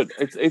it's good.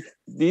 It's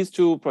these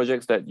 2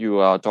 projects that you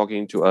are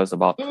talking to us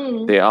about,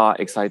 they are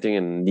exciting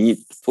and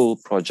needful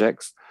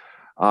projects.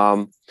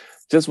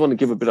 Just want to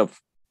give a bit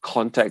of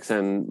context,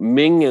 and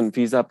Ming and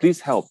Fezhah,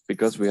 please help,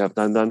 because we have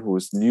Dandan, who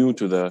is new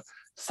to the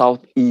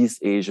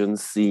Southeast Asian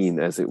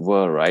scene, as it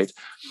were, right?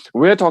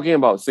 We're talking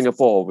about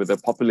Singapore with a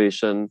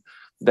population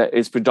that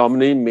is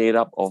predominantly made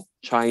up of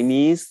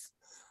Chinese,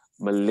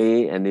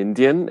 Malay, and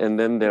Indian, and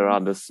then there are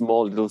the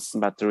small little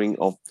smattering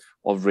of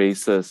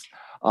races.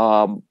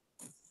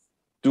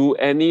 Do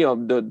any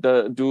of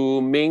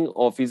do Ming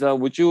or Fezhah,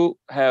 would you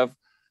have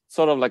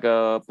sort of like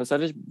a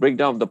percentage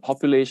breakdown of the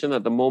population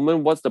at the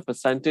moment? What's the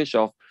percentage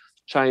of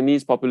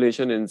Chinese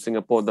population in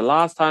Singapore? The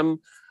last time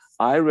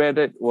I read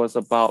it was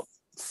about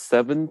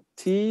 70%.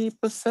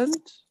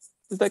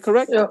 Is that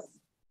correct? Yeah,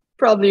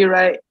 probably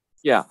right.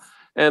 Yeah.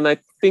 And I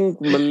think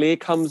Malay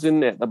comes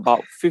in at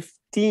about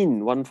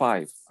 15,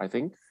 I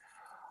think.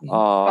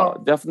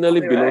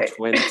 Definitely below right.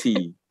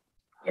 20.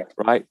 Yeah.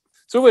 Right?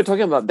 So we're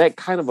talking about that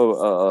kind of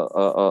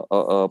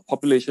a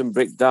population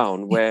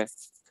breakdown where,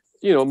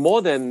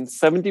 more than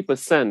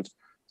 70%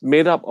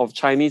 made up of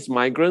Chinese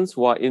migrants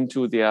who are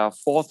into their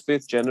 4th,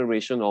 5th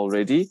generation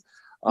already.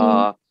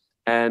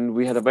 And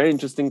we had a very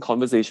interesting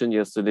conversation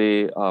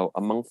yesterday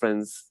among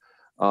friends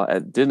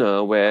at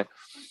dinner, where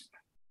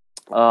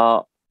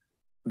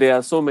there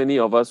are so many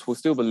of us who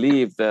still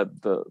believe that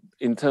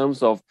in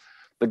terms of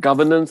the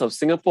governance of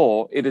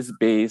Singapore, it is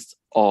based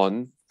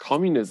on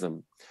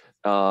communism.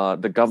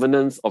 The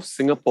governance of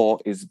Singapore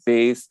is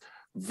based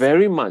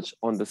very much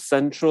on the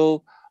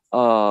central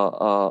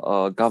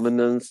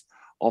governance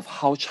of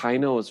how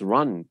China was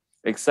run,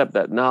 except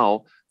that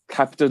now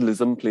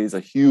capitalism plays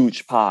a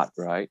huge part,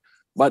 right?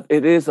 But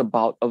it is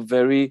about a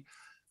very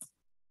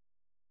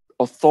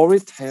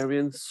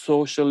authoritarian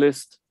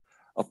socialist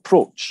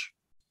approach,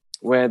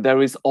 where there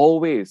is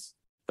always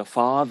the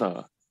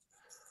father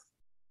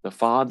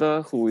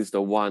who is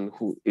the one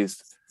who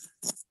is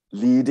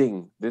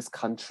leading this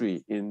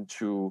country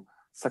into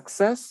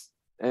success,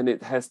 and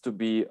it has to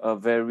be a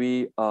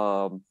very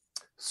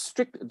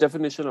strict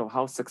definition of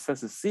how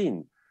success is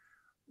seen.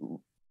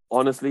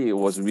 Honestly, it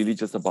was really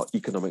just about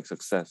economic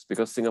success,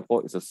 because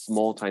Singapore is a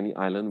small, tiny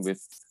island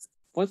with,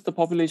 what's the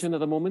population at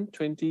the moment?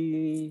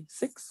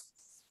 26?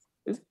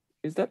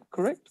 Is that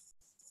correct?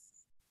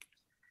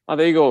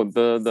 There you go.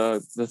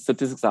 The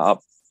statistics are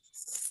up.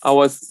 I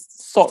was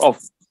sort of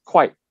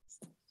quite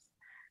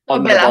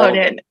on the ball.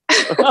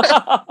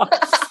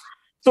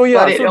 So yeah,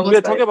 Got it, so almost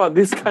we're got talking it. about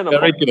this kind of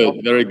Very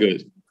good, very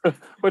good.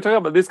 we're talking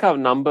about this kind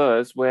of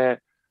numbers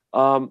where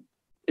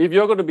if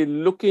you're going to be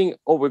looking,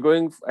 we're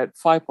going at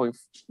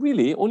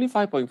only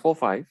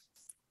 5.45.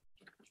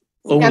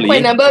 Yeah, Only. quite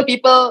a number of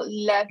people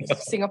left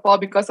Singapore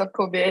because of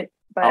COVID.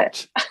 But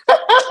Ouch.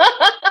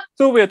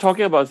 So we're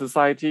talking about a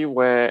society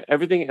where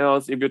everything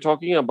else, if you're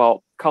talking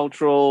about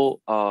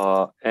cultural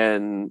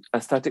and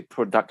aesthetic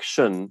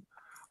production,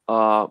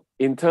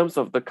 in terms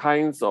of the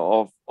kinds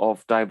of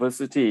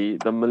diversity,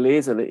 the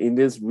Malays and the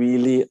Indians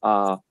really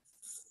are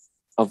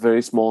a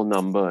very small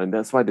number, and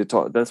that's why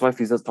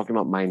Fezhah's talking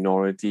about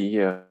minority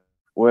here.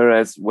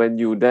 Whereas when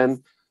you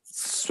then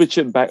switch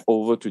it back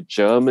over to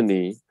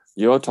Germany,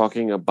 you're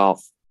talking about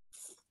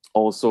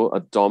also a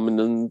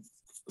dominant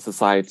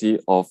society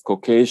of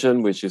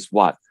Caucasian, which is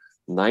what,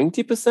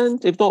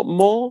 90%, if not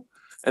more?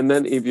 And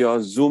then if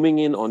you're zooming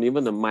in on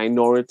even the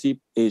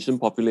minority Asian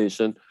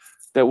population,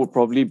 that would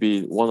probably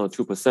be 1 or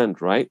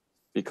 2%, right?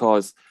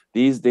 Because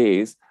these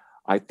days,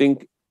 I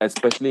think,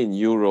 especially in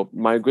Europe,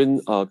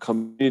 migrant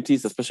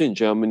communities, especially in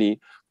Germany,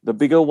 the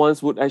bigger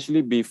ones would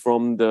actually be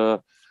from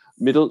the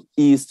Middle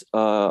East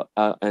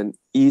and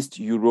East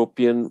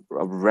European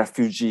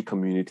refugee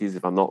communities,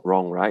 if I'm not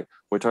wrong, right?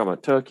 We're talking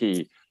about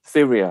Turkey,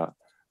 Syria,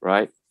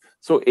 right?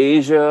 So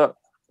Asia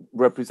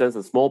represents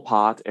a small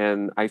part,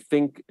 and I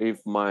think if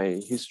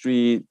my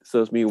history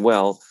serves me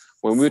well,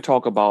 when we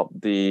talk about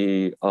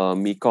the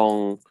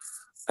Mekong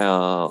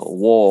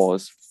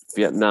wars,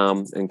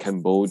 Vietnam and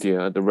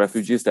Cambodia, the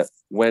refugees that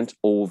went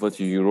over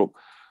to Europe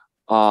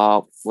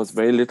was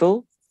very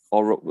little,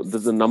 or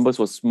the numbers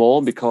were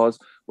small, because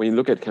when you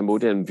look at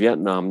Cambodia and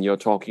Vietnam, you're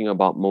talking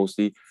about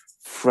mostly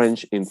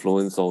French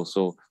influence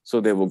also.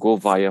 So they will go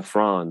via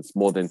France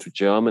more than to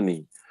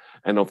Germany.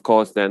 And of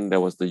course, then there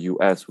was the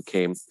US who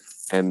came,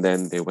 and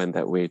then they went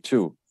that way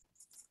too.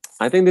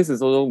 I think this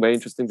is also very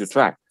interesting to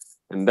track.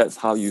 And that's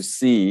how you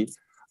see,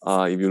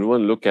 if you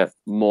want to look at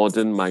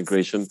modern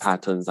migration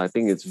patterns, I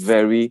think it's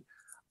very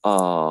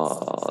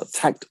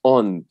tacked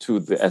on to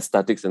the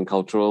aesthetics and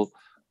cultural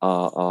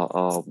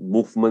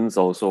movements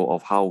also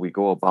of how we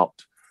go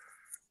about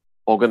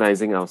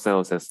organizing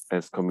ourselves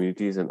as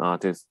communities and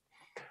artists.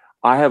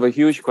 I have a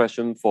huge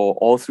question for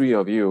all three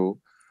of you.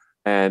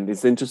 And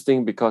it's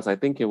interesting because I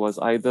think it was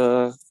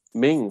either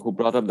Ming who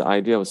brought up the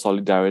idea of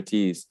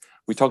solidarities.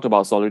 We talked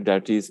about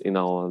solidarities in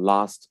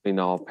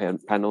our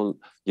panel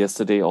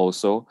yesterday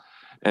also.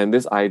 And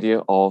this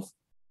idea of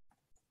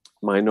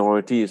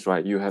minorities,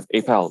 right? You have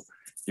APAL,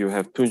 you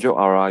have Tunjuk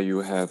Ara, you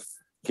have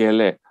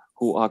Gele,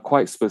 who are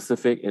quite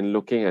specific in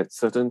looking at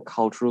certain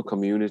cultural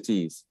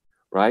communities,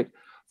 right?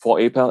 For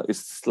APAL, it's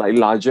slightly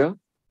larger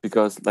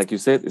because, like you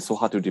said, it's so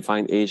hard to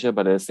define Asia,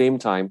 but at the same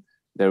time,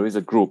 there is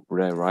a group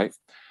there, right?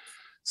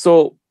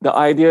 So the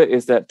idea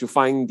is that to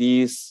find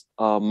these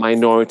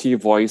minority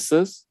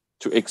voices,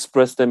 to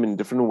express them in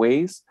different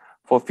ways.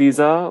 For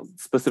Fezhah,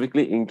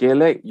 specifically in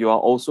Gaelic, you are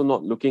also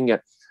not looking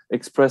at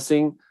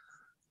expressing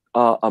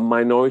a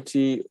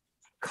minority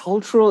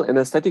cultural and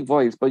aesthetic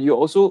voice, but you're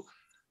also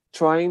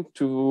trying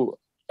to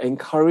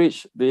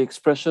encourage the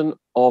expression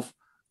of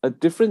a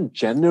different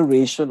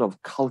generation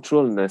of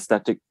cultural and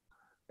aesthetic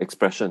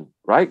expression,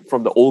 right?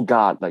 From the old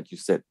guard, like you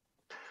said.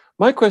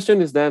 My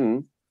question is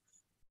then,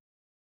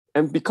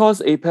 and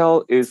because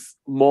APAL is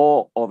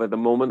more of, at the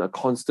moment, a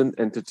constant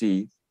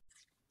entity,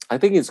 I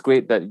think it's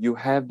great that you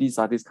have these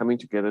artists coming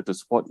together to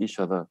support each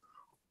other.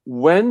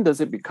 When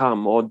does it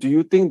become, or do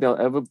you think they'll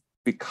ever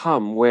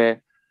become,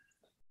 where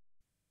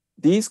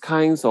these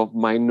kinds of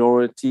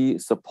minority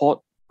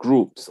support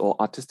groups or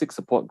artistic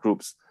support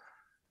groups,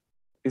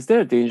 is there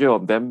a danger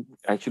of them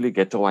actually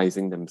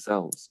ghettoizing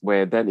themselves,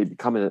 where then it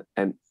becomes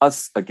an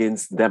us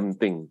against them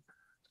thing,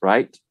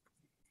 right?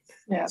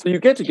 Yeah. So you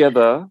get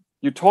together,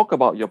 you talk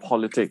about your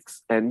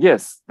politics, and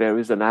yes, there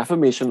is an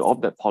affirmation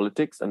of that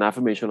politics, an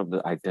affirmation of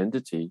the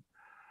identity,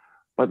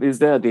 but is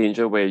there a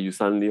danger where you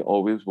suddenly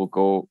always will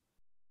go,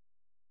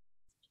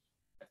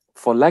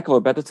 for lack of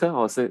a better term,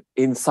 I'll say,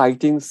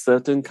 inciting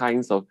certain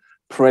kinds of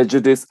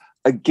prejudice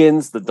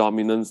against the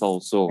dominance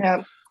also?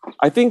 Yeah.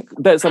 I think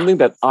that's something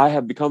that I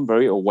have become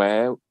very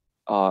aware,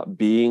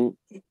 being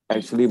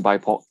actually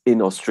BIPOC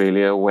in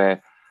Australia,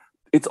 where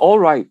it's all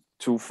right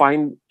to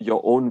find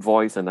your own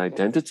voice and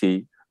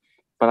identity,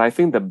 but I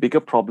think the bigger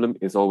problem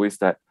is always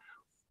that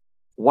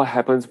what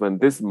happens when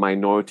this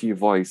minority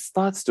voice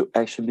starts to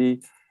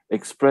actually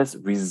express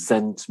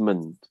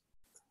resentment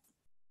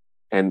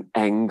and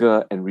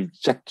anger and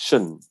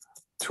rejection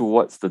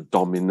towards the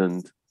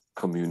dominant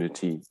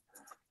community.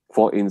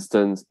 For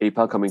instance,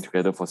 APAL coming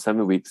together for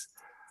 7 weeks,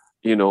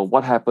 you know,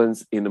 what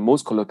happens in the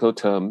most colloquial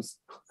terms,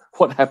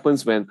 what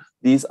happens when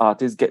these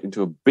artists get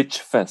into a bitch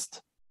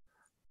fest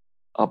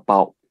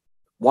about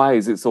why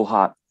is it so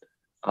hard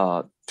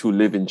to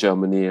live in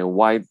Germany, and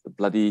why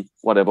bloody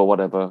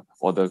whatever,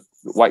 or the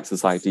white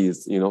society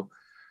is, you know.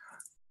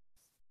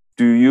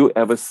 Do you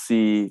ever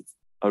see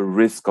a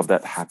risk of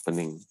that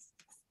happening?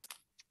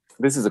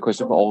 This is a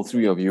question for all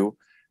three of you.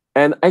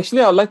 And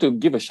actually, I'd like to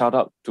give a shout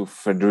out to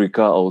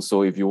Frederica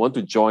also. If you want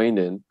to join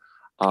in,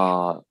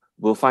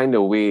 we'll find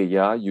a way,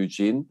 yeah,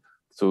 Eugene.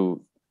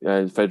 So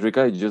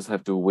Frederica, you just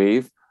have to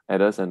wave at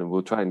us and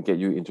we'll try and get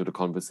you into the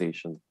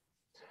conversation.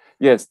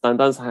 Yes,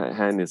 Tantan's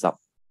hand is up.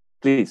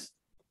 Please.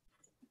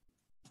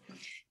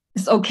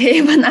 It's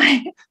okay when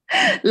I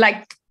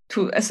like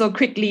to so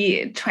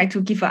quickly try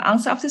to give an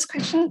answer of this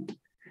question.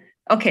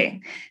 Okay,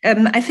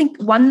 I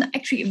think one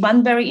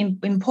very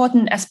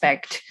important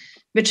aspect,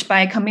 which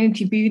by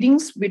community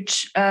buildings,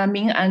 which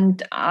Ming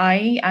and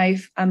I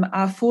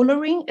are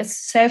following, is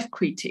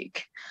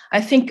self-critique.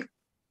 I think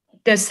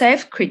the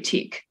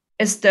self-critique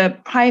is the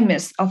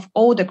premise of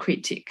all the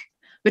critique,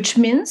 which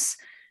means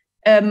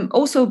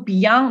also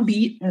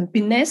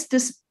beneath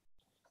this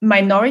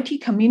minority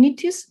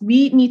communities,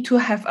 we need to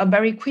have a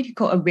very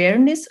critical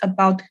awareness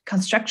about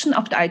construction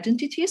of the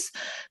identities.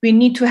 We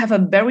need to have a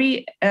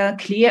very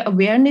clear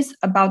awareness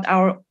about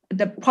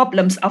the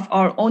problems of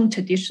our own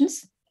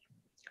traditions.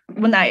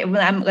 When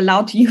I'm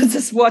allowed to use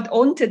this word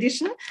own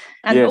tradition,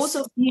 and yes.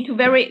 also need to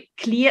very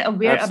clear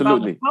aware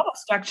Absolutely.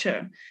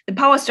 about the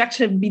power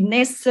structure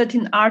beneath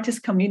certain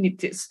artist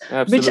communities,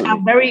 Absolutely. which are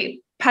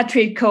very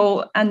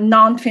patriarchal and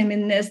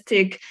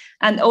non-feministic,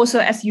 and also,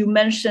 as you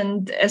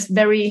mentioned, as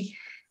very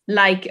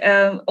like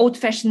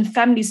old-fashioned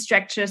family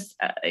structures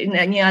in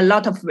a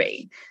lot of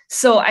ways.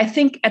 So I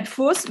think at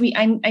first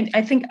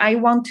I think I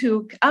want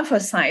to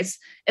emphasize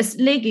it's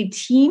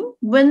legitimate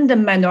when the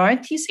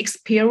minorities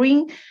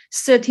experience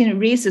certain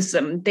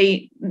racism,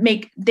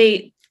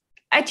 they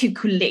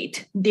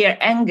articulate their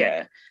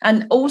anger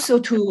and also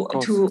to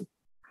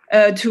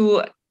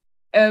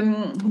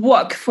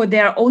work for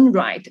their own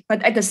right.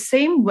 But at the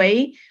same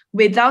way,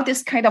 without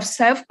this kind of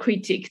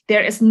self-critique,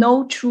 there is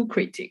no true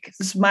critique.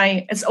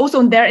 There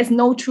is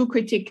no true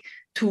critique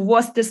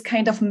towards this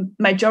kind of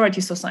majority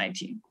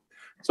society.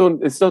 So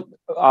it's not.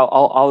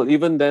 I'll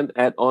even then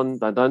add on,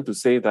 Dandan, to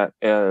say that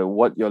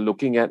what you're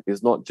looking at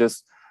is not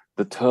just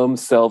the term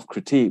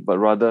self-critique, but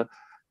rather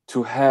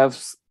to have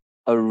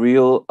a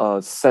real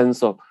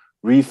sense of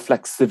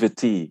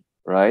reflexivity,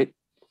 right?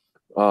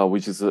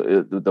 Which is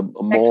the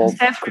more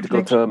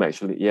critical term,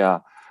 actually. Yeah,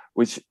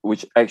 which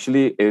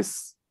actually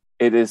is.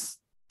 It is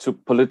to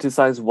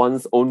politicize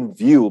one's own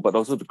view, but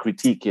also to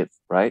critique it,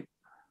 right?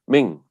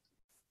 Ming.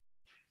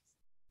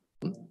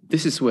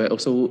 This is where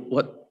also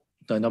what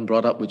Dana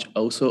brought up, which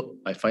also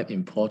I find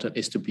important,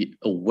 is to be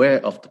aware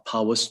of the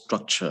power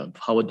structure,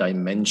 power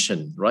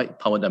dimension, right?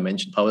 Power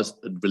dimension, power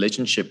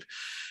relationship.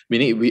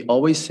 Meaning, we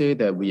always say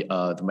that we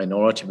are the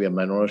minority, we are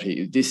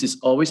minority. This is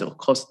always, of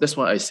course, that's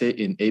why I say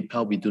in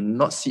APAL, we do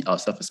not see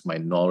ourselves as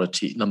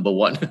minority, number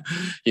one,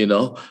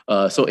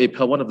 So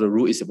APAL, one of the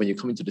rules is that when you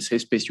come into the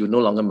safe space, you're no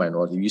longer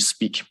minority, you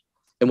speak.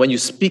 And when you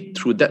speak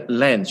through that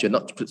lens, you're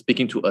not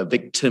speaking to a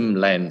victim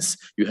lens.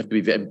 You have to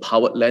be very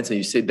empowered lens. And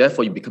you say,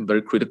 therefore, you become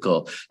very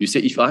critical. You say,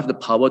 if I have the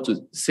power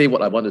to say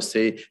what I want to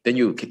say, then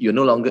you're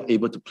no longer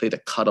able to play the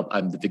card of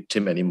I'm the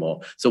victim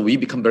anymore. So we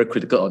become very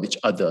critical on each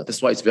other.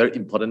 That's why it's very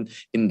important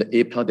in the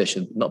APAL, there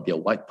should not be a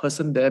white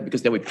person there,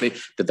 because then we play,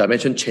 the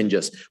dimension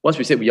changes. Once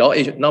we say we are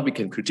Asian, now we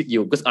can critique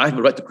you, because I have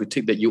a right to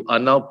critique that you are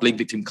now playing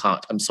victim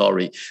card. I'm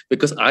sorry,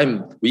 because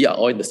we are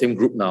all in the same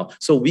group now.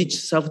 So we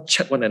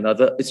self-check one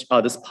another, each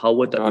other's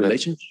power, that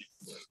relationship.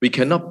 We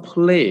cannot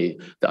play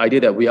the idea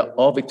that we are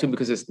all victims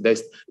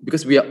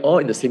because we are all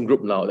in the same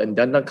group now. And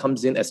Dana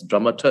comes in as a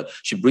dramaturg.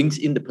 She brings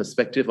in the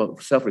perspective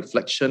of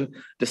self-reflection.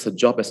 That's her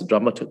job as a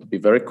dramaturg, to be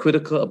very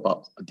critical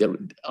about their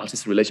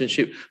artist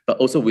relationship, but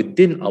also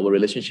within our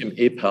relationship in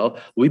APAL,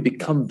 we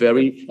become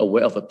very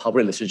aware of a power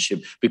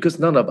relationship, because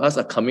none of us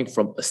are coming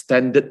from a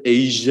standard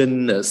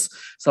Asianness.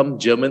 Some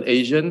German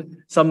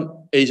Asian,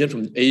 some Asian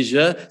from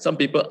Asia, some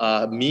people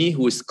are me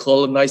who is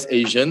colonized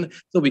Asian.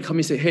 So we come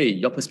and say, hey,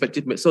 your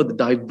perspective. So the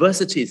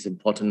diversity is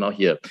important now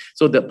here.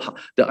 So the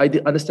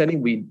idea,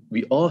 understanding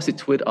we all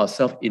situate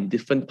ourselves in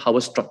different power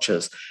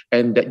structures,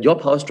 and that your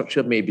power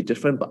structure may be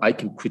different, but I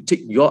can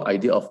critique your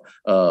idea of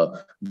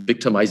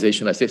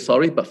victimization. I say,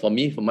 sorry, but for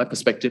me, from my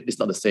perspective, it's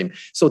not the same.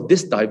 So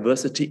this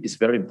diversity is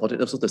very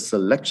important. Also, the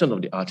selection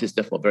of the artists,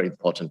 therefore, very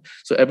important.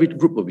 So every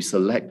group where we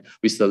select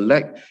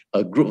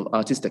a group of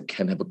artists that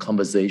can have a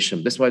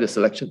conversation. That's why the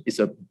selection is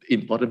an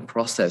important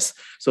process.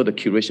 So the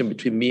curation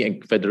between me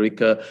and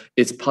Federica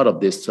is part of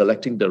this,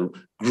 selecting the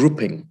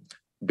grouping,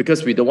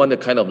 because we don't want a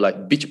kind of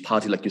like beach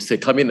party, like you say,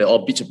 come in and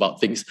all bitch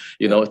about things.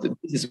 This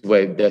is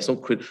where there's so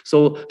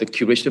the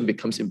curation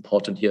becomes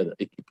important here.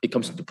 It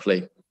comes into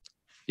play.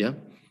 Yeah.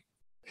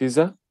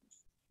 Fezhah?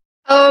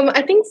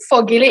 I think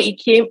for Gile, it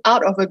came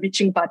out of a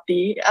bitching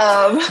party.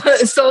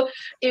 So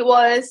it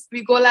was,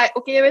 we go like,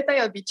 okay, we're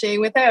tired of bitching,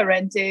 we're tired of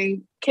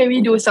ranting. Can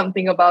we do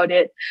something about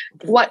it?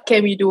 What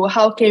can we do?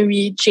 How can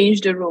we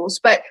change the rules?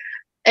 But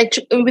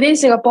actually, within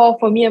Singapore,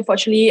 for me,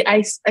 unfortunately,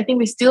 I think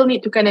we still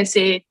need to kind of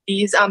say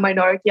these are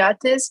minority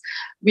artists.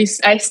 We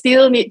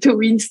still need to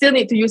use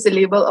the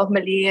label of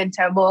Malay and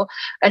Tamil,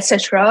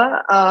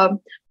 etc.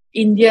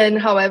 Indian,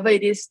 however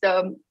it is,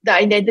 the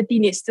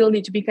identity still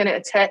need to be kind of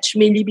attached,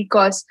 mainly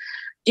because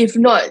if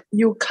not,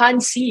 you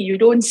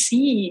don't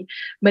see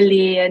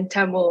Malay and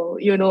Tamil,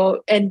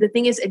 and the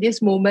thing is, at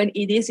this moment,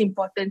 it is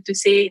important to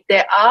say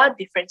there are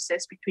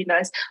differences between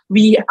us.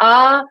 We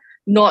are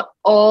not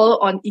all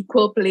on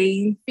equal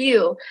playing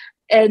field.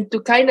 And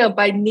to kind of,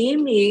 by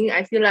naming,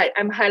 I feel like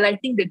I'm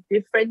highlighting the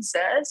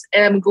differences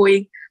and I'm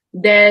going,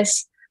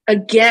 there's a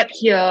gap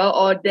here,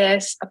 or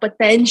there's a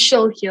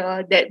potential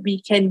here that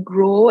we can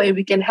grow and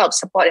we can help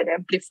support and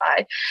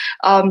amplify.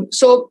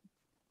 So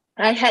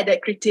I had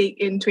that critique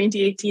in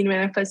 2018 when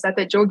I first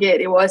started Joget.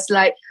 It was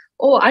like,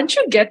 oh, aren't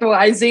you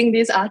ghettoizing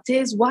these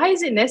artists? Why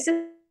is it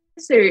necessary?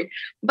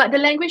 But the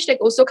language that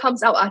also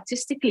comes out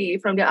artistically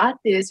from the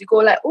artists, you go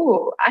like,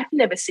 oh, I've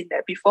never seen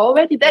that before.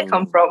 Where did that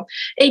come from?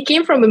 It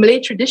came from a Malay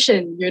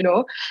tradition,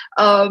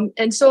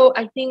 And so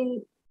I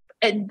think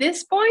at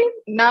this point,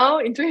 now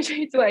in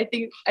 2022, I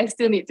think I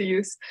still need to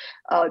use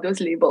those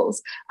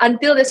labels.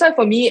 That's why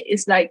for me,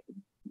 it's like,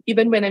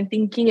 even when I'm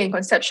thinking and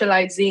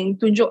conceptualizing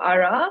Tunjuk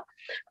Arah,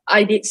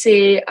 I did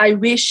say, I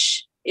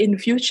wish in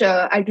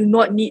future, I do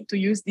not need to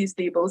use these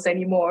labels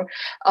anymore.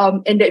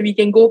 And that we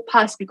can go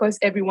past, because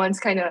everyone's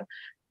kind of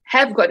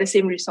have got the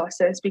same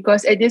resources.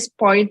 Because at this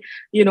point,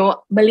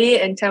 Malay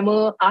and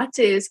Tamil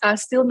artists are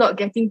still not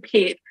getting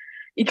paid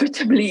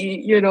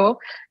equitably,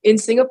 in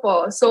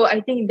Singapore. So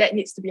I think that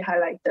needs to be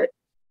highlighted.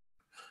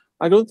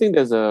 I don't think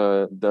there's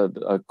a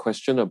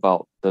question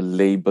about the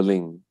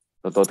labeling,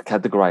 the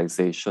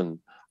categorization.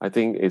 I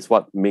think it's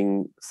what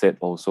Ming said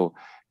also.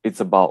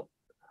 It's about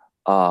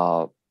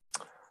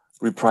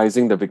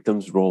reprising the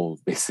victim's role,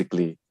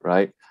 basically,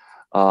 right?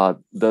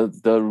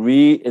 The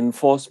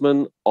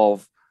reinforcement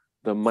of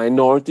the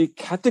minority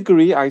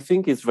category, I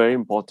think, is very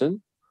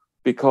important,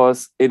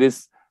 because it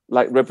is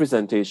like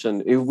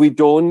representation. If we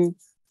don't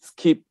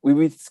keep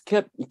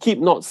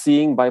not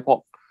seeing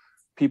BIPOC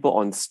people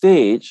on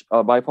stage,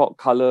 BIPOC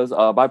colors,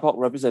 BIPOC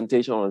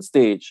representation on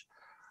stage,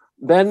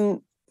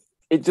 then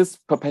it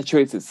just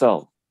perpetuates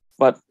itself.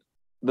 But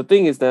the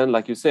thing is, then,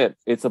 like you said,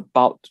 it's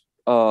about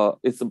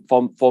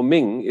for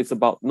Ming, it's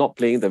about not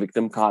playing the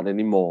victim card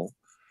anymore,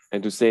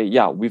 and to say,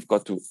 yeah, we've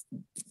got to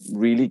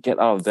really get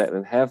out of that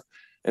and have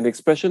an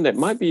expression that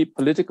might be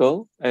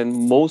political, and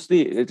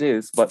mostly it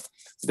is, but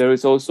there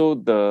is also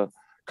the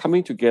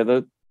coming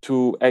together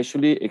to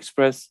actually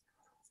express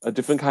a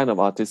different kind of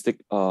artistic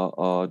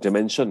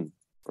dimension,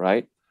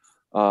 right?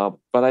 But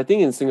I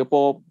think in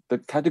Singapore, the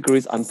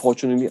categories,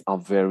 unfortunately, are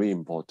very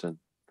important.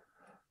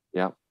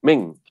 Yeah,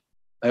 Ming.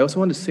 I also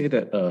want to say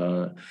that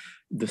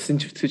the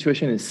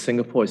situation in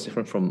Singapore is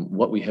different from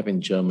what we have in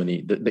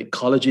Germany. The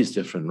ecology is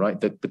different, right?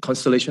 The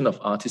constellation of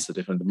artists are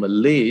different. The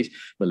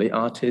Malay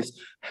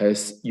artists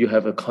you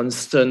have a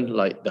constant,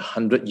 like the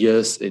 100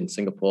 years in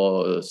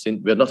Singapore.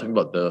 We're not talking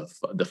about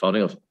the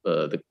founding of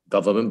the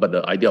government, but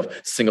the idea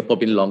of Singapore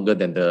being longer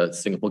than the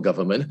Singapore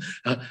government.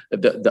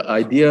 The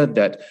idea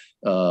that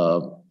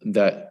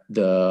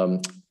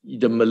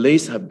the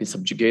Malays have been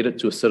subjugated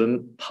to a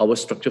certain power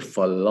structure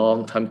for a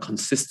long time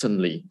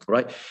consistently,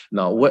 right?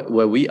 Now,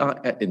 where we are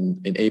at in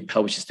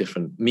APAL, which is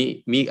different.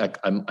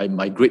 I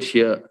migrate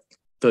here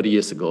 30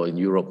 years ago in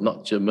Europe,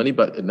 not Germany,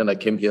 and then I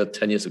came here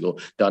 10 years ago,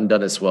 done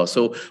as well.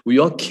 So we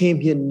all came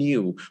here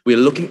new. We're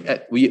looking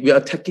at, we are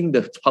attacking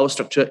the power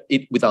structure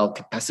with our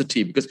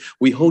capacity, because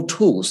we hold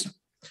tools.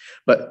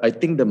 But I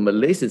think the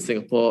Malays in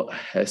Singapore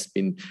has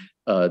been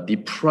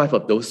deprived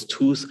of those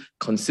tools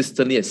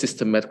consistently and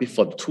systematically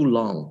for too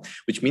long,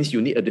 which means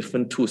you need a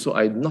different tool. So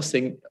I'm not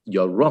saying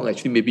you're wrong.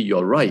 Actually, maybe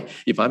you're right.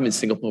 If I'm in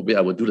Singapore,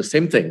 I would do the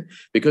same thing,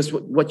 because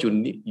what you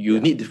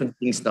need different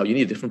things now. You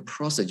need a different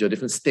process, you're a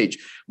different stage.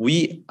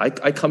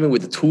 I come in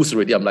with the tools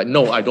already. I'm like,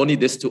 no, I don't need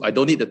this tool. I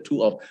don't need the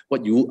tool of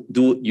what you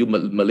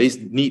Malays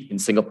need in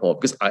Singapore,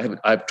 because I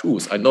have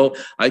tools. I know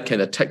I can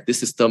attack this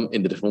system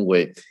in a different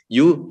way.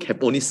 You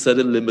have only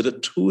certain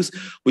limited tools,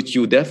 which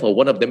you therefore,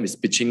 one of them is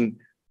pitching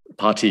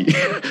party,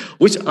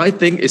 which I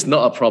think is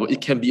not a problem. It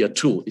can be a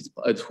tool. It's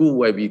a tool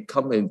where we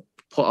come and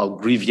put our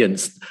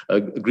grievance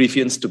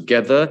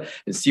together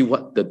and see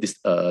what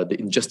the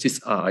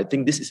injustice are. I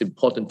think this is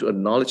important to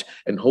acknowledge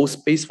and hold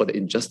space for the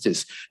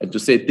injustice, and to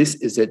say this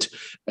is it,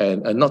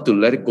 and not to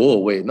let it go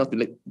away, not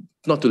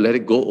to let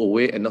it go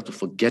away and not to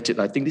forget it.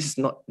 I think this is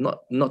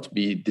not to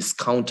be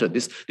discounted.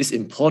 This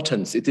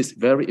importance, it is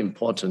very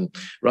important,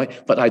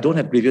 right? But I don't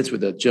have grievance with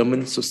the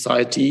German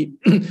society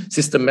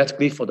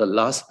systematically for the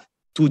last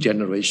 2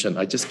 generations.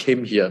 I just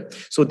came here.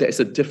 So there's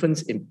a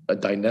difference in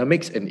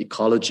dynamics and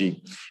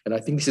ecology. And I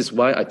think this is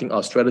why I think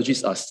our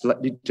strategies are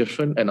slightly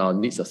different and our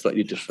needs are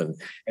slightly different.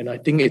 And I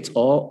think it's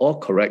all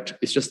correct.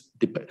 It's just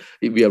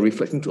we are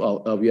reflecting to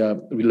our,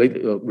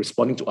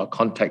 responding to our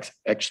context,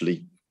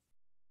 actually.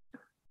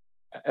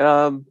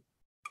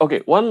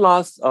 Okay, one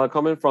last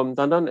comment from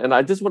Dandan, and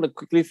I just want to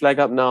quickly flag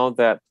up now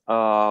that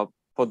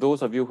for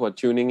those of you who are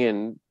tuning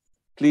in,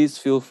 please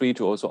feel free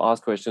to also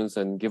ask questions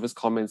and give us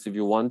comments if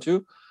you want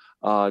to.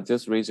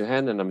 Just raise your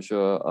hand, and I'm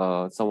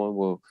sure someone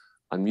will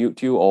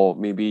unmute you, or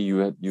maybe you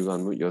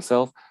unmute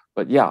yourself.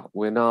 But yeah,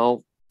 we're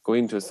now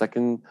going to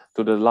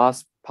the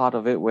last part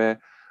of it, where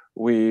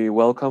we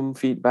welcome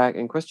feedback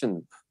and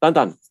questions.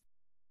 Dan.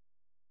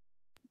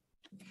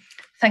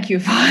 Thank you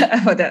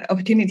for the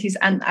opportunities,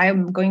 and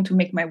I'm going to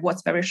make my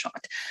words very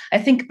short. I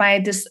think by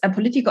this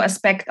political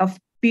aspect of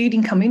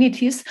building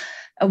communities,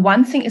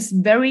 one thing is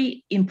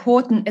very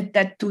important is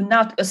that do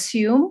not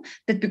assume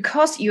that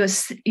because you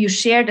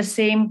share the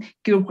same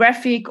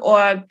geographic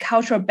or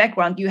cultural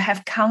background, you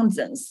have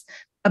concerns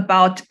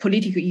about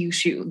political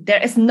issue.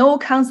 There is no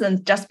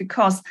concern just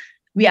because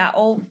we are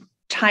all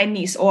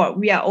Chinese or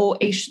we are all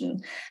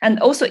Asian. And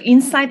also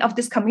inside of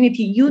this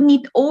community, you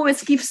need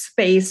always give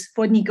space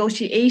for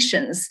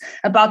negotiations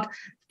about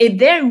if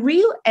there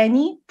real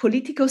any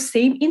political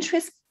same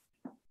interest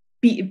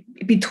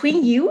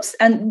between you.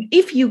 And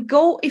if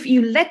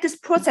you let this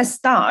process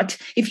start,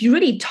 if you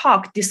really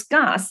talk,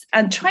 discuss,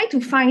 and try to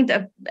find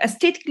a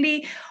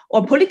aesthetically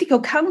or political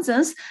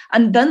consensus,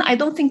 and then I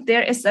don't think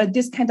there is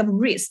this kind of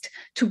risk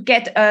to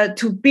get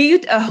to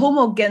build a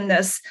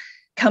homogeneous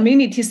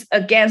communities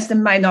against the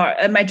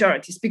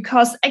majorities,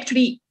 because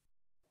actually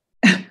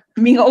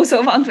Ming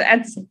also want to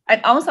add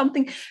on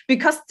something,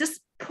 because this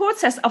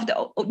process of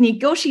the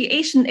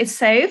negotiation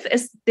itself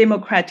is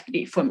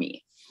democratically for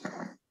me.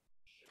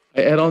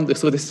 I add on,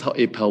 so this is how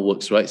APAL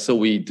works, right? So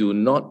we do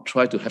not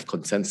try to have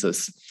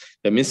consensus.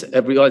 That means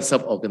everyone is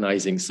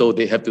self-organizing, so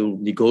they have to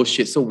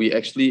negotiate. So we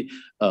actually,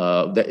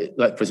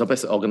 like for example,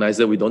 as an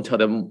organizer, we don't tell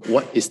them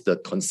what is the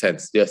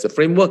consent. There's a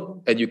framework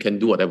and you can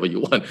do whatever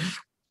you want.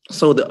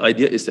 So the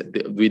idea is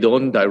that we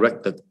don't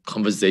direct the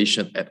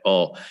conversation at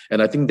all.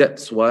 And I think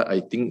that's why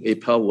I think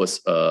APAL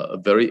was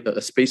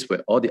a space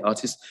where all the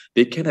artists,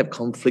 they can have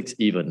conflicts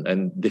even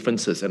and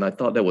differences. And I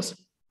thought that was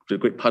the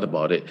great part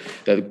about it,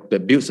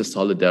 that builds the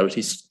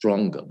solidarity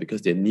stronger,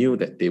 because they knew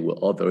that they were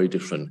all very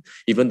different,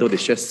 even though they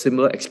share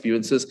similar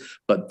experiences,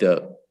 but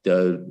the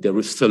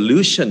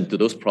solution to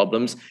those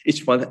problems,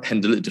 each one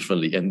handled it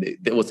differently. And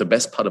that was the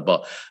best part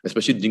about,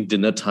 especially during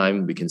dinner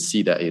time, we can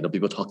see that,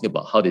 people talking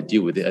about how they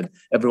deal with it, and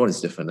everyone is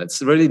different.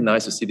 It's really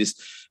nice to see this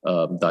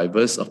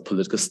diverse of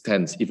political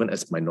stance, even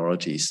as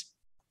minorities.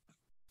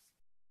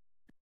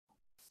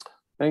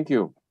 Thank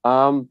you.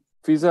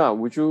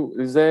 Fezhah,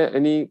 is there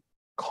any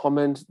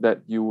comment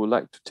that you would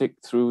like to take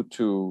through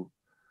to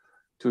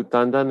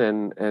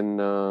Tandan and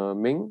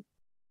Ming?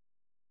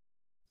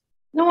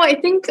 No, I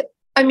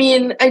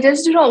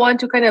just do not want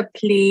to kind of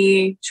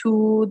play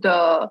to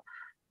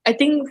I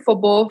think for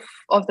both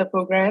of the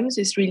programs,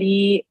 it's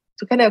really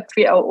to kind of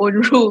create our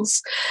own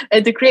rules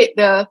and to create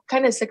the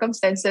kind of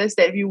circumstances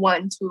that we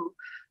want to,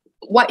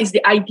 what is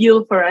the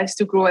ideal for us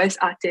to grow as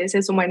artists,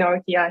 as a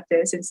minority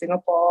artists in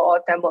Singapore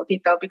or Tamil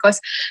theatre,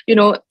 because,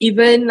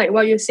 even like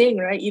what you're saying,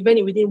 right,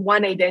 even within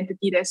one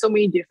identity, there's so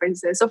many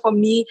differences. So for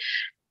me,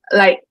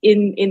 like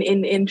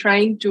in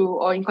trying to,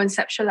 or in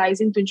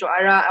conceptualizing Tunjuk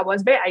Arah, I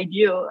was very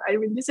ideal. I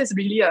mean, this is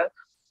really a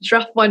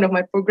draft one of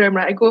my program,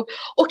 right? I go,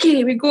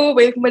 okay, we go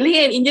with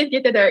Malay and Indian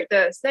theatre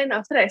directors. Then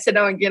after that, I sit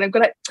down again, I go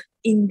like,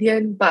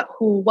 Indian, but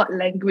who, what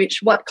language,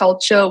 what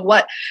culture,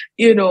 what,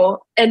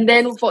 and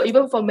then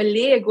even for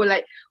Malay, I go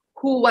like,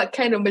 who, what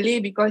kind of Malay,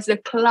 because the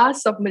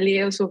class of Malay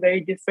is also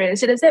very different.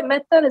 So does that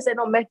matter? Does that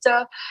not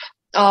matter?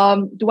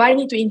 Do I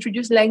need to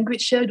introduce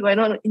language here? Do I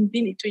not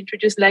need to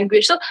introduce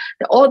language? So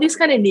all these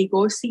kind of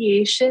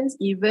negotiations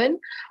even,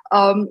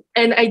 and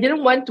I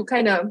didn't want to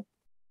kind of,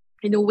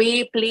 in a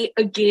way, play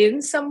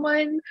against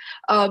someone.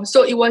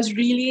 So it was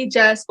really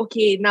just,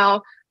 okay,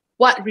 now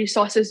what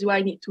resources do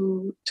I need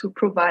to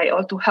provide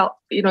or to help,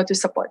 to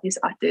support these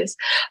artists?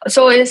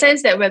 So in a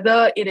sense that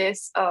whether it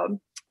is,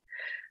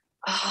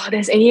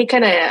 there's any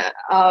kind of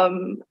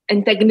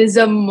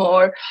antagonism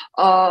or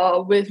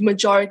with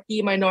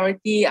majority,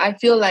 minority, I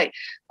feel like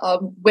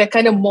we're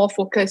kind of more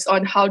focused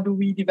on how do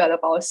we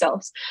develop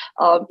ourselves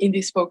in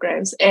these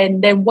programs,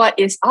 and then what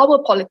is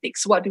our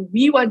politics, what do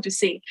we want to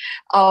say,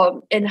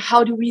 and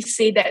how do we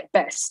say that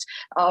best,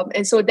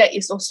 and so that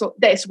is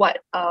what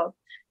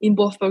in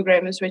both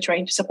programs we're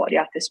trying to support the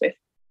artists with.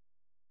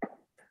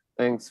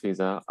 Thanks,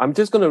 Fezhah. I'm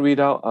just going to read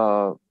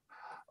out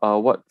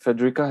what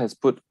Federica has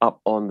put up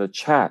on the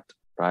chat,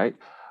 right?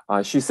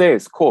 She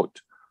says,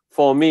 quote,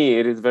 "For me,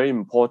 it is very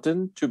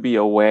important to be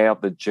aware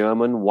of the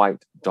German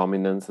white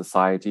dominant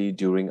society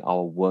during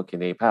our work in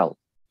APAL.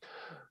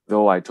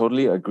 Though I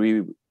totally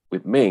agree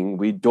with Ming,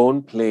 we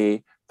don't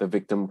play the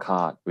victim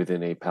card within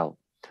APAL.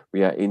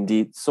 We are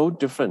indeed so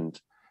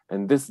different,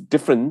 and this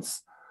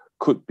difference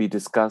could be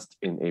discussed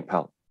in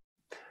APAL.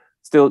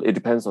 Still, it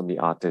depends on the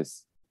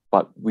artist,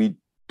 but we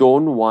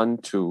don't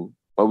want to.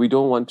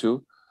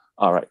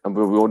 All right,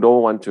 we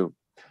don't want to.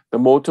 The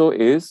motto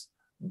is,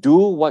 do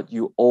what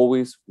you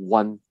always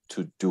want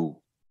to do."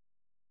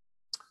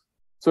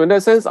 So in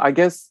that sense, I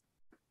guess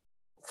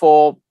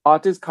for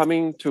artists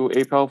coming to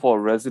APAL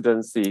for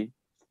residency,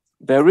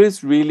 there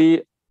is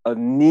really a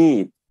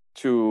need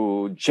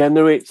to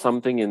generate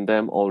something in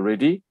them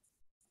already.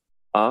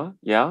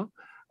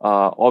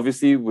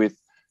 Obviously with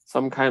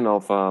some kind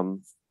of,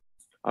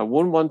 I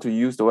wouldn't want to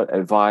use the word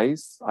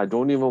advice. I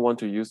don't even want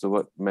to use the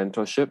word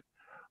mentorship.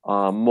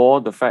 More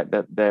the fact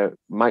that there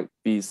might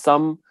be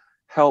some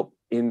help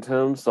in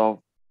terms of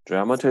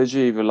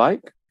dramaturgy, if you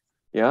like,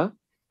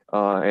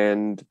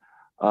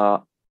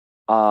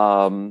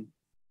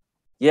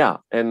 yeah,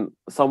 and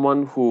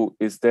someone who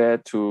is there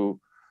to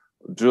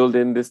drill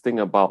in this thing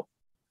about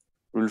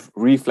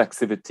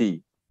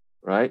reflexivity,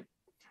 right?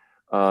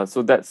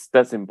 So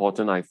that's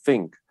important, I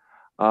think.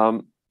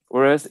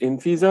 Whereas in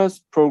Fezhah's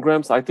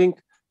programs, I think,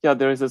 yeah,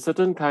 there is a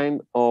certain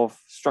kind of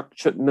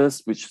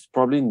structuredness which is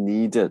probably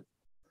needed,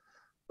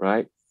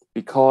 right?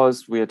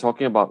 Because we are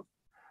talking about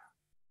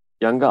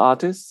younger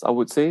artists, I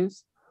would say,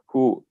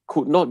 who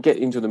could not get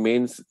into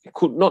the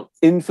could not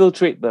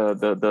infiltrate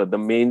the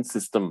main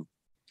system,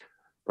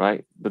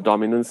 right? The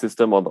dominant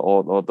system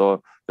or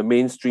the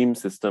mainstream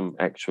system,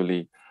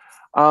 actually.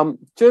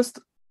 Just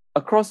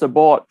across the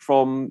board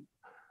from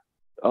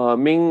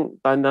Ming,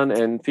 Tandan,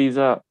 and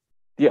Fezhah,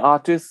 the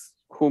artists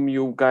whom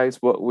you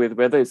guys work with,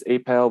 whether it's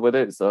APAL,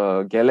 whether it's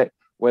Gelek,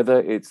 whether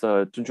it's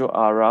Tunjuk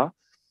Ara,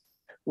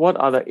 what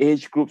are the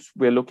age groups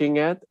we're looking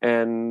at,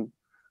 and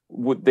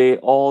would they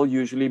all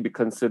usually be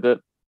considered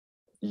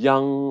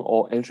young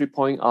or entry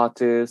point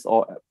artists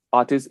or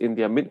artists in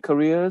their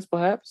mid-careers,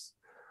 perhaps?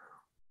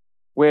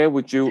 Where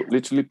would you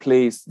literally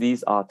place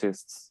these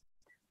artists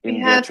in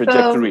their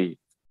trajectory?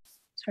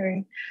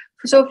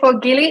 So for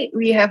Gelek,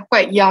 we have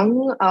quite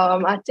young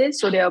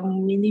artists, so they are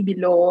mainly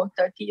below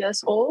 30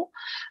 years old.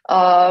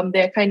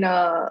 They're kind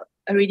of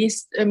already,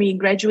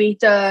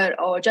 graduated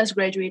or just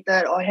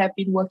graduated or have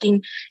been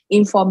working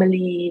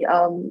informally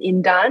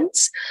in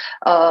dance.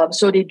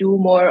 So they do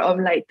more of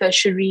like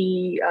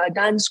tertiary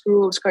dance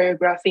groups,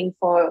 choreographing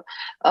for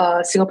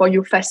Singapore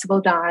Youth Festival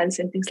dance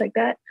and things like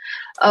that.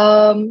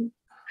 I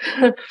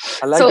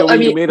like the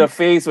way you made a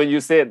face when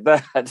you said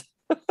that.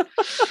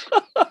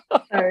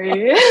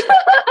 Sorry.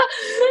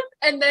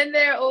 And then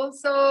there are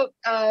also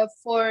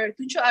for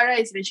Tunjuk Ara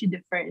is actually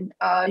different.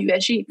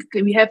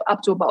 We have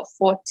up to about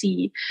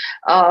 40.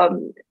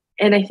 And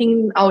I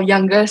think our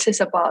youngest is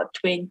about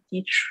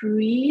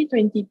 23,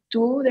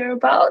 22,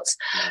 thereabouts.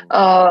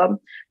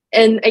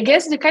 And I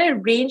guess the kind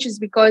of range is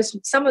because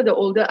some of the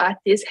older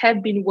artists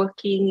have been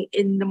working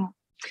in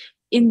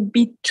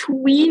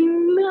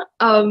between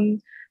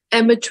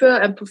amateur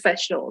and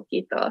professional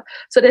theatre.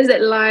 So there's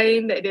that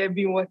line that they've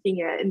been working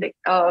at, and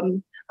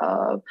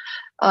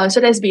so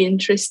that's been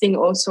interesting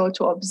also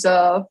to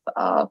observe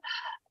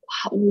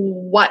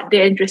what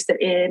they're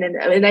interested in,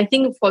 and I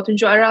think for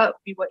Tunjuk Ara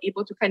we were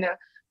able to kind of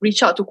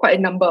reach out to quite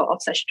a number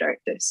of such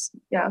directors,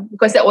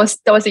 because that was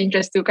the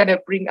interest to kind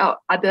of bring out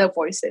other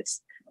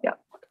voices.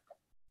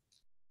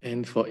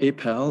 And for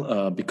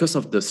APAL, because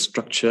of the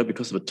structure,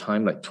 because of the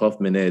time, like 12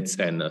 minutes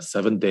and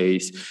 7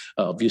 days,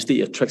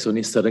 obviously it attracts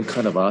only certain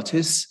kind of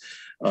artists.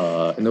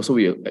 And also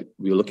we are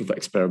looking for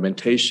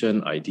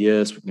experimentation,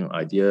 ideas.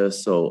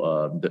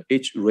 So the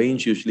age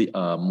range usually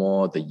are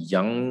more the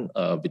young,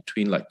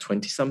 between like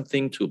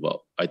 20-something to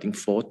about, I think,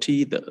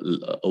 40,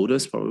 the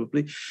oldest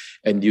probably.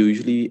 And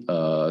usually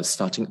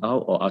starting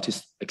out or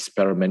artist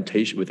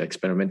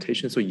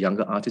experimentation. So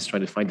younger artists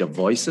trying to find their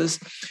voices,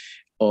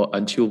 or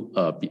until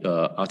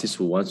artists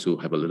who want to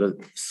have a little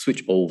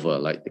switch over,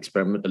 like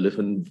experiment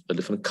a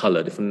different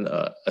color, different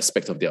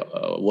aspects of their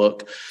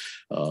work.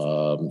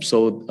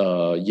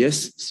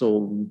 Yes,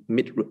 so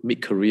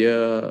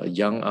mid-career,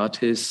 young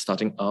artists,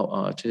 starting out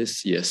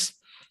artists, yes.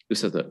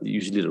 These are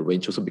usually the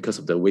range. Also because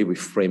of the way we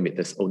frame it,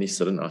 there's only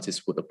certain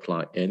artists would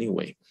apply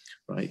anyway,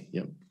 right?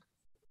 Yeah.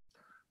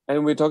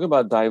 And we're talking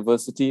about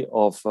diversity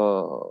of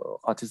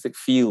artistic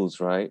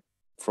fields, right?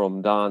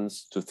 From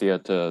dance to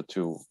theater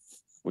to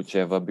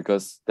whichever,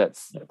 because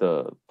that's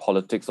the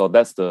politics, or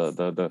that's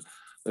the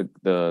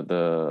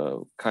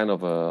kind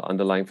of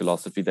underlying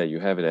philosophy that you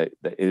have, that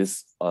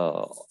is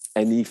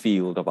any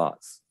field of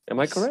arts. Am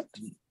I correct?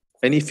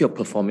 Any field of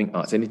performing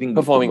arts, anything.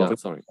 Performing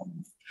arts, sorry.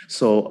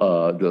 So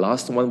the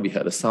last one, we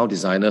had a sound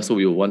designer. So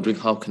we were wondering,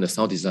 how can a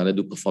sound designer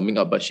do performing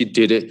art? But she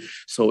did it.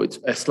 So it's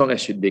as long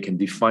as they can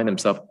define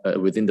themselves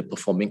within the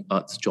performing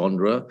arts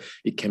genre.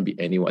 It can be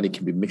anyone. It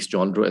can be mixed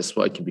genre as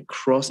well. It can be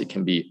cross. It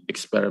can be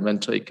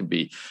experimental. It can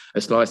be,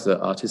 as long as the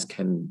artist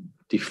can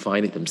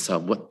define it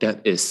themselves, what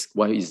that is.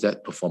 Why is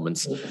that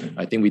performance?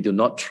 I think we do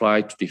not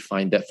try to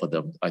define that for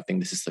them. I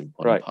think this is the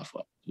important part for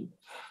us.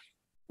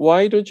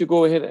 Why don't you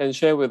go ahead and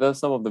share with us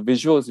some of the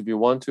visuals if you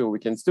want to? We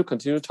can still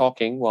continue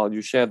talking while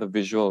you share the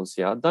visuals.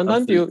 Yeah, Dan,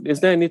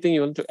 is there anything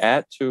you want to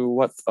add to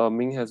what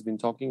Ming has been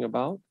talking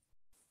about?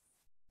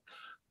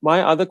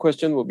 My other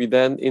question would be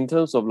then, in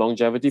terms of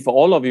longevity, for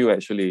all of you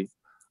actually,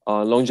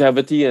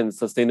 longevity and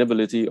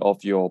sustainability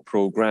of your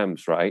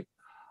programs, right?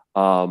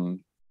 Where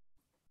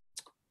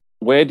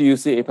do you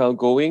see APAL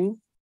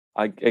going?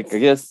 I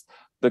guess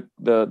the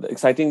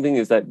exciting thing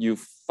is that you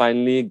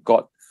finally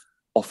got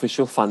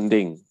official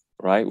funding,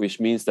 right? Which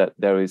means that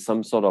there is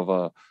some sort of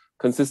a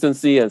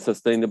consistency and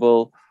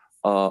sustainable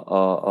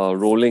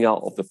rolling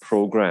out of the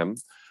program.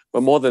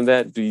 But more than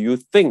that, do you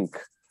think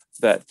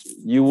that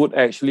you would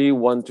actually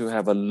want to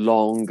have a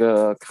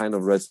longer kind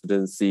of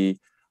residency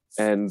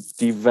and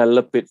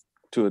develop it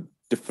to a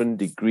different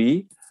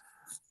degree?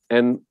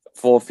 And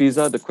for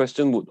Fezhah, the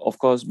question would of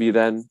course be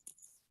then,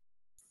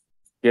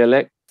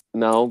 Gelek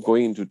now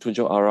going into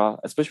Tunjuk Ara,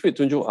 especially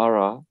Tunjuk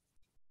Ara,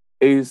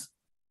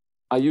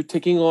 are you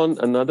taking on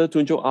another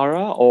Tunjuk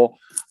Ara, or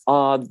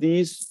are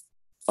these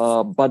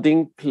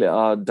budding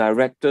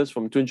directors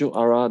from Tunjuk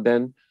Ara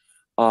then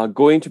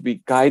going to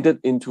be guided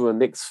into a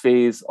next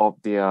phase of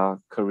their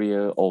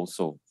career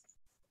also?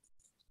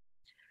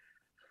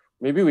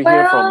 Maybe we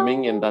hear from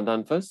Ming and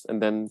Dandan first,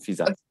 and then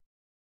Fezhah.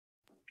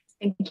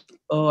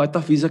 Oh, I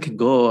thought Fezhah can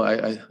go.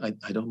 I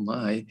don't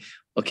mind.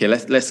 Okay,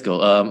 let's go.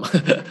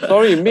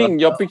 Sorry, Ming,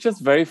 your picture's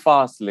very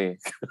fast, Leh.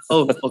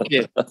 Oh,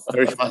 okay,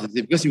 very fast. Is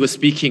it because you were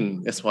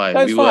speaking? That's why.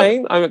 That's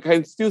fine. I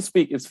can still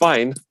speak. It's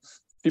fine.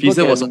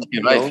 Fezhah was okay,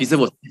 right? Fezhah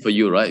was for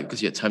you, right?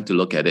 Because you had time to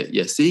look at it.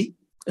 Yeah, see?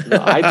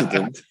 No, I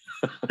didn't.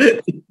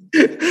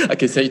 I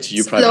can send it to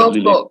you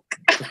privately.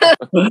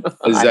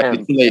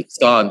 Exactly. It's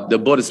gone. The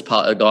boat is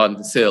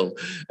gone. Sail.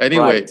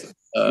 Anyway.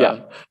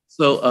 Right.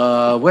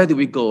 So where do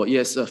we go?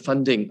 Yes,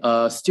 funding.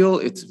 Still,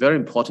 it's very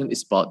important.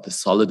 It's about the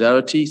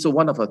solidarity. So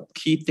one of the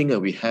key things that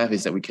we have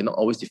is that we cannot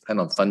always depend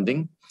on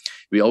funding.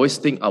 We always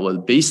think our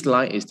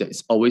baseline is that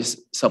it's always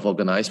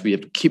self-organized. We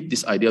have to keep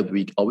this idea that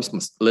we always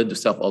must learn to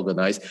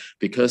self-organize,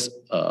 because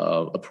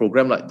a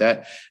program like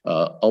that,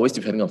 always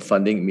depending on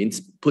funding,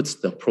 means puts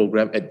the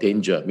program at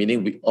danger,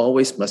 meaning we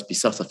always must be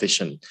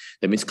self-sufficient.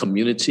 That means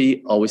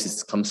community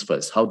always comes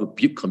first. How to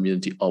build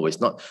community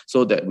always, not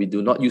so that we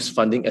do not use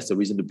funding as a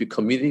reason to build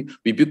community.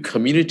 We build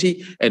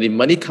community, and if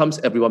money comes,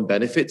 everyone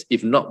benefits.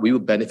 If not, we will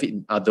benefit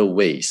in other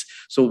ways.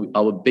 So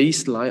our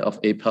baseline of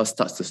APAL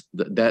starts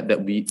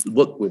that we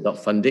work without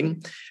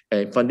funding,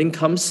 and funding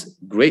comes,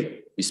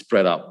 great, we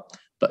spread out.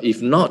 But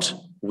if not,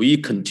 we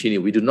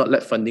continue. We do not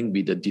let funding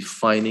be the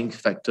defining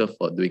factor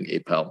for doing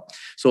APAL.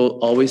 So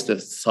always the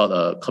sort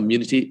of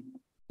community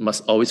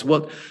must always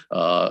work,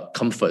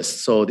 come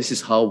first. So this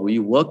is how we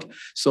work.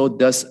 So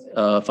does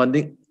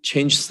funding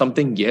change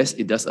something? Yes,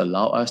 it does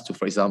allow us to,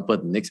 for example,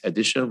 the next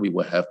edition, we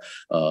will have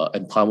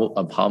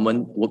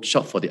empowerment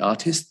workshop for the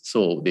artists.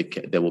 So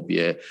there will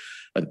be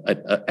an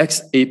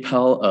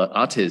ex-APAL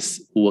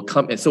artist who will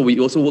come. And so we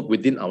also work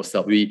within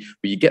ourselves.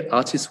 We get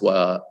artists who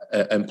are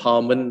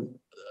empowerment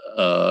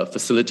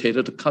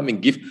facilitator to come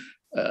and give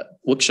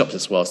workshops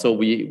as well. So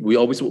we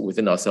always work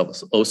within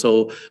ourselves.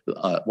 Also,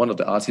 one of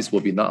the artists will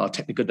be now our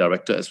technical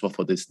director as well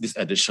for this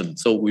edition.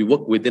 So we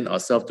work within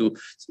ourselves to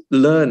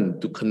learn,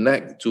 to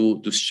connect,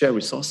 to share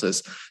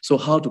resources. So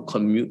how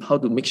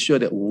to make sure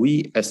that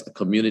we as a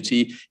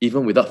community,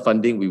 even without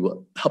funding, we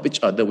will help each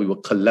other, we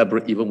will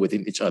collaborate even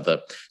within each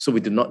other. So we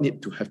do not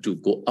need to have to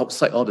go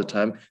outside all the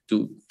time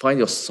to find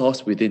your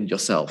source within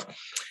yourself.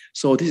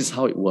 So this is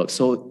how it works.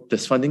 So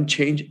does funding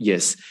change?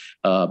 Yes,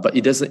 but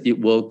it doesn't. It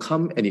will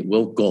come and it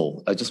will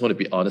go. I just want to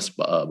be honest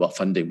about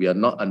funding. We are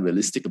not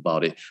unrealistic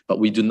about it, but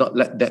we do not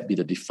let that be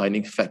the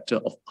defining factor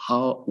of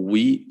how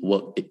we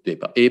work.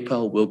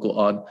 APAL will go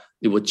on.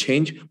 It will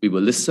change. We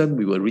will listen.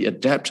 We will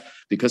readapt,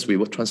 because we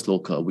work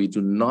translocal. We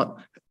do not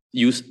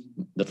use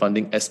the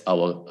funding as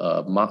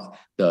our mark,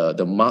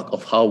 the mark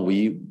of how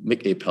we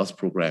make APAL's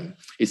program.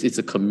 It's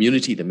a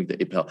community that make the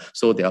APAL.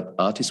 So there are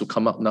artists who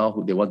come up now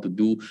who they want to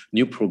do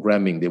new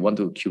programming. They want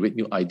to curate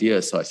new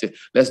ideas. So I said,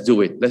 let's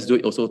do it. Let's do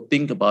it. Also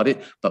think about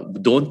it,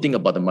 but don't think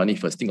about the money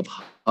first. Think of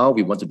how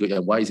we want to do it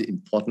and why is it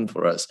important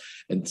for us.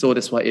 And so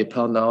that's why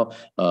APAL now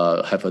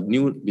have a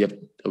new,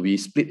 we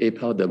split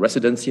APAL, the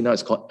residency now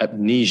is called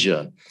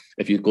Amnesia.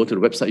 If you go to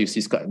the website, you see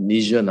it's got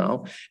Amnesia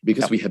now,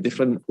 because we have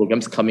different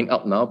programs coming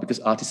up now, because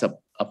artists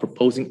are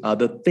proposing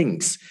other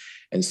things.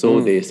 And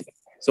so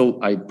so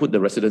I put the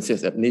residency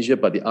as Amnesia,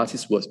 but the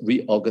artists will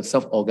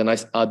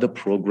self-organize other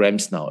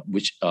programs now,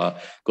 which are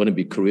going to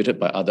be created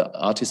by other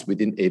artists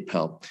within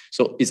APAL.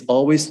 So it's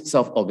always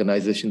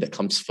self-organization that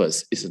comes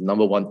first. It's the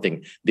number one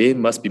thing. They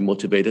must be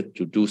motivated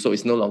to do so.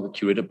 It's no longer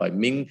curated by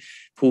Ming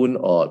Poon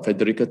or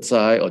Frederica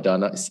Tsai or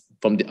Dana. It's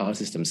from the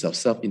artists themselves,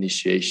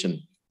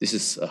 self-initiation. This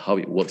is how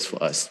it works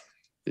for us.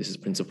 This is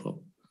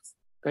principle.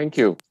 Thank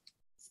you.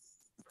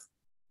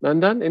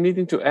 Nandan,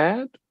 anything to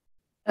add?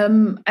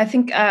 I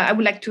think I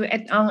would like to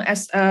add on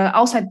as an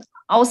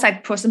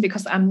outside person,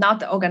 because I'm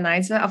not the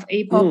organizer of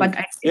APAL, but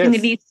I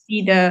definitely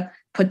see the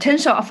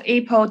potential of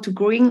APAL to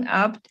growing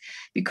up,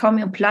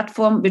 becoming a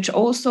platform which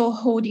also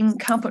holding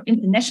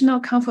international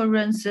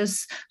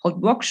conferences,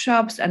 hold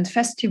workshops and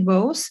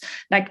festivals,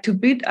 like to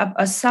build up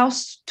a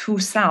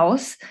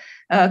south-to-south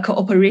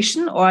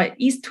cooperation or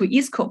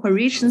east-to-east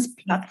cooperations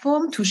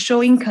platform to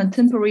showing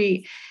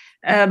contemporary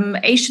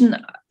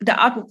Asian, the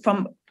art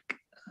from,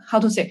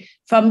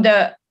 from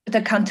the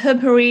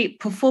contemporary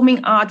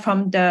performing art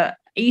from the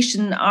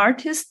Asian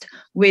artist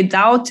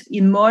without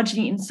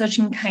emerging in such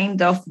a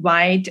kind of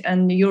white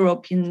and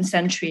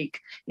European-centric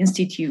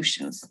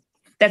institutions.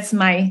 That's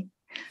my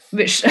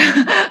wish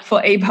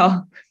for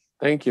APAL.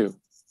 Thank you.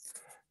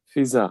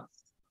 Fezhah.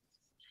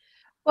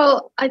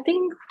 Well, I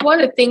think one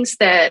of the things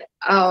that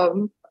I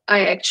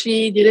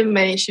actually didn't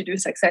manage to do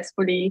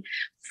successfully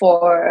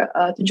for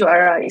Tunjuk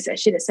Ara is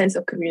actually the sense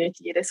of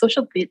community, the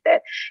social bit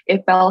that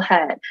APAL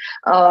had.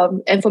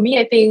 And for me,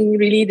 I think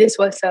really this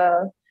was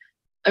I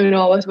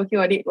was working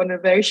on it on a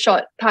very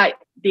short, tight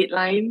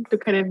deadline to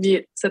kind of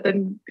meet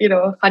certain,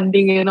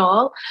 funding and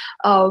all.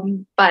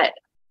 But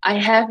I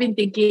have been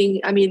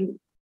thinking,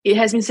 it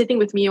has been sitting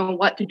with me on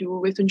what to do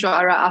with Tunjuk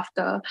Ara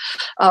after,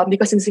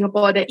 because in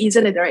Singapore there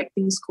isn't a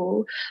directing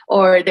school,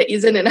 or there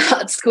isn't an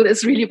art school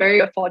that's really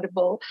very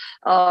affordable.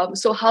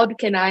 So how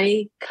can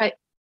I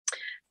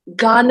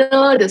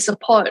garner the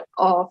support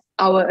of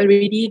our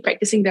already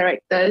practicing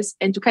directors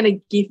and to kind of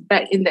give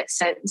back in that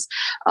sense?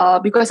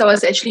 Because I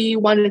was actually,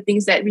 one of the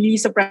things that really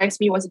surprised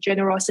me was the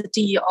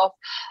generosity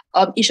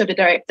of each of the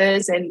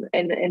directors and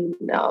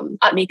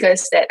art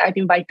makers that I've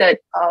invited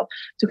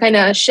to kind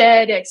of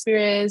share their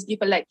experience, give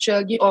a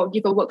lecture, give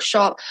a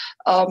workshop.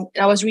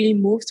 I was really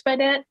moved by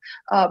that,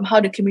 how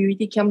the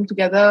community came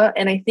together.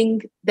 And I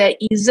think there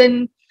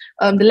isn't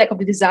the lack of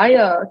the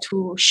desire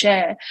to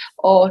share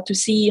or to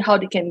see how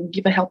they can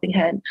give a helping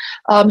hand.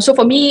 So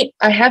for me,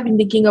 I have been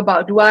thinking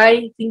about, do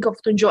I think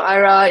of Tunjuk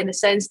Ara in the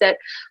sense that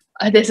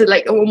there's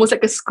almost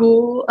like a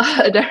school,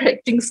 a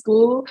directing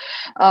school,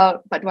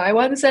 but do I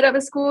want to set up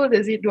a school?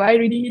 Do I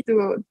really need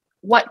to?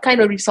 What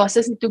kind of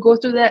resources need to go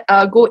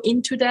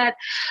into that?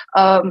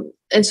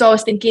 And so I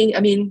was thinking,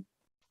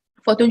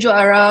 for Tunjuk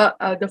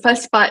Ara, the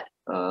first part,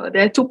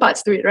 there are two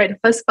parts to it, right? The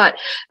first part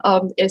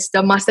is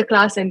the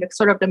masterclass and the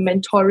sort of the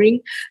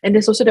mentoring, and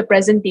there's also the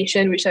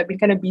presentation, which I've been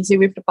kind of busy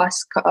with the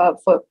past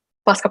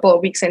couple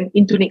of weeks and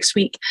into next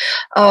week.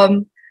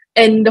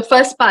 And the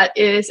first part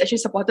is actually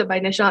supported by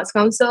National Arts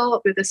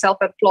Council with the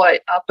self-employed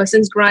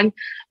persons grant.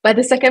 But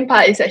the second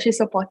part is actually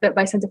supported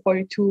by Centre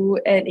 42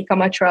 and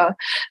Ikamatra.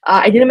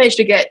 I didn't manage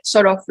to get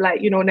sort of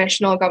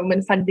national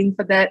government funding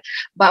for that,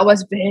 but I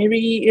was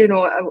very,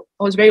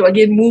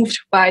 again moved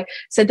by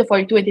Centre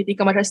 42 and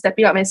Ikamatra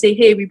stepping up and say,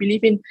 hey, we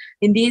believe in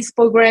this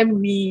program,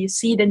 we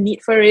see the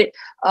need for it.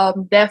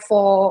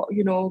 Therefore,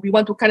 we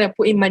want to kind of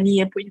put in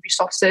money and put in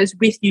resources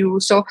with you.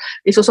 So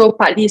it's also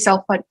partly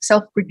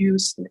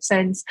self-produced in a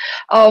sense.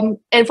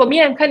 And for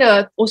me, I'm kind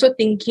of also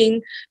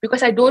thinking,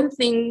 because I don't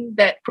think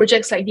that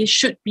projects like this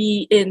should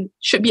be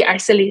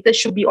isolated,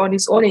 should be on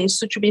its own, and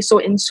it should be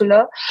so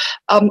insular.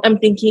 I'm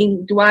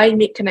thinking, do I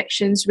make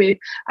connections with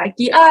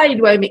ITI?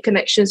 Do I make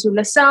connections with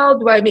LaSalle?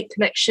 Do I make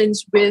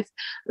connections with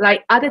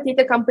other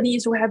theatre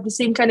companies who have the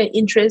same kind of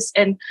interest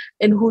and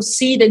who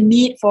see the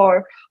need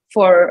for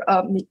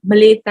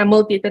Malay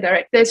Tamil theatre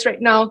directors right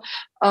now?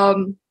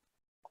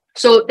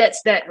 So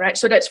that's that, right?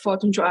 So that's for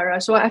Tunjuk Ara.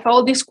 So I have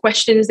all these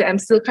questions that I'm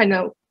still kind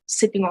of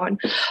sitting on.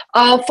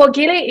 For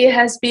Gele, it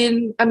has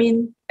been,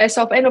 as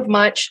of end of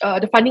March,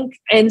 the funding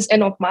ends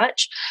end of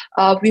March.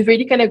 We've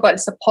really kind of got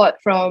support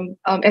from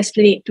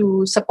Esplanade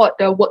to support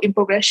the work in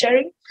progress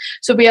sharing.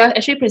 So we are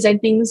actually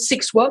presenting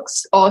 6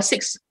 works or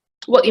 6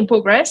 work in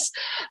progress.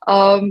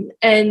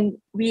 And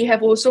we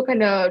have also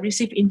kind of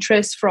received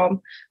interest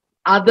from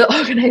other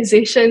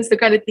organizations to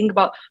kind of think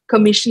about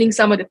commissioning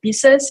some of the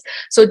pieces.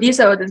 So these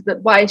are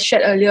what I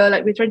shared earlier,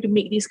 we're trying to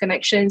make these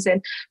connections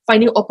and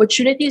finding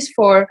opportunities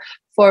for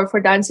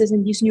dancers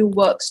in these new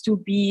works to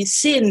be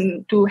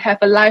seen, to have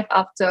a life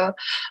after.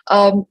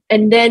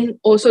 And then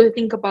also to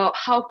think about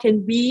how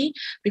can we,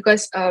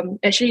 because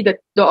actually the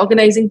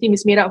organizing team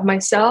is made up of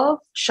myself,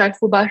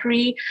 Shaiful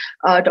Bahri,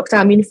 Dr.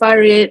 Amin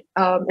Farid,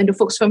 and the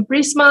folks from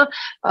Prisma,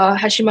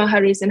 Hashima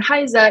Haris and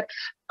Haizat.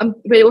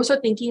 We're also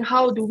thinking,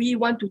 how do we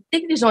want to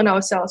take this on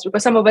ourselves?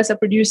 Because some of us are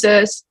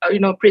producers,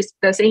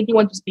 does anything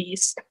want to be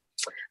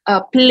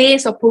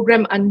place or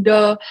program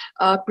under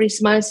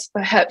Prisma's,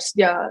 perhaps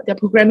their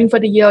programming for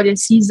the year or their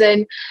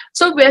season.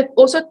 So we're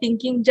also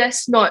thinking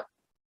just not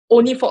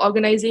only for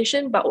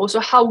organization, but also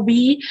how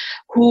we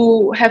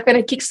who have kind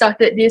of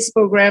kickstarted this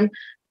program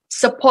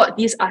support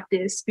these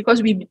artists,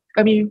 because we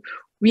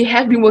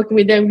have been working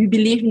with them. We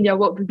believe in their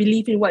work. We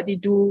believe in what they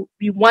do.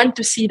 We want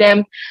to see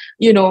them,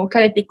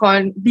 kind of take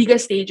on bigger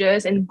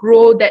stages and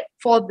grow that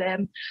for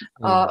them,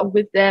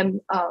 with them.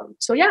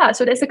 So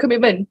that's the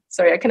commitment.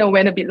 Sorry, I kind of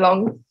went a bit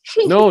long.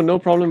 No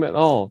problem at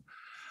all.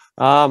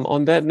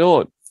 On that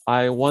note,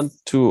 I want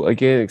to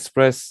again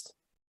express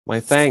my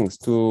thanks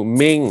to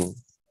Ming,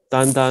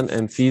 Tantan,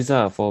 and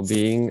Fezhah for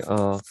being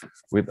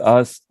with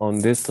us on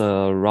this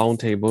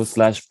roundtable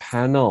 /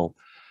 panel.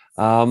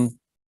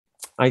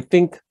 I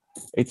think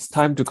it's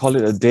time to call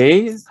it a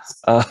day.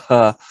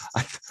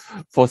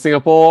 For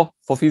Singapore,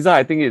 for Fezhah,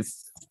 I think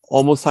it's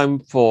almost time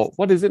for,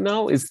 what is it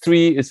now?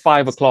 It's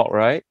 5 o'clock,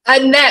 right? A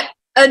nap.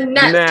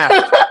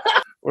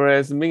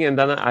 Whereas Ming and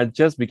Dana are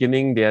just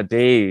beginning their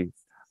day.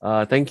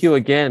 Thank you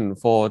again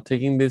for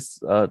taking this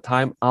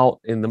time out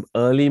in the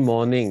early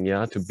morning,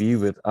 to be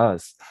with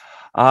us.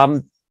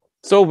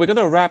 So we're going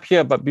to wrap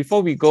here, but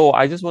before we go,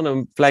 I just want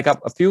to flag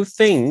up a few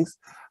things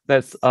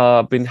that's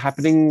been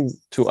happening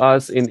to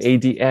us in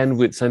ADN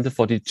with Centre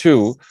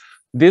 42.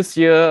 This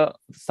year,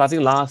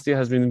 starting last year,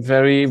 has been a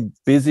very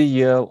busy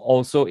year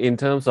also in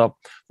terms of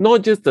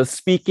not just the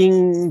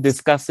speaking,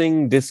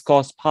 discussing,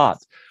 discourse part,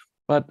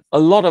 but a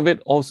lot of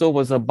it also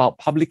was about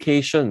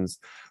publications.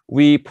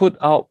 We put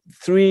out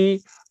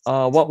 3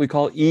 what we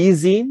call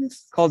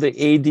e-zines, called the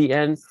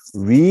ADN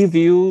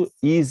Review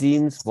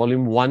e-zines,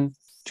 Volume 1,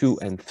 2,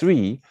 and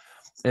 3.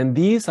 And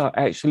these are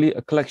actually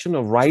a collection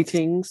of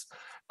writings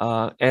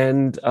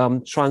and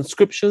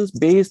transcriptions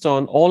based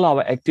on all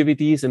our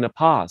activities in the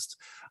past.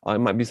 It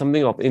might be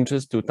something of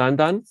interest to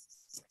Tantan.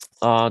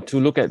 to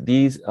look at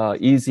these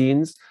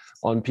e-zines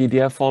on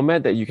PDF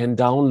format that you can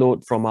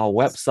download from our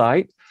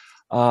website.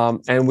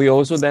 And we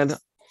also then,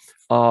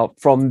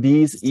 from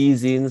these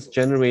e-zines,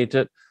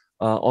 generated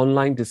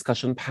online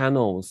discussion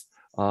panels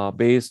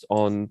based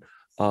on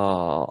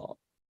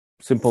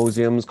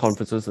symposiums,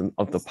 conferences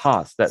of the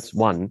past. That's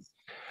one.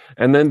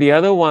 And then the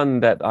other one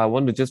that I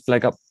want to just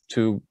flag up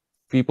to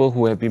people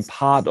who have been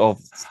part of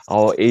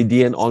our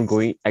ADN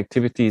ongoing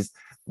activities,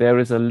 there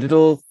is a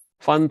little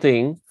fun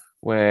thing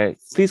where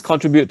please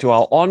contribute to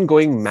our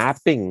ongoing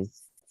mapping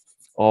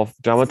of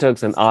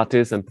dramaturgs and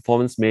artists and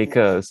performance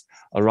makers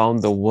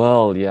around the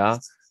world. Yeah.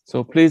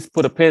 So please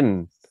put a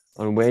pin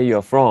on where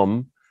you're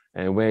from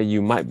and where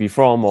you might be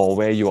from, or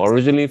where you are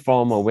originally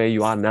from, or where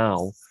you are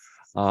now,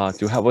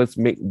 to help us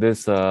make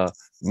this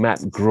map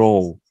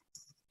grow.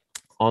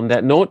 On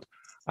that note,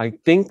 I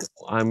think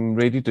I'm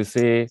ready to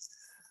say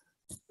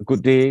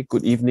good day,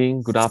 good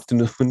evening, good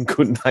afternoon,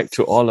 good night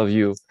to all of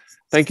you.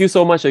 Thank you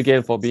so much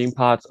again for being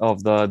part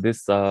of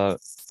this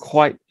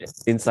quite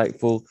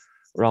insightful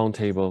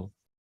roundtable.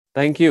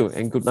 Thank you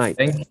and good night.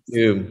 Thank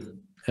you.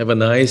 Have a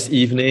nice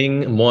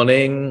evening,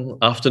 morning,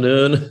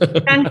 afternoon.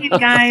 Thank you,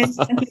 guys.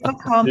 Thank you for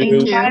coming.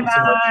 Thank you.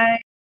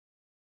 Bye-bye.